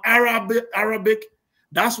is not Arabic.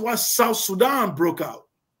 That's why South Sudan broke out.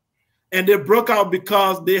 And they broke out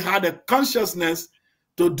because they had a consciousness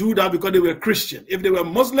to do that, because they were Christian. If they were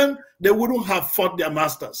Muslim, they wouldn't have fought their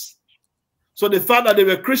masters. So the fact that they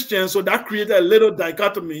were Christians, so that created a little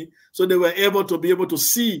dichotomy, so they were able to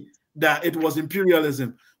see that it was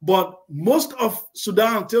imperialism. But most of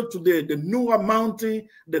Sudan till today, the Nuba Mountain,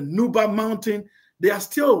 the Nuba Mountain, they are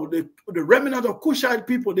still the remnant of Kushite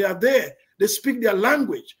people. They are there. They speak their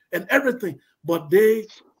language and everything, but they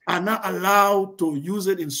are not allowed to use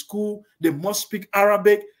it in school. They must speak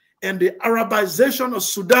Arabic. And the Arabization of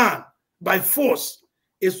Sudan by force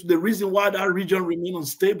is the reason why that region remains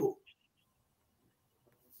unstable.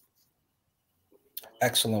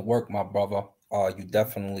 Excellent work, my brother. You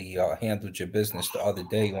definitely handled your business the other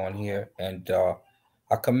day on here, and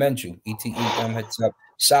I commend you. ETEM heads up.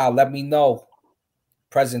 Sal, let me know.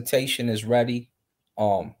 Presentation is ready.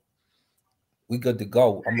 We good to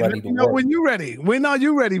go. I'm ready to work. When you ready? When are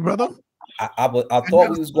you ready, brother? I thought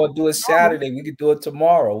we was going to do it Saturday. We could do it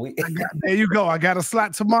tomorrow. There you go. I got a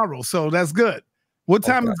slot tomorrow, so that's good. What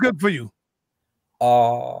time is good for you?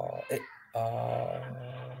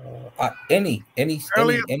 Any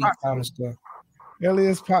time is good. Early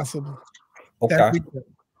as possible. Okay.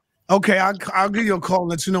 Okay, I'll give you a call and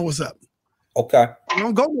let you know what's up. Okay.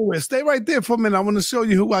 Don't go nowhere. Stay right there for a minute. I want to show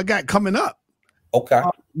you who I got coming up. Okay.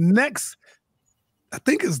 Next, I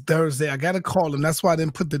think it's Thursday. I got to call him. That's why I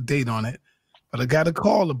didn't put the date on it. But I got to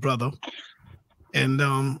call the brother. And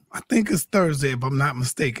I think it's Thursday, if I'm not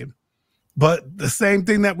mistaken. But the same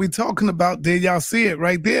thing that we're talking about, there y'all see it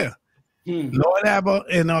right there. Lord Abba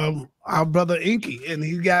and our brother Inky. And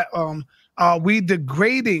he got, are we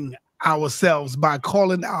degrading ourselves by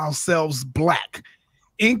calling ourselves black?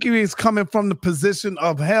 Inky is coming from the position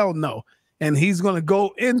of hell no. And he's going to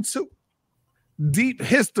go into deep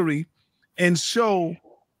history and show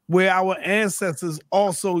where our ancestors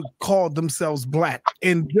also called themselves black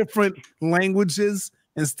in different languages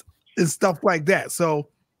and stuff like that. So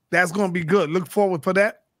that's going to be good. Look forward for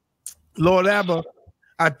that. Lord Abba,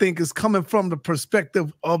 I think, is coming from the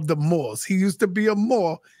perspective of the Moors. He used to be a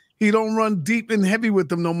Moor. He don't run deep and heavy with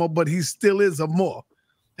them no more, but he still is a Moor.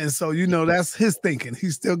 And so, you know, that's his thinking. He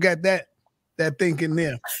still got that thinking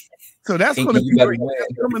there. So that's going to be great.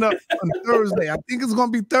 That's coming up on Thursday. I think it's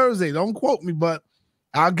going to be Thursday. Don't quote me, but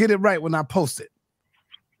I'll get it right when I post it.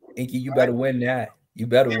 Inky, you better win that. You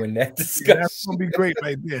better win that discussion. That's going to be great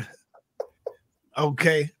right there.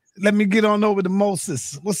 Okay. Let me get on over to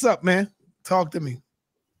Moses. What's up, man? Talk to me.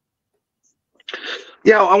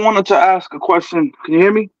 Yeah, I wanted to ask a question. Can you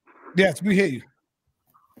hear me? Yes, we hear you.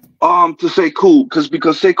 To Sekou,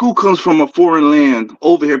 because Sekou comes from a foreign land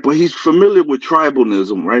over here, but he's familiar with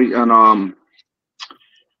tribalism, right? And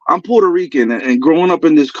I'm Puerto Rican, and growing up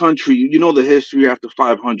in this country, you know the history after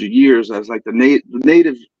 500 years as like the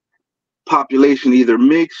native population either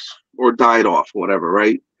mixed or died off, whatever,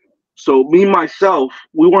 right? So me, myself,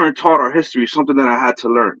 we weren't taught our history, something that I had to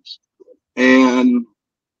learn. And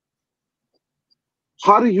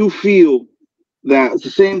how do you feel that it's the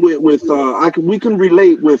same with we can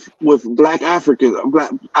relate with black African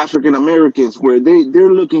Americans, where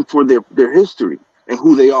they're looking for their history and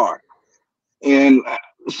who they are, and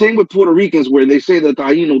same with Puerto Ricans, where they say that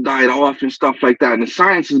Taino died off and stuff like that, and the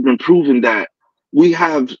science has been proven that we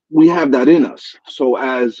have that in us. So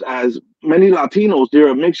as many Latinos, they're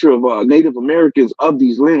a mixture of Native Americans of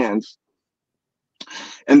these lands,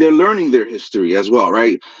 and they're learning their history as well,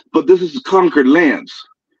 right? But this is conquered lands.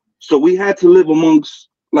 So we had to live amongst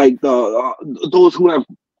like those who have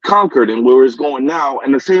conquered and where it's going now.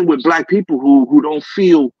 And the same with black people who don't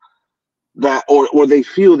feel that, or they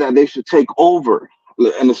feel that they should take over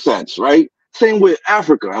in a sense, right? Same with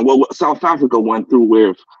Africa and what South Africa went through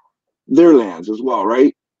with their lands as well,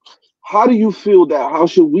 right? How do you feel that? How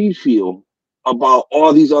should we feel about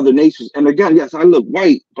all these other nations? And again, yes, I look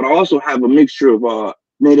white, but I also have a mixture of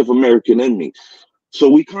Native American in me. So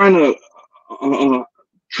we kind of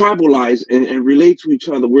tribalize and relate to each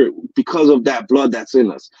other because of that blood that's in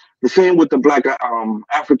us. The same with the black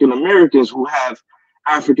African Americans who have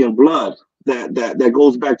African blood that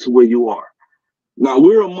goes back to where you are. Now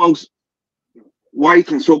we're amongst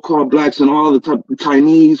whites and so-called blacks and all the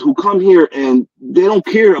Chinese who come here and they don't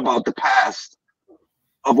care about the past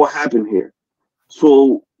of what happened here.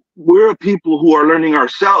 So we're people who are learning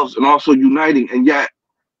ourselves and also uniting, and yet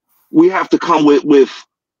we have to come with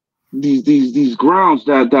these grounds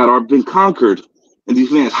that are been conquered in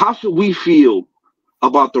these lands. How should we feel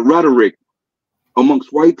about the rhetoric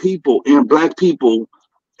amongst white people and black people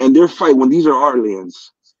and their fight when these are our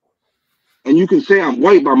lands? And you can say I'm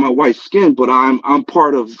white by my white skin, but I'm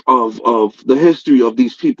part of the history of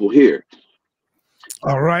these people here.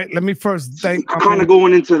 All right, let me first thank. Kind of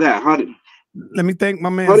going into that. Let me thank my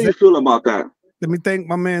man. How do you feel about that? Let me thank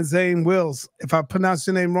my man Zane Wills. If I pronounce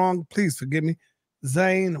your name wrong, please forgive me.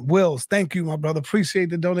 Zane Wills, thank you, my brother. Appreciate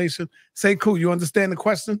the donation. Sekou, you understand the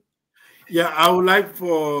question? Yeah, I would like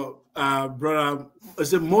for brother,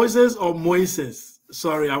 is it Moses or Moises?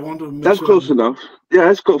 Sorry, I want to make That's sure. close enough. Yeah,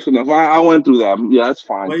 that's close enough. I went through that. Yeah, that's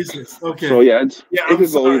fine. Moises, okay. So yeah, it I'm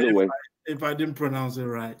could go sorry either way. if I didn't pronounce it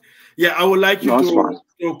right. Yeah, I would like you to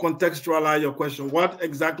contextualize your question. What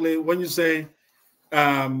exactly, when you say,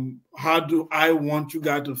 how do I want you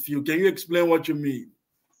guys to feel? Can you explain what you mean?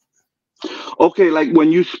 Okay, like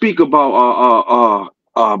when you speak about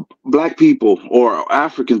black people or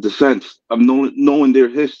African descent of knowing their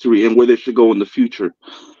history and where they should go in the future.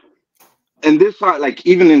 And this side, like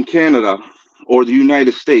even in Canada or the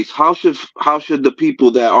United States, how should the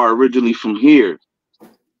people that are originally from here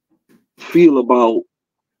feel about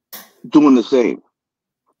doing the same?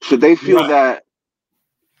 Should they feel that?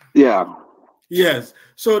 Yeah. Yes.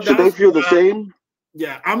 So should they feel the same?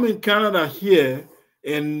 Yeah, I'm in Canada here,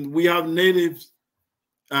 and we have native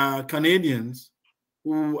Canadians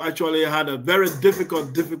who actually had a very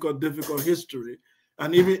difficult history,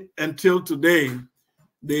 and even until today,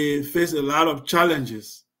 they face a lot of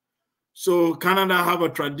challenges. So Canada have a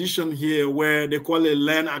tradition here where they call it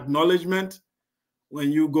land acknowledgement.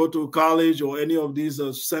 When you go to college or any of these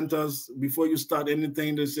centers, before you start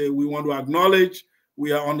anything, they say, we want to acknowledge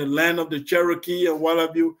we are on the land of the Cherokee and what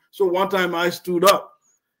have you. So one time I stood up.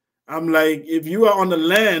 I'm like, if you are on the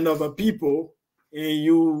land of a people and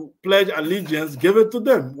you pledge allegiance, give it to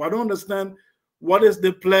them. Well, I don't understand what is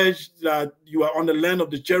the pledge that you are on the land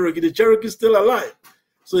of the Cherokee. The Cherokee is still alive.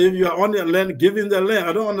 So if you are on the land, giving the land,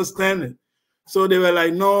 I don't understand it. So they were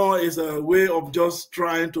like, no, it's a way of just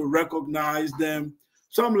trying to recognize them.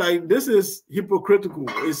 So I'm like, this is hypocritical.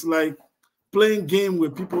 It's like playing game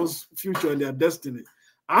with people's future and their destiny.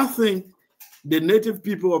 I think the native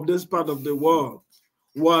people of this part of the world,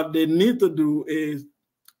 what they need to do is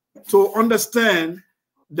to understand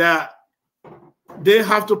that they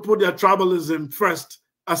have to put their tribalism first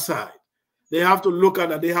aside. They have to look at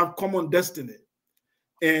that they have common destiny.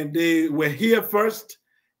 And they were here first,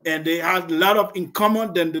 and they had a lot of in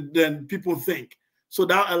common than people think. So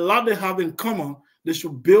that a lot they have in common, they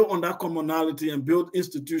should build on that commonality and build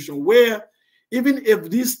institutions where even if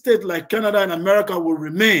these states like Canada and America will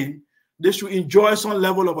remain, they should enjoy some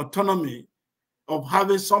level of autonomy, of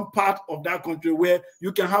having some part of that country where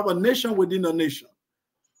you can have a nation within a nation,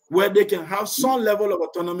 where they can have some level of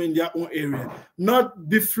autonomy in their own area, not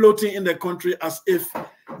be floating in the country as if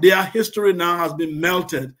their history now has been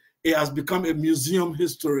melted. It has become a museum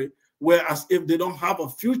history, where as if they don't have a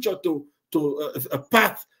future a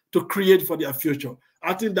path to create for their future.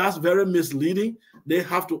 I think that's very misleading. They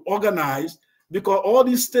have to organize, because all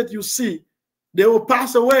these states you see, they will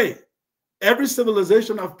pass away. Every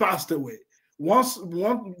civilization have passed away. Once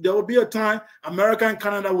there will be a time America and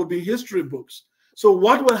Canada will be history books. So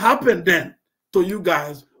what will happen then to you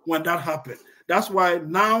guys when that happens? That's why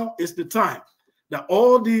now is the time that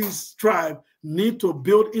all these tribes need to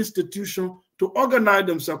build institutions to organize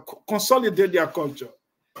themselves, consolidate their culture.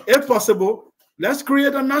 If possible, let's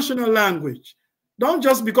create a national language. Don't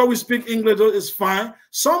just because we speak English, it's fine.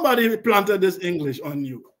 Somebody planted this English on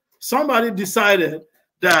you. Somebody decided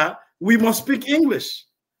that we must speak English.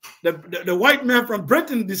 The white man from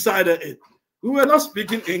Britain decided it. We were not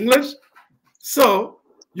speaking English. So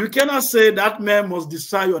you cannot say that man must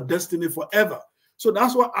decide your destiny forever. So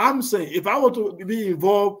that's what I'm saying. If I were to be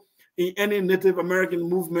involved in any Native American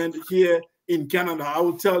movement here in Canada, I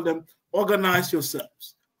would tell them, organize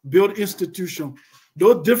yourselves, build institutions.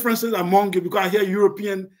 Those differences among you, because I hear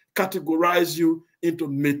European categorize you into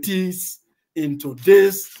Métis, into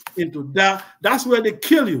this, into that. That's where they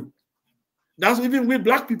kill you. That's even with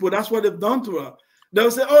black people. That's what they've done to us.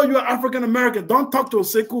 They'll say, oh, you're African American. Don't talk to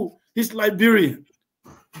Sekou. He's Liberian.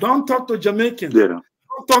 Don't talk to Jamaican. Yeah.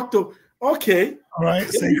 Don't talk to, okay. All right.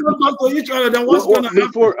 If you don't talk to each other, then what's going to happen?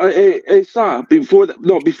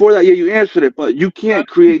 Before that, yeah, you answered it, but you can't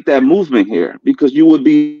create that movement here because you would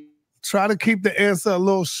be. Try to keep the answer a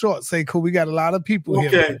little short, Sekou. We got a lot of people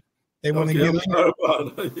here. They want to get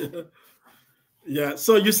in. Yeah.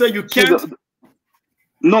 So you say you can't.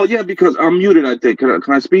 No, yeah, because I'm muted, I think. Can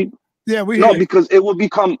I speak? Yeah, because it will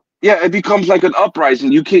become, it becomes like an uprising.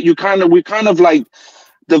 We kind of like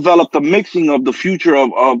developed a mixing of the future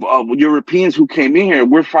of Europeans who came in here.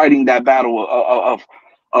 We're fighting that battle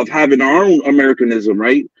of having our own Americanism,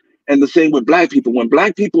 right? And the same with black people. When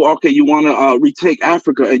black people, okay, you want to retake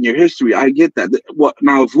Africa and your history, I get that.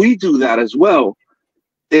 Now, if we do that as well,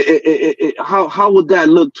 how would that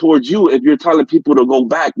look towards you if you're telling people to go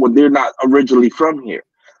back when they're not originally from here?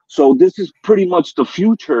 So this is pretty much the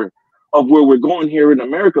future of where we're going here in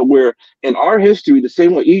America, where in our history, the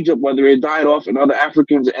same with Egypt, whether it died off and other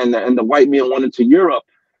Africans and the white men went into Europe,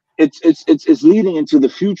 it's leading into the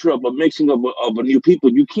future of a mixing of a new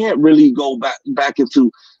people. You can't really go back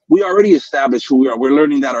into, we already established who we are. We're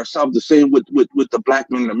learning that ourselves, the same with the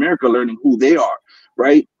black men in America learning who they are,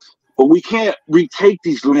 right? But we can't retake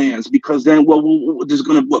these lands because then there's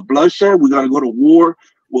going to be bloodshed. We're going to go to war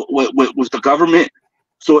with the government.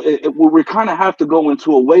 So we kind of have to go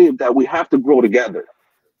into a wave that we have to grow together.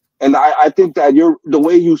 And I think that the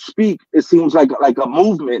way you speak, it seems like a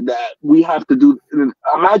movement that we have to do.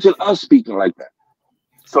 Imagine us speaking like that.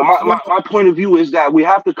 So my point of view is that we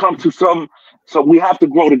have to come to so we have to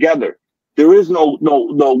grow together. There is no,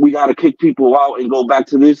 we got to kick people out and go back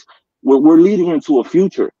to this. We're leading into a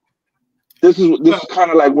future. This is kind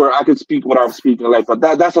of like where I can speak what I'm speaking like, but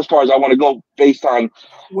that's as far as I want to go based on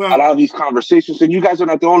a lot of these conversations. And you guys are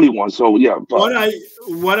not the only ones, so yeah.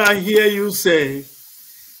 What I hear you say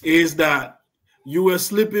is that you were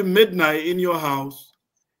sleeping midnight in your house,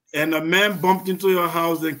 and a man bumped into your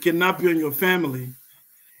house and kidnapped you and your family,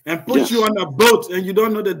 and put you on a boat, and you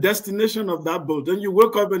don't know the destination of that boat. Then you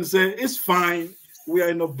wake up and say, "It's fine. We are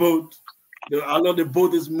in a boat. I know the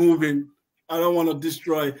boat is moving. I don't want to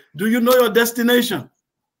destroy." Do you know your destination?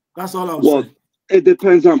 That's all I'm saying. It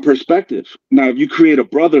depends on perspective. Now, if you create a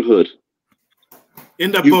brotherhood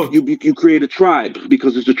in the boat, you create a tribe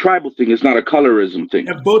because it's a tribal thing. It's not a colorism thing.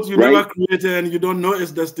 A boat you never created and you don't know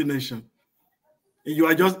its destination. And you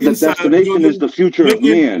are just the inside. The destination is the future of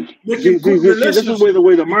man. This is the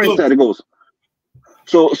way the mindset goes.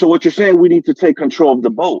 So what you're saying, we need to take control of the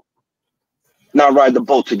boat, not ride the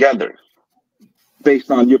boat together,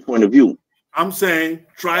 based on your point of view. I'm saying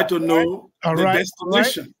try to know the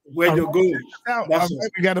destination where you're going. That's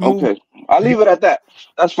right, we got to move. Okay, I'll leave it at that.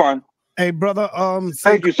 That's fine. Hey, brother.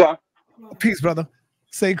 Thank you, sir. Peace, brother.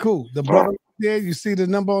 Sekou. The brother there, you see the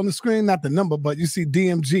number on the screen? Not the number, but you see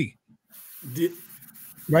DMG.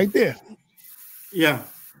 Right there. Yeah.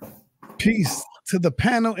 Peace to the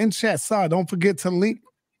panel in chat. Sorry, don't forget to link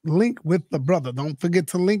with the brother. Don't forget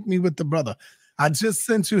to link me with the brother. I just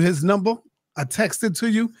sent you his number. I texted to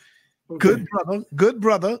you. Okay. Good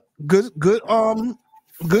brother. Good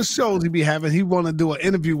shows he be having. He want to do an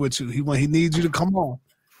interview with you. He needs you to come on.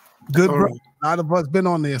 Good brother. Right. A lot of us been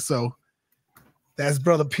on there, so that's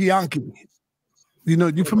brother Pianki. You know,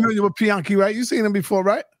 you familiar with Pianki, right? You seen him before,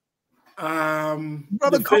 right?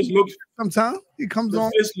 Brother the face looks sometimes he comes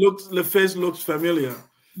on. The face looks familiar.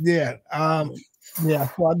 Yeah. Yeah.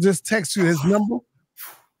 So I just text you his number.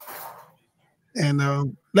 And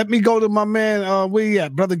let me go to my man. Where you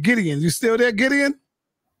at, brother Gideon? You still there, Gideon?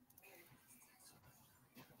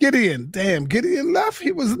 Gideon, damn, Gideon left.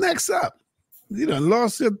 He was next up. You done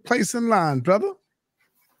lost your place in line, brother.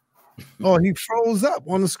 Oh, he froze up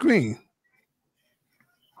on the screen.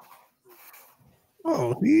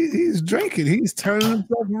 Oh, he's drinking. He's turning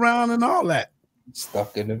himself around and all that.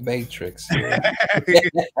 Stuck in the Matrix.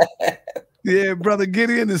 Yeah, brother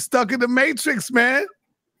Gideon is stuck in the Matrix, man.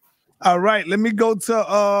 All right, let me go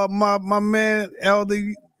to my man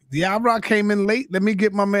Elder Yara came in late. Let me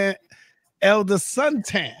get my man Elder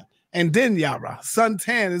Suntan and then Yara.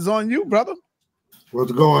 Suntan is on you, brother.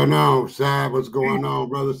 What's going on, Sad? What's going on,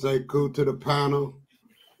 brother? Sekou to the panel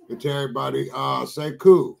and to everybody.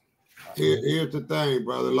 Sekou, here's the thing,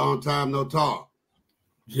 brother. Long time no talk.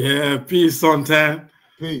 Yeah, peace, Suntan.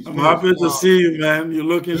 Peace. I'm happy to see you, man. You're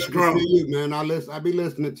looking strong. To see you, man. I be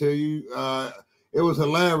listening to you. It was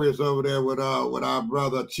hilarious over there with our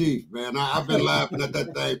brother Chief, man. I've been laughing at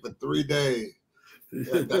that thing for 3 days.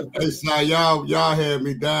 Y'all had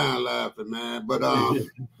me down laughing, man. But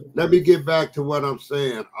let me get back to what I'm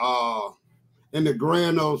saying. In the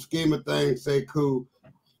grand old scheme of things, Sekou,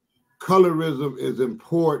 colorism is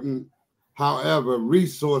important. However,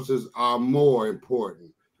 resources are more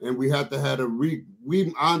important, and we have to have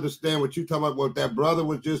I understand what you're talking about. What that brother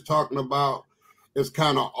was just talking about is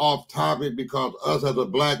kind of off topic because us as a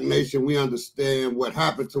black nation, we understand what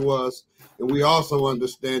happened to us, and we also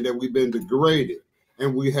understand that we've been degraded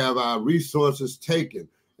and we have our resources taken.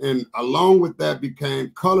 And along with that became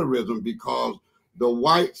colorism because the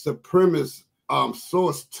white supremacist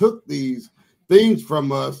source took these things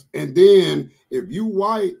from us. And then if you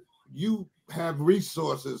white, you have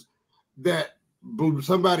resources that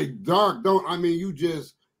somebody dark don't. I mean,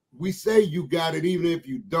 we say you got it even if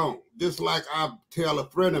you don't. Just like I tell a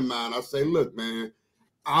friend of mine, I say, look, man,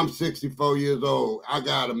 I'm 64 years old. I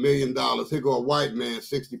got $1 million. Here go a white man,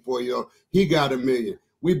 64 years old. He got $1 million.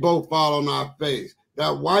 We both fall on our face.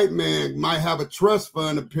 That white man might have a trust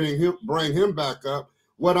fund to bring him back up.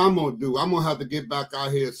 What I'm going to do, I'm going to have to get back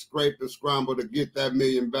out here, scrape and scramble to get that $1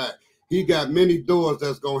 million back. He got many doors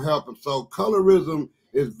that's going to help him. So colorism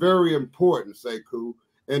is very important, Sekou.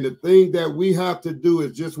 And the thing that we have to do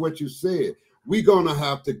is just what you said. We're going to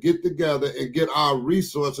have to get together and get our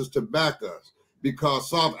resources to back us. Because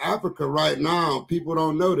South Africa right now, people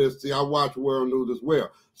don't know this. See, I watch world news as well.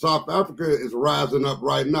 South Africa is rising up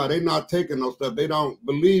right now. They're not taking no stuff. They don't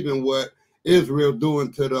believe in what Israel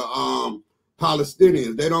doing to the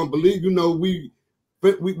Palestinians. They don't believe,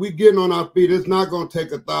 we getting on our feet. It's not going to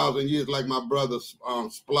take 1,000 years like my brother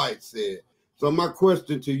Splight said. So my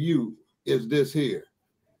question to you is this here.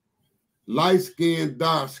 Light skin,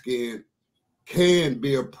 dark skin can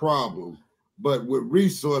be a problem, but with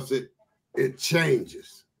resources, it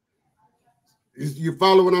changes. You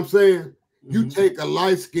follow what I'm saying? Mm-hmm. You take a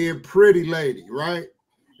light-skinned, pretty lady, right?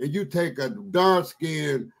 And you take a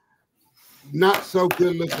dark-skinned, not so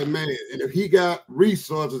good-looking man. And if he got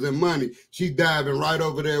resources and money, she's diving right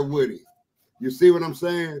over there with him. You see what I'm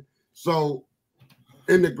saying? So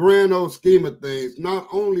in the grand old scheme of things, not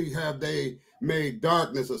only have they made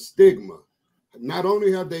darkness a stigma, not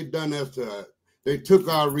only have they done that to us, they took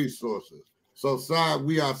our resources. So, side,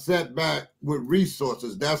 we are set back with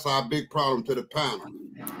resources. That's our big problem to the panel.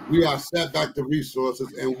 We are set back to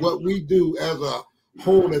resources. And what we do as a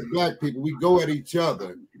whole as black people, we go at each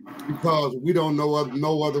other because we don't know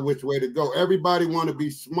no other which way to go. Everybody want to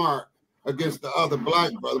be smart against the other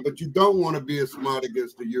black brother, but you don't want to be as smart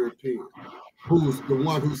against the European, who's the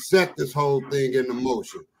one who set this whole thing into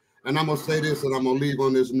motion. And I'm going to say this and I'm going to leave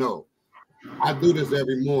on this note. I do this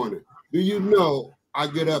every morning. Do you know I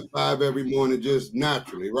get up 5 every morning just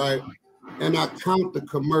naturally, right? And I count the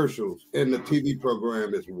commercials in the TV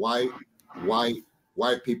program as white, white,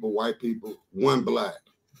 white people, one black,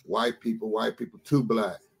 white people, two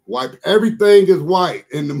black, white. Everything is white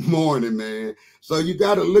in the morning, man. So you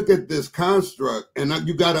got to look at this construct and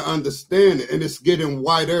you got to understand it, and it's getting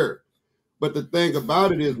whiter. But the thing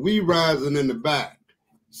about it is we rising in the back.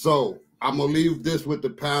 So I'm going to leave this with the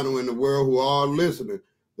panel in the world who are all listening.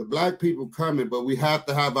 The black people coming, but we have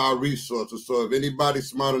to have our resources. So if anybody's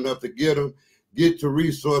smart enough to get them, get to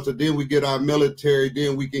resources, then we get our military,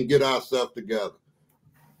 then we can get ourselves together.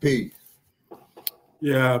 Peace.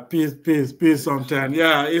 Yeah, peace sometimes.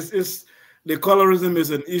 Yeah, it's the colorism is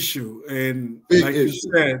an issue. And big like issue.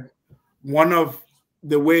 You said, one of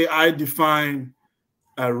the way I define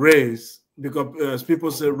race, because people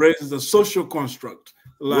say race is a social construct,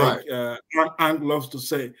 like Hank loves to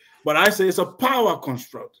say. But I say it's a power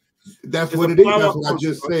construct. That's what it is. That's what I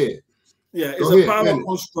just said. Yeah, it's a power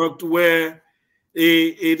construct where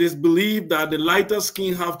it is believed that the lighter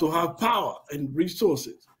skin have to have power and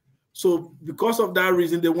resources. So because of that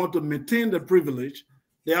reason, they want to maintain the privilege.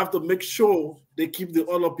 They have to make sure they keep the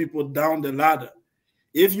other people down the ladder.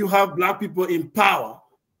 If you have black people in power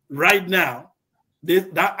right now,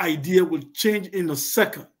 that idea will change in a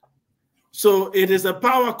second. So it is a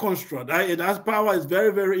power construct. That power is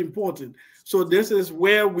very, very important. So this is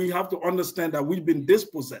where we have to understand that we've been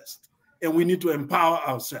dispossessed and we need to empower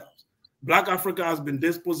ourselves. Black Africa has been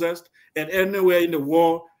dispossessed, and anywhere in the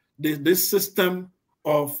world, this system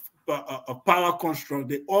of a power construct,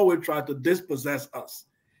 they always try to dispossess us.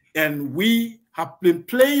 And we have been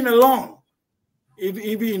playing along,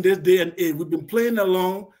 even in this day and age, we've been playing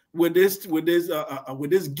along with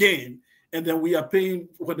this game, and then we are paying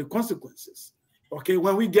for the consequences. Okay,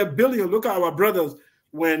 when we get billions, look at our brothers.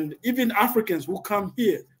 When even Africans who come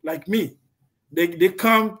here, like me, they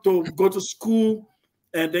come to go to school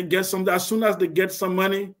and they get some. As soon as they get some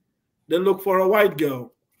money, they look for a white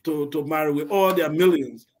girl to marry with all their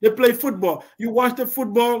millions. They play football. You watch the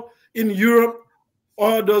football in Europe,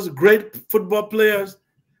 all those great football players,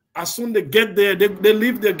 as soon as they get there, they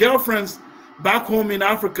leave their girlfriends back home in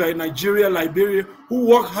Africa, in Nigeria, Liberia, who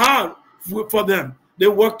work hard for them. They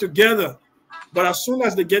work together. But as soon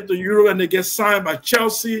as they get to Europe and they get signed by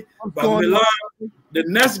Chelsea, by Milan, the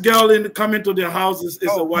next girl coming to their houses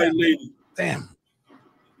is a white lady. Damn.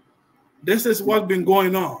 This is what's been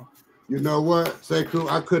going on. You know what, Sekou?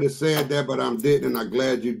 I could have said that, but I didn't, and I'm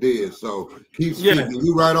glad you did. So keep speaking. Yeah.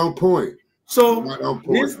 You right on point. So right on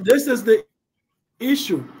point. This is the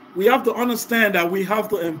issue. We have to understand that we have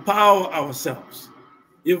to empower ourselves.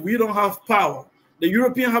 If we don't have power, the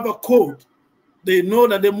Europeans have a code. They know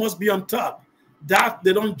that they must be on top. That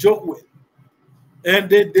they don't joke with. And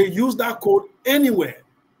they use that code anywhere.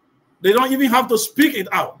 They don't even have to speak it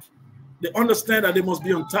out. They understand that they must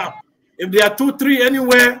be on top. If they are 2-3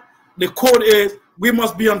 anywhere, the code is we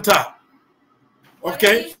must be on top.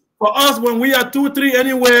 Okay? For us, when we are 2-3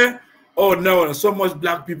 anywhere, oh no, there's so much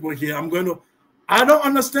black people here. I don't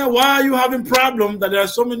understand why are you having problem that there are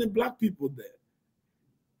so many black people there.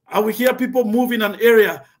 I will hear people move in an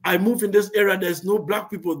area. I move in this area, there's no black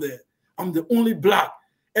people there. I'm the only black.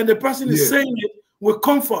 And the person is saying it with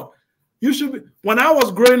comfort. You should be. When I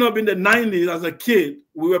was growing up in the 90s as a kid,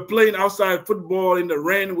 we were playing outside football in the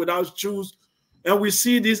rain without shoes. And we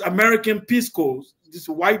see these American Peace Corps, these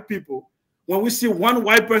white people. When we see one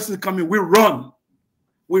white person coming, we run.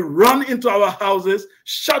 We run into our houses,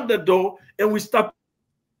 shut the door, and we start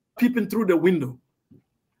peeping through the window.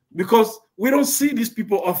 Because we don't see these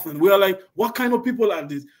people often. We are like, what kind of people are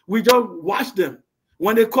these? We just watch them.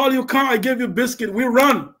 When they call you, come, I give you biscuit, we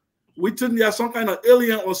run. We think they are some kind of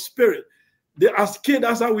alien or spirit. As kids,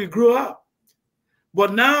 that's how we grew up.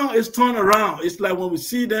 But now it's turned around. It's like when we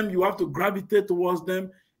see them, you have to gravitate towards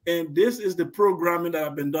them. And this is the programming that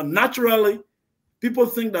have been done. Naturally, people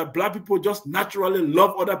think that black people just naturally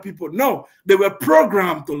love other people. No, they were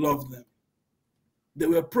programmed to love them. They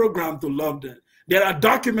were programmed to love them. There are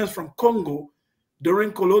documents from Congo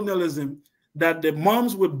during colonialism that the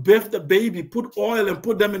moms would bathe the baby, put oil and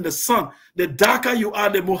put them in the sun. The darker you are,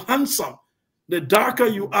 the more handsome. The darker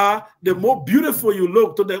you are, the more beautiful you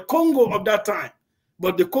look to the Congo of that time.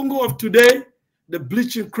 But the Congo of today, the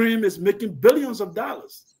bleaching cream is making billions of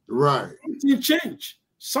dollars. Right. Something changed.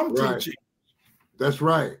 Something changed. That's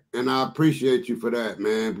right. And I appreciate you for that,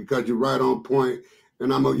 man, because you're right on point.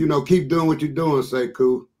 And I'm keep doing what you're doing,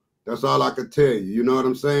 Sekou. That's all I can tell you. You know what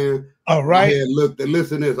I'm saying? All right. Look,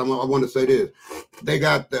 listen to this. I want to say this. They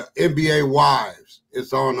got the NBA Wives.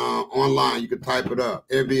 It's on online. You can type it up.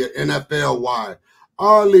 NFL Wives.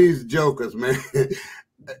 All these jokers, man.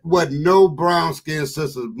 What, no brown skin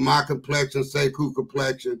sisters, my complexion, Sekou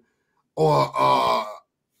complexion, or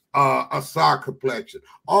Assad complexion.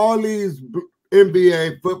 All these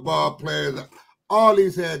NBA football players, all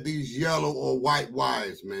these had these yellow or white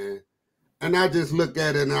wives, man. And I just look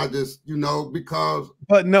at it and I just, you know, because.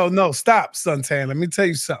 But no, stop, Suntan. Let me tell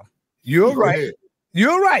you something. You're right. Ahead.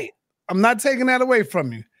 You're right. I'm not taking that away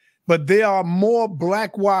from you. But there are more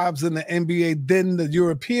black wives in the NBA than the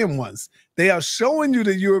European ones. They are showing you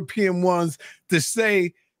the European ones to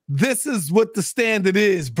say, this is what the standard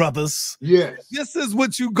is, brothers. Yes. This is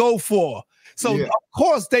what you go for. So, Yeah. of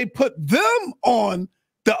course, they put them on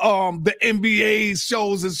the NBA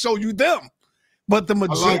shows and show you them. But the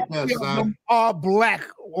majority of them are black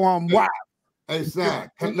wives. Hey, Si,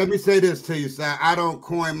 let me say this to you, Si. I don't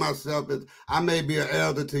coin myself as, I may be an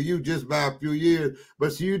elder to you just by a few years,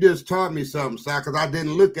 but see, you just taught me something, Si, because I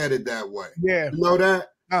didn't look at it that way. Yeah. You know that?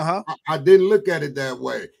 Uh-huh. I didn't look at it that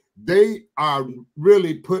way. They are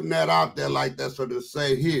really putting that out there like that, so to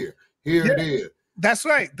say, here it is. That's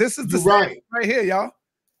right. This is the You're standard right. right here, y'all.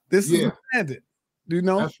 This is the standard. Do you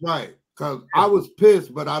know? That's right. Because I was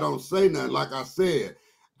pissed, but I don't say nothing. Like I said,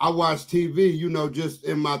 I watch TV, you know, just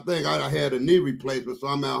in my thing. I had a knee replacement, so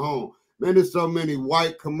I'm at home. Man, there's so many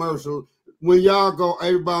white commercials. When y'all go,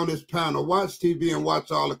 everybody on this panel, watch TV and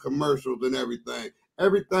watch all the commercials and everything.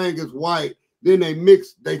 Everything is white. Then they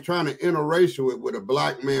mix, they trying to interracial it with a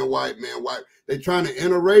black man, white man, white. They trying to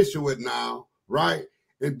interracial it now, right?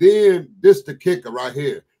 And then this the kicker right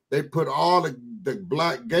here. They put all the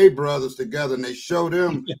black gay brothers together and they show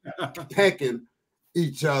them pecking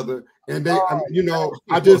each other. And they, you know,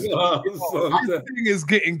 I just this thing is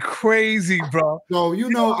getting crazy, bro. So you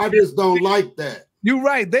know, I just don't like that. You're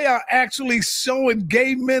right. They are actually showing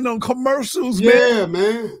gay men on commercials, Yeah, man.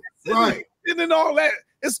 man. Right. And all that.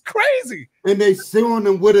 It's crazy. And they suing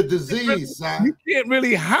them with a disease. You can't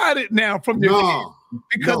really hide it now from your kids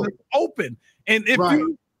because it's open. And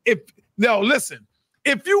listen,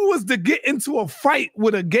 if you was to get into a fight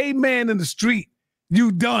with a gay man in the street,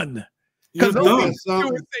 you done. Because you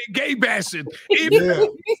would say gay bashing. Even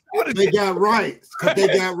they got rights. Because they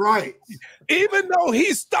got rights. Even though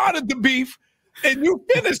he started the beef and you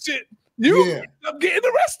finished it, you end up getting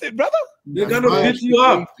arrested, brother. They're gonna beat you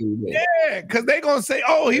up. Yeah, because they're gonna say,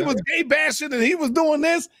 oh, he was gay bashing and he was doing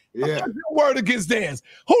this. Yeah. Your word against theirs.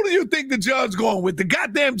 Who do you think the judge going with? The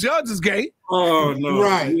goddamn judge is gay. Oh no.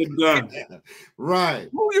 Right. You're done. Right.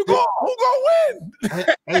 Who gonna win?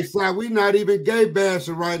 Hey, Si, we not even gay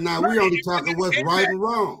bashing right now. We only talking what's right and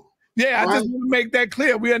wrong. Yeah, I just want to make that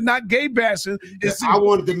clear. We are not gay bashing. I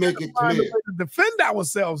wanted to make it clear. To defend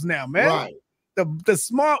ourselves now, man. Right. The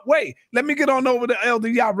smart way. Let me get on over to Elder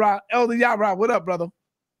Yara. Elder Yara, what up, brother?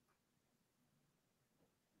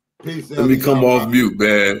 Peace, Let me come off mute,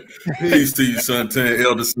 man. Peace to you, Suntan,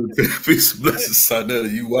 Elder Suntan. Peace and blessings,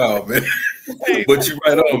 Sonetta. You wild, man. But you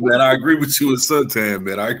right on, man. I agree with you and Suntan,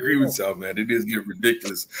 man. I agree with y'all, man. It is getting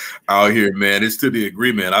ridiculous out here, man. It's to the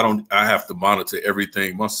agreement. I have to monitor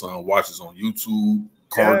everything my son watches on YouTube,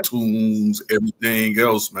 cartoons, everything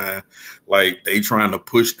else, man. Like, they trying to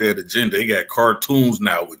push that agenda. They got cartoons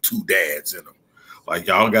now with two dads in them. Like,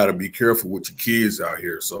 y'all got to be careful with your kids out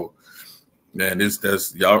here. So, man,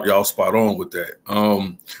 that's y'all spot on with that.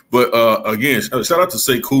 But again, shout out to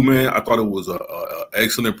Sekou, man. I thought it was a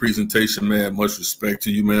excellent presentation, man. Much respect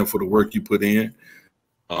to you, man, for the work you put in.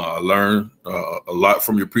 I learned a lot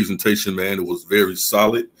from your presentation, man. It was very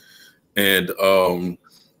solid. And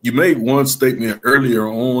you made one statement earlier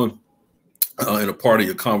on in a part of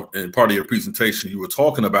your presentation. You were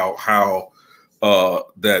talking about how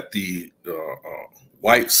that the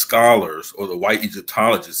white scholars or the white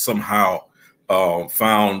Egyptologists somehow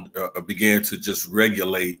began to just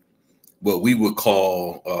regulate what we would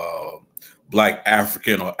call Black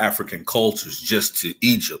African or African cultures just to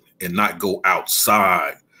Egypt and not go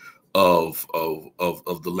outside of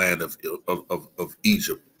the land of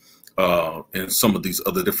Egypt and some of these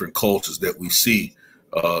other different cultures that we see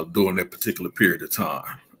during that particular period of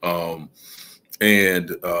time.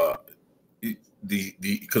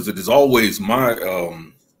 Because it is always my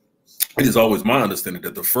understanding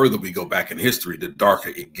that the further we go back in history, the darker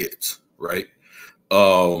it gets, right?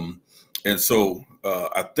 And so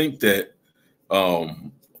I think that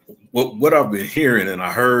what I've been hearing, and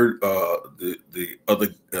I heard the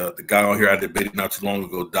guy on here I debated not too long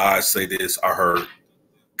ago, Dai, say this. I heard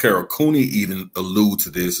Cairo Cooney even allude to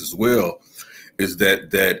this as well, is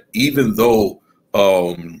that even though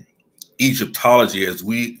Egyptology, as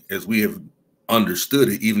we have understood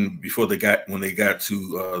it, even before when they got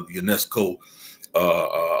to the UNESCO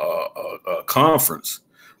conference,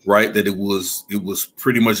 right? That it was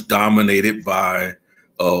pretty much dominated by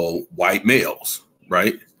white males,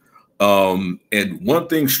 right? And one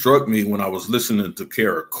thing struck me when I was listening to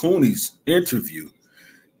Cairo Cooney's interview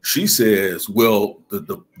she says, well,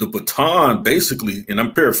 the baton basically, and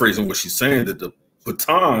I'm paraphrasing what she's saying, that the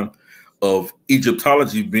baton of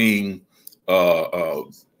Egyptology being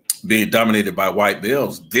dominated by white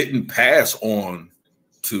males didn't pass on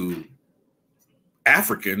to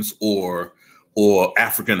Africans or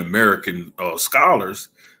African American scholars,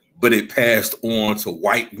 but it passed on to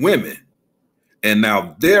white women. And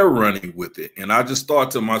now they're running with it. And I just thought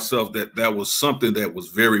to myself that that was something that was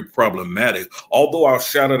very problematic. Although I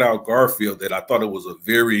shouted out Garfield that I thought it was a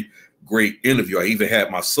very great interview. I even had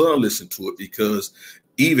my son listen to it, because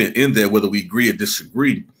even in there, whether we agree or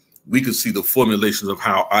disagree, we could see the formulations of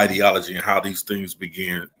how ideology and how these things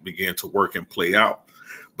began to work and play out.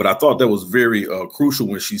 But I thought that was very crucial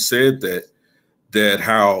when she said that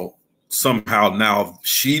how somehow now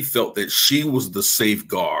she felt that she was the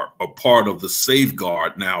safeguard, a part of the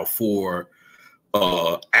safeguard now for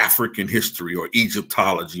African history or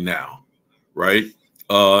Egyptology now, right?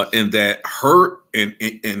 And that her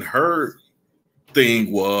and her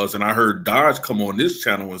thing was, and I heard Dodge come on this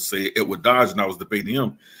channel and say it with Dodge, and I was debating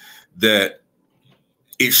him, that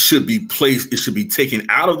it should be placed, it should be taken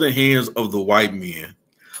out of the hands of the white men,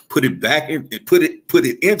 put it back in, put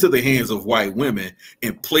it into the hands of white women,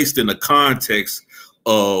 and placed in the context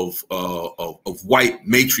of white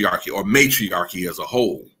matriarchy or matriarchy as a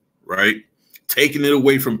whole, right? Taking it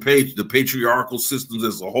away from the patriarchal systems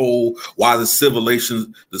as a whole, why the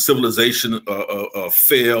civilization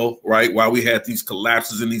fell, right? Why we had these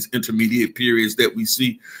collapses in these intermediate periods that we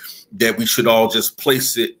see, that we should all just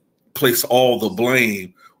place all the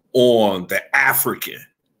blame on the African,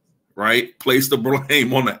 right? Place the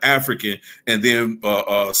blame on the African, and then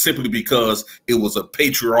simply because it was a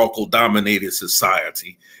patriarchal dominated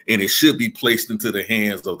society, and it should be placed into the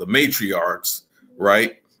hands of the matriarchs,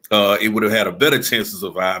 right? It would have had a better chance of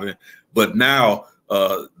surviving. But now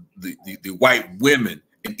the white women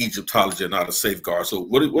in Egyptology are not a safeguard. So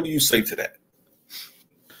what do you say to that?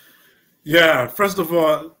 Yeah, first of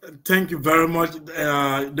all, thank you very much.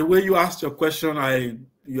 The way you asked your question, I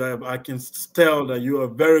can tell that you are a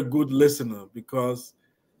very good listener, because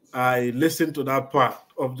I listened to that part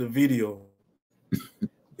of the video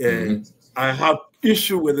and I have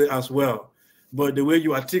issue with it as well. But the way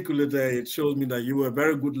you articulated it shows me that you were a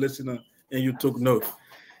very good listener and you took note.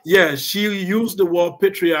 Yeah, she used the word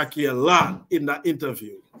patriarchy a lot in that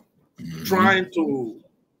interview, trying to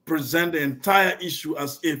present the entire issue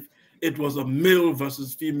as if it was a male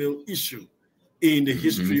versus female issue in the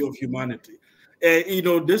history of humanity. And, you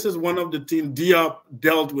know, this is one of the things Diop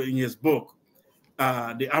dealt with in his book,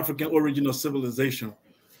 The African Origin of Civilization,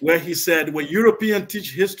 where he said when Europeans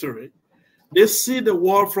teach history, they see the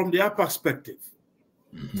world from their perspective.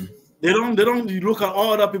 They don't look at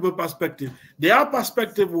all other people's perspective. Their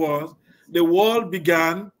perspective was the world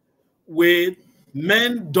began with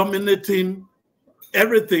men dominating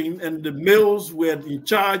everything, and the males were in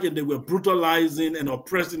charge, and they were brutalizing and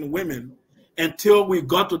oppressing women until we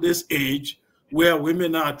got to this age where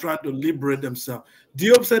women are trying to liberate themselves.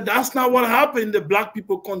 Diop said that's not what happened in the Black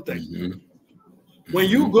people context. When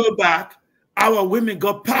you go back, our women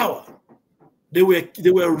got power. They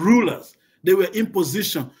were rulers. They were in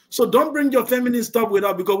position. So don't bring your feminine stuff with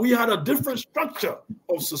us, because we had a different structure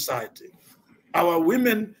of society. Our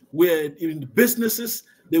women were in businesses.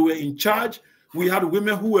 They were in charge. We had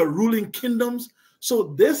women who were ruling kingdoms.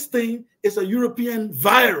 So this thing is a European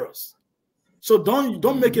virus. So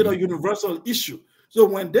don't make it a universal issue. So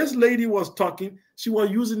when this lady was talking, she was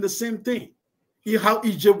using the same thing. How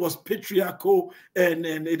Egypt was patriarchal and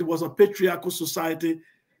it was a patriarchal society.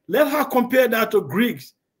 Let her compare that to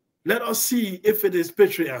Greeks. Let us see if it is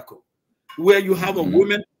patriarchal, where you have a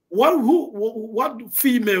woman. What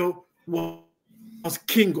female was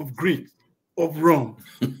king of Greece, of Rome?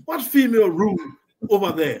 What female ruled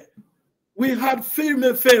over there? We had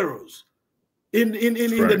female pharaohs. In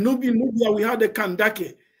the Nubia, we had the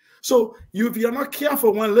Kandake. So if you're not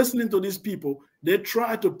careful when listening to these people, they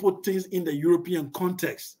try to put things in the European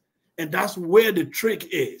context. And that's where the trick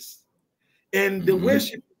is. And the way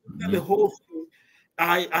she the whole thing,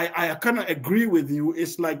 I kind of agree with you.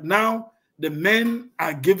 It's like now the men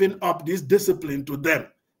are giving up this discipline to them.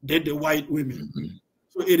 They're the white women.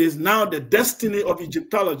 So it is now the destiny of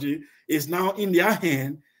Egyptology is now in their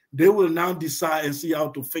hand. They will now decide and see how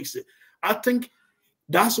to fix it. I think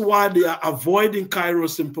that's why they are avoiding Cairo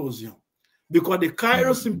Symposium, because the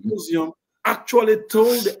Cairo Symposium actually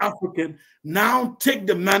told the African, now take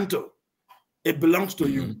the mantle. It belongs to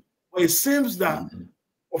you. But it seems that,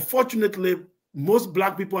 unfortunately, most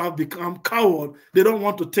Black people have become coward. They don't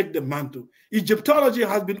want to take the mantle. Egyptology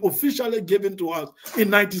has been officially given to us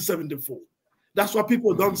in 1974. That's what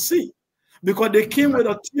people don't see. because they came with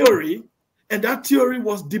a theory, and that theory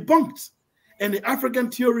was debunked, and the African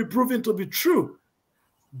theory proven to be true.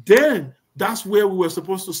 Then that's where we were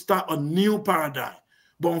supposed to start a new paradigm.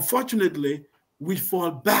 But unfortunately, we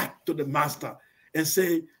fall back to the master and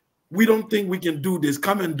say, we don't think we can do this.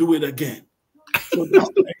 Come and do it again. So that's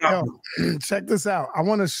Yo, check this out. I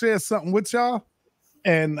want to share something with y'all,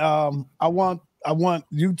 and I want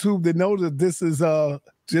YouTube to know that this is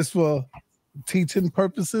just for teaching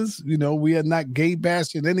purposes. You know, we are not gay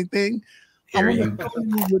bashing anything. I want to tell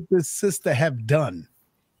you what this sister have done.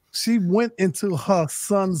 She went into her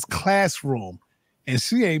son's classroom, and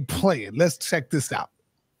she ain't playing. Let's check this out.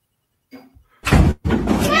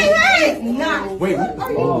 Wait, what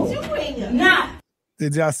are you doing? Not.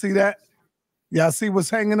 Did y'all see that? Y'all see what's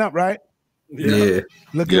hanging up, right? Yeah.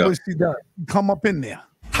 Look at what she done. Come up in there.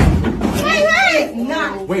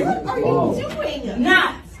 Not. Wait, what are you doing?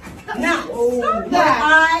 Not. Stop that.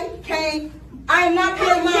 I am not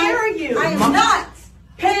paying I am not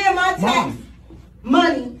paying my tax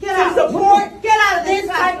money to support. Get out of this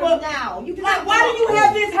type of now. You cannot. Why do you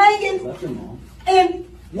have this hanging? And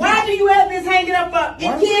why do you have this hanging up?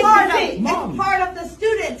 It's part of the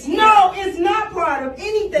students. No, it's not part of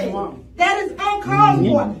anything. That is uncalled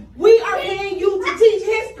for. We are paying you to teach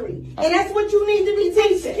history, and that's what you need to be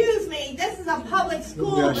teaching. Excuse me, this is a public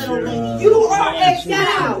school, little lady. You are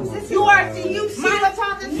excused. You are. You see what's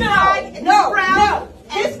on the side? No.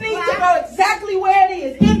 This needs to go exactly where it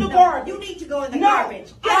is, in the garbage. You need to go in the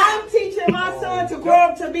garbage. I'm teaching my son to grow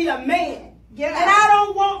up to be a man. And I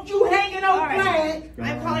don't want you hanging no flag.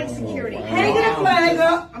 I'm calling security. Hanging a flag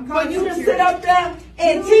up for you to sit up there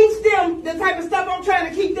and teach them the type of stuff I'm trying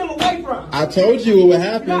to keep them away from. I told you what would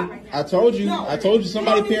happen. I told you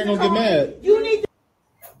somebody parent gonna get mad. You need to.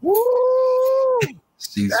 Woo!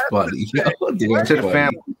 She's funny. To the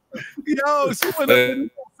family. Yo, she went up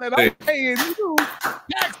and said, I'm paying you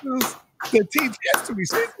taxes to teach history.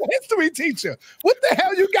 She's a history teacher. What the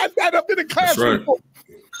hell you got that up in the classroom for?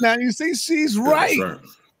 Now you see, she's right.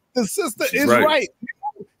 The sister is right.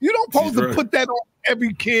 You don't supposed to put that on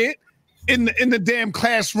every kid in the damn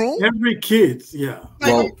classroom. Every kid, yeah.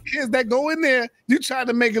 Like kids that go in there, you try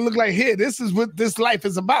to make it look like, here, this is what this life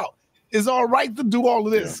is about. It's all right to do all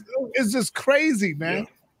of this. It's just crazy, man.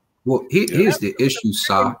 Well, here's the issue,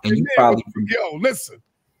 Sa, and you probably listen.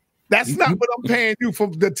 That's not what I'm paying you for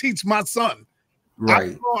to teach my son.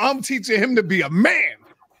 Right. I'm teaching him to be a man.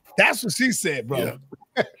 That's what she said, bro.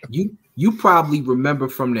 You probably remember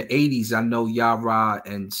from the 80s. I know Yara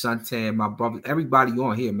and Suntan, my brother, everybody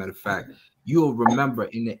on here, matter of fact, you'll remember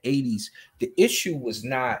in the 80s, the issue was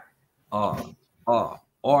not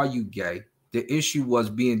are you gay? The issue was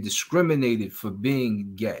being discriminated for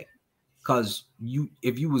being gay. Because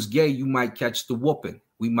if you was gay, you might catch the whooping.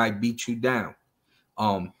 We might beat you down.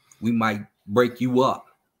 We might break you up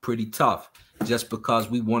pretty tough just because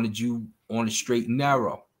we wanted you on a straight and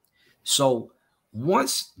narrow. So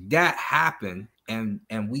once that happened and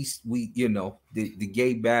we you know, the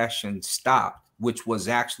gay bashing stopped, which was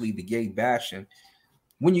actually the gay bashing.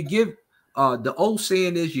 When you give the old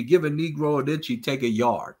saying is you give a Negro an inch, you take a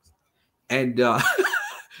yard. And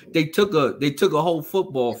they took a whole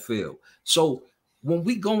football field. So when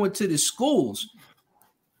we go into the schools,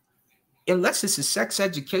 unless it's a sex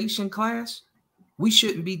education class, we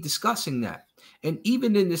shouldn't be discussing that. And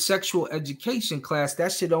even in the sexual education class,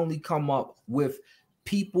 that should only come up with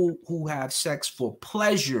people who have sex for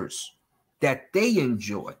pleasures that they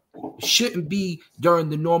enjoy. It shouldn't be during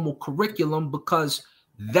the normal curriculum because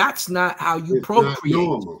that's not how you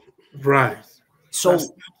procreate. Right. So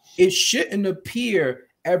it shouldn't appear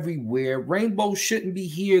everywhere. Rainbow shouldn't be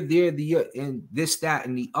here, there, and this, that,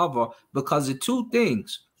 and the other because of two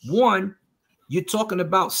things. One, you're talking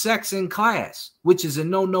about sex in class, which is a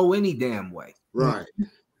no-no any damn way. Right.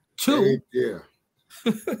 Two,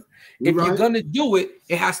 if you're gonna do it,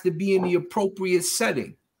 it has to be in the appropriate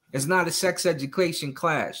setting. It's not a sex education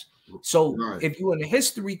class. So if you're in a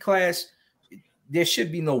history class, there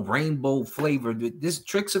should be no rainbow flavor. This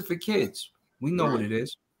tricks are for kids. We know what it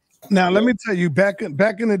is. Now let me tell you, back in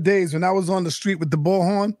the days when I was on the street with the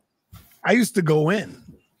bullhorn, I used to go in.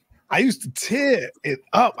 I used to tear it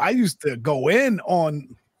up. I used to go in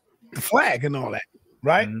on the flag and all that.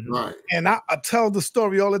 Right. And I tell the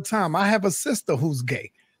story all the time. I have a sister who's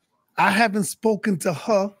gay. I haven't spoken to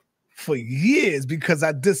her for years because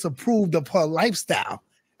I disapproved of her lifestyle.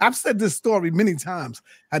 I've said this story many times.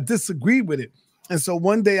 I disagreed with it. And so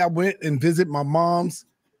one day I went and visited my mom's,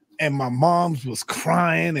 and my mom's was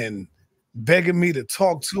crying and begging me to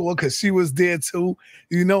talk to her because she was there too,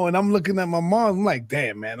 you know, and I'm looking at my mom. I'm like,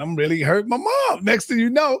 damn, man, I'm really hurt my mom. Next thing you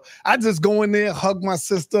know, I just go in there, hug my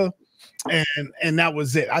sister, and that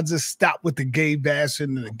was it. I just stopped with the gay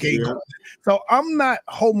bashing and the gay. So I'm not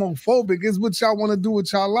homophobic. It's what y'all want to do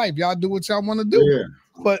with y'all life. Y'all do what y'all want to do. Yeah.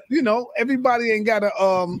 But you know, everybody ain't gotta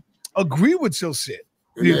agree with your shit.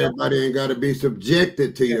 And everybody ain't got to be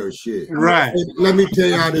subjected to your shit. Right. And let me tell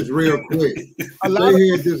y'all this real quick. A lot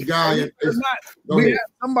of this guy. We have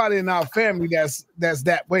somebody in our family that's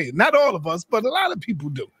that way. Not all of us, but a lot of people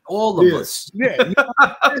do. All of us. Yeah.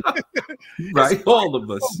 Right. All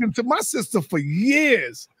of us. I've spoken to my sister for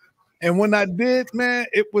years. And when I did, man,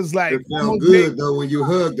 it was like it felt good though when you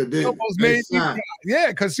hugged her, didn't it? Yeah,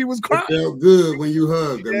 because she was crying. It felt good when you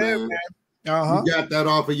hugged her, man. Uh-huh. You got that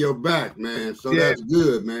off of your back, man. So that's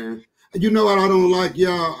good, man. You know what I don't like,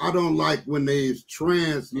 y'all? I don't like when these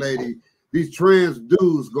trans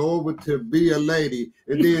dudes go over to be a lady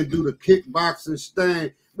and then do the kickboxing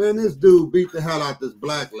thing. Man, this dude beat the hell out this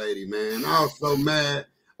black lady, man. I was so mad.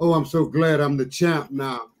 Oh, I'm so glad I'm the champ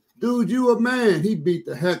now. Dude, you a man. He beat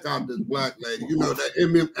the heck out this black lady. You know, that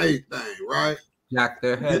MMA thing, right? Knock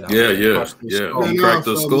their head out. Yeah. Crack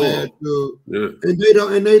the skull.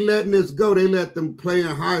 And they letting this go. They let them play in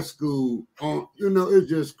high school. It's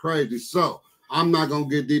just crazy. So I'm not gonna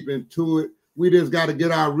get deep into it. We just got to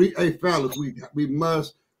get our hey fellas, we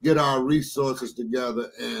must get our resources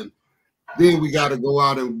together, and then we got to go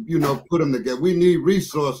out and put them together. We need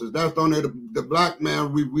resources. That's on the black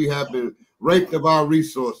man. We have been raped of our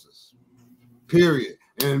resources. Period.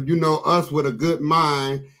 And us with a good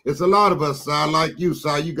mind, it's a lot of us, Si, like you,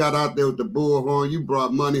 Si. You got out there with the bullhorn. You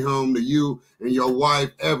brought money home to you and your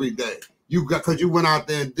wife every day. Because you went out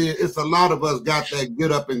there and did. It's a lot of us got that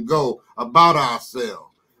get up and go about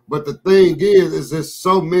ourselves. But the thing is there's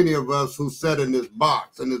so many of us who sat in this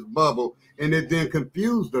box, in this bubble, and it then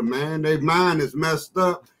confused them, man. Their mind is messed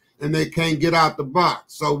up and they can't get out the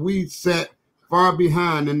box. So we sat far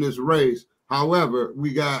behind in this race. However,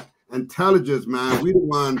 we got intelligence, man. We the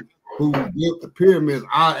one who built the pyramids,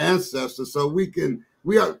 our ancestors. So hey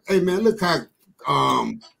man, look how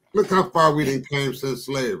far we done came since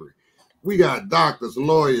slavery. We got doctors,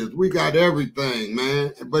 lawyers, we got everything,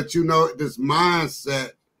 man. But this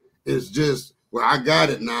mindset is just, well, I got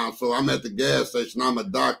it now. So I'm at the gas station, I'm a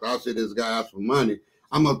doctor. I see this guy ask for money.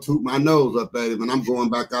 I'm gonna toot my nose up at him and I'm going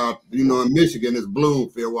back out, in Michigan, it's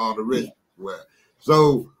Bloomfield, where all the rich were.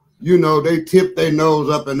 So they tip their nose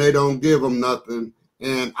up and they don't give them nothing.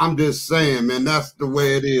 And I'm just saying, man, that's the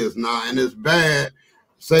way it is now. And it's bad.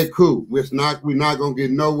 Sekou, we're not going to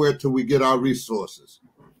get nowhere till we get our resources.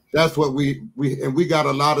 That's what we got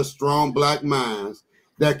a lot of strong black minds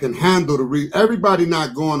that can handle everybody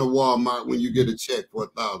not going to Walmart when you get a check for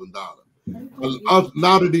 $1,000. A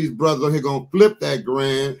lot of these brothers are here going to flip that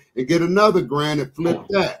grand and get another grand and flip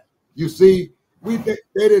that. You see, they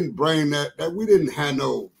didn't bring that we didn't have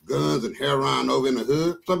no guns and heroin over in the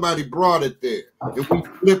hood. Somebody brought it there and we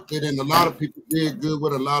flipped it, and a lot of people did good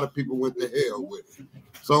with it. A lot of people went to hell with it.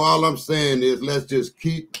 So all I'm saying is let's just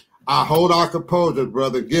hold our composure,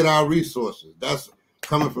 brother, get our resources. That's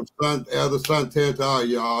coming from Elder Suntan to all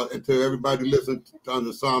y'all and to everybody listening to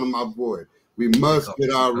the sound of my voice. We must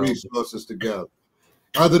get our resources together.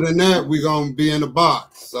 Other than that, we're gonna be in the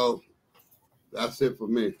box. So that's it for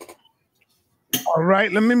me. All right,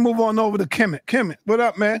 let me move on over to Kemet. Kemet, what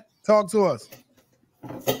up, man? Talk to us.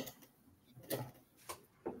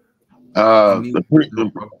 I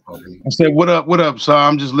said, what up, sir?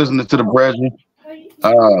 I'm just listening to the brethren.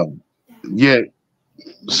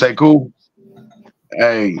 Sekou.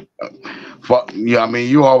 Hey, I mean,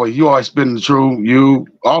 you always spitting the truth.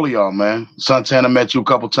 All of y'all, man. Santana met you a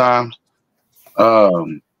couple times.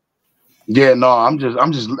 I'm just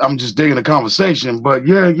digging the conversation, but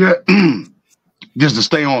just to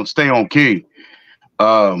stay on key.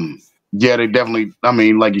 They definitely, I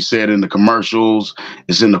mean, like you said, in the commercials,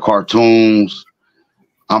 it's in the cartoons.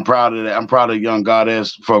 I'm proud of that. I'm proud of young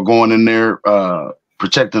goddess for going in there,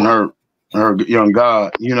 protecting her young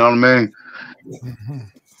god. You know what I mean?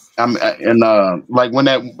 Like when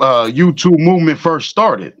that U2 movement first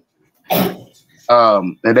started,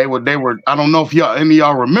 and they were I don't know if any of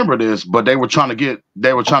y'all remember this, but they were trying to get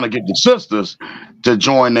the sisters to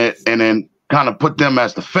join it and then kind of put them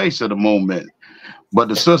as the face of the movement. But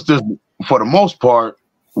the sisters, for the most part,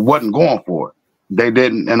 wasn't going for it. They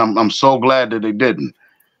didn't, and I'm so glad that they didn't.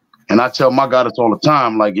 And I tell my goddess all the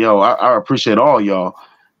time, like, yo, I appreciate all y'all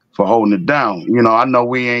for holding it down. I know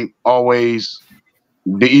we ain't always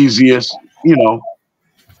the easiest,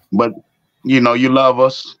 but you love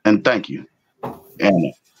us, and thank you.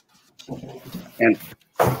 And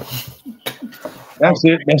that's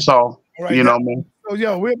it. That's all. Right, man.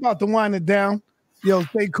 So we're about to wind it down.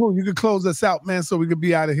 Stay cool. You can close us out, man, so we can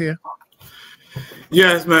be out of here.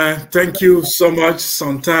 Yes, man. Thank you so much,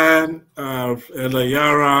 Santan,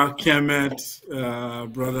 Elayara,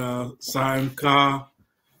 Kemet, brother Simka,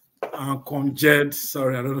 Komjed.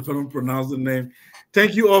 Sorry, I don't know if I don't pronounce the name.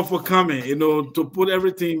 Thank you all for coming. You know, to put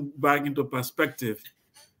everything back into perspective.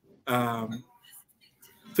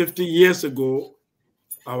 50 years ago,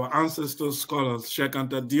 our ancestors, scholars, Sheikh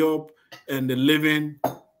Anta Diop and the living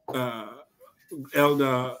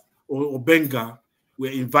Elder Obenga were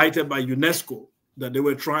invited by UNESCO that they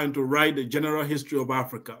were trying to write the general history of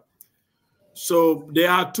Africa. So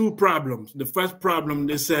there are two problems. The first problem,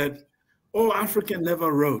 they said, oh, Africa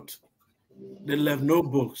never wrote. They left no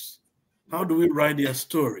books. How do we write their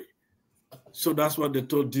story? So that's what they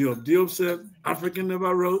told Diop. Diop said, Africa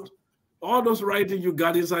never wrote. All those writings you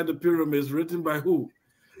got inside the pyramids written by who?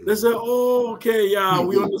 They said, oh, okay, yeah,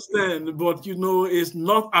 we understand, but you know, it's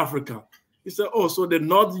North Africa. He said, oh, so the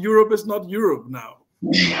North Europe is not Europe now.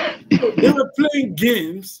 So they were playing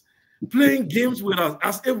games with us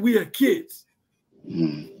as if we are kids.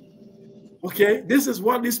 Okay, this is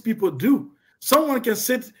what these people do. Someone can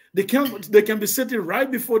sit, they can be sitting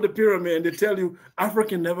right before the pyramid and they tell you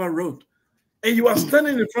Africa never wrote. And you are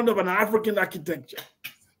standing in front of an African architecture.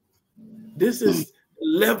 This is the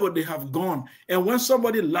level they have gone. And when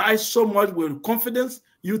somebody lies so much with confidence,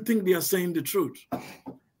 you think they are saying the truth.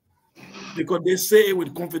 Because they say it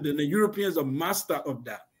with confidence. The Europeans are master of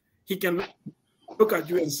that. He can look at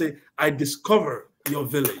you and say, I discover your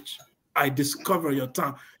village. I discover your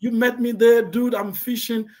town. You met me there, dude. I'm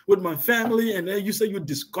fishing with my family. And then you say you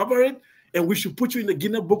discover it. And we should put you in the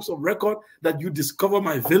Guinness Books of Record that you discover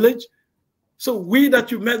my village. So we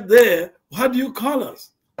that you met there, how do you call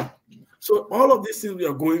us? So all of these things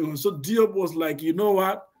are going on. So Diop was like, you know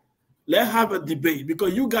what? Let's have a debate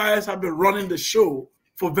because you guys have been running the show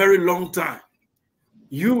for a very long time.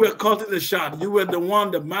 You were calling the shot. You were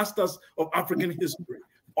the masters of African history.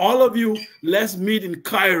 All of you, let's meet in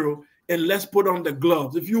Cairo and let's put on the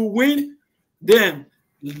gloves. If you win, then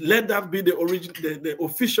let that be the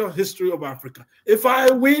official history of Africa. If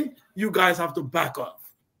I win, you guys have to back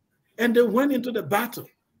off. And they went into the battle.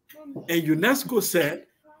 And UNESCO said,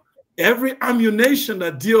 every ammunition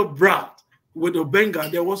that Diop brought with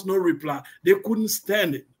Obenga, there was no reply. They couldn't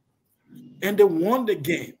stand it. And they won the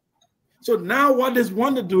game. So now what they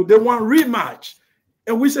want to do, they want rematch.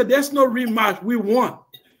 And we said, there's no rematch. We won.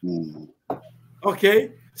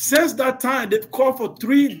 Okay? Since that time, they've called for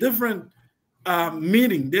 3 different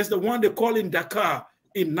meetings. There's the one they call in Dakar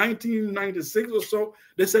in 1996 or so.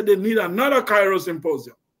 They said they need another Cairo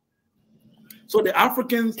Symposium. So the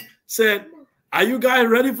Africans said, are you guys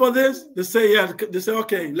ready for this? They say, yeah. They say,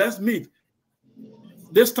 okay, let's meet.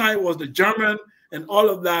 This time it was the German and all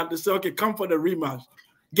of that. They said, okay, come for the rematch.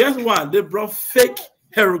 Guess what? They brought fake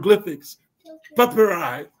hieroglyphics,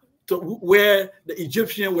 papyri, to where the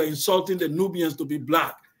Egyptians were insulting the Nubians to be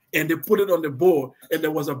black. And they put it on the board. And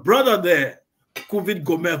there was a brother there, Covid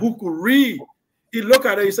Gomer, who could read. He looked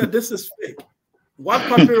at it, he said, this is fake. What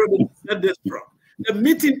papyri did you get this from? The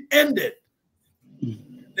meeting ended.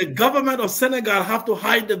 The government of Senegal have to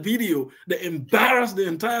hide the video. They embarrassed the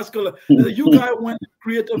entire scholar. They said, you guys went and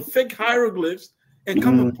created fake hieroglyphs and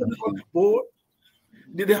come and put it on the board.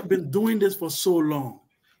 They have been doing this for so long.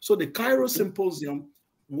 So the Cairo Symposium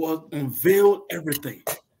was unveiled everything.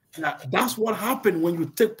 Now, that's what happened when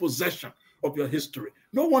you take possession of your history.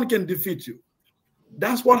 No one can defeat you.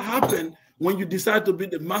 That's what happened when you decide to be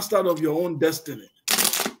the master of your own destiny.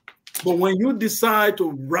 But when you decide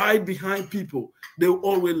to ride behind people, they will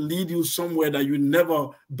always lead you somewhere that you never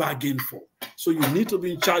bargained for. So you need to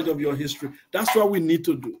be in charge of your history. That's what we need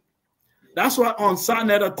to do. That's why on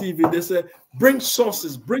Sanetta TV, they say, bring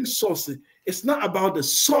sources, bring sources. It's not about the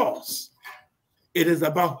source. It is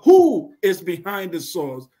about who is behind the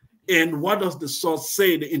source and what does the source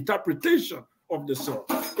say, the interpretation of the source.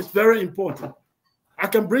 It's very important. I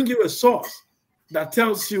can bring you a source that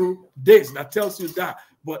tells you this, that tells you that,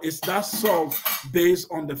 but it's that source based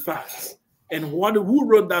on the facts. And who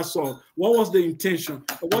wrote that source? What was the intention?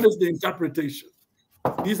 What is the interpretation?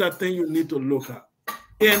 These are things you need to look at.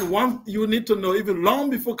 And one you need to know, even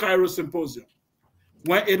long before Cairo Symposium,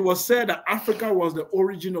 when it was said that Africa was the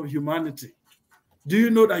origin of humanity, do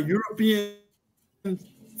you know that Europeans,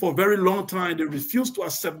 for a very long time, they refused to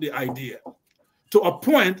accept the idea? To a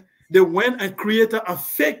point, they went and created a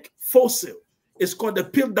fake fossil. It's called the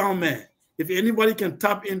Piltdown Man. If anybody can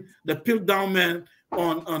tap in the Piltdown Man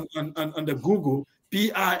on the Google,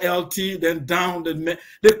 P-I-L-T, then down, then man.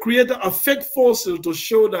 They created a fake fossil to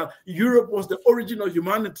show that Europe was the origin of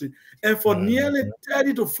humanity. And for nearly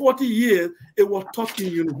 30 to 40 years, it was taught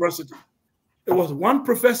in university. It was one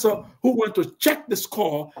professor who went to check the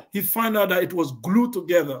skull. He found out that it was glued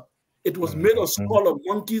together. It was made of skull of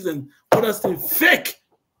monkeys and other things, fake.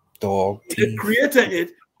 Dog. They created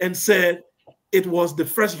it and said it was the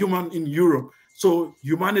first human in Europe. So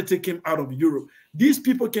humanity came out of Europe. These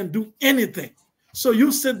people can do anything. So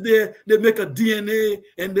you sit there, they make a DNA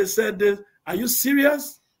and they said this. Are you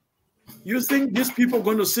serious? You think these people are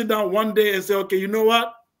going to sit down one day and say, okay, you know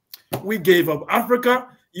what? We gave up. Africa,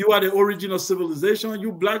 you are the original civilization.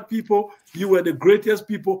 You black people, you were the greatest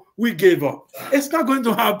people. We gave up. It's not going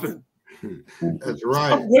to happen. That's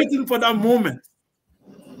right. Stop waiting for that moment.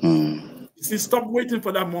 You see, stop waiting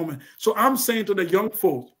for that moment. So I'm saying to the young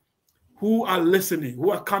folks who are listening,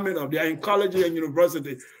 who are coming up, they are in college and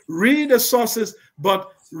university, read the sources,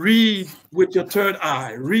 but read with your third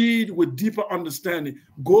eye. Read with deeper understanding.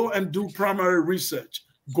 Go and do primary research.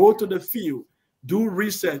 Go to the field. Do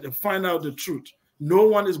research and find out the truth. No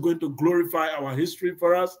one is going to glorify our history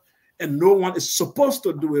for us, and no one is supposed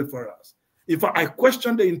to do it for us. If I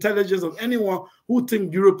question the intelligence of anyone who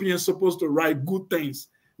think Europeans are supposed to write good things,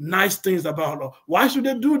 nice things about us, why should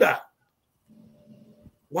they do that?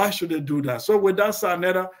 Why should they do that? So with that,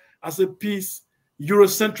 Sarnetta, as a peace,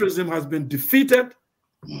 Eurocentrism has been defeated,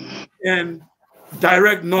 and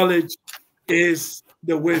direct knowledge is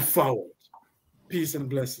the way forward. Peace and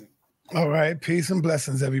blessing. All right. Peace and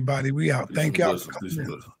blessings, everybody. We out. Thank y'all.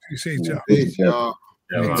 Appreciate y'all. Peace, y'all.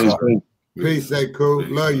 Peace, Sekou.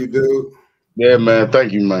 Love you, dude. Yeah, man.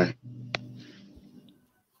 Thank you, man.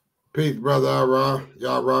 Peace, brother Ara.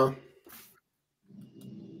 Yara.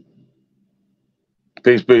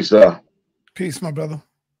 Peace, peace, Peace, my brother.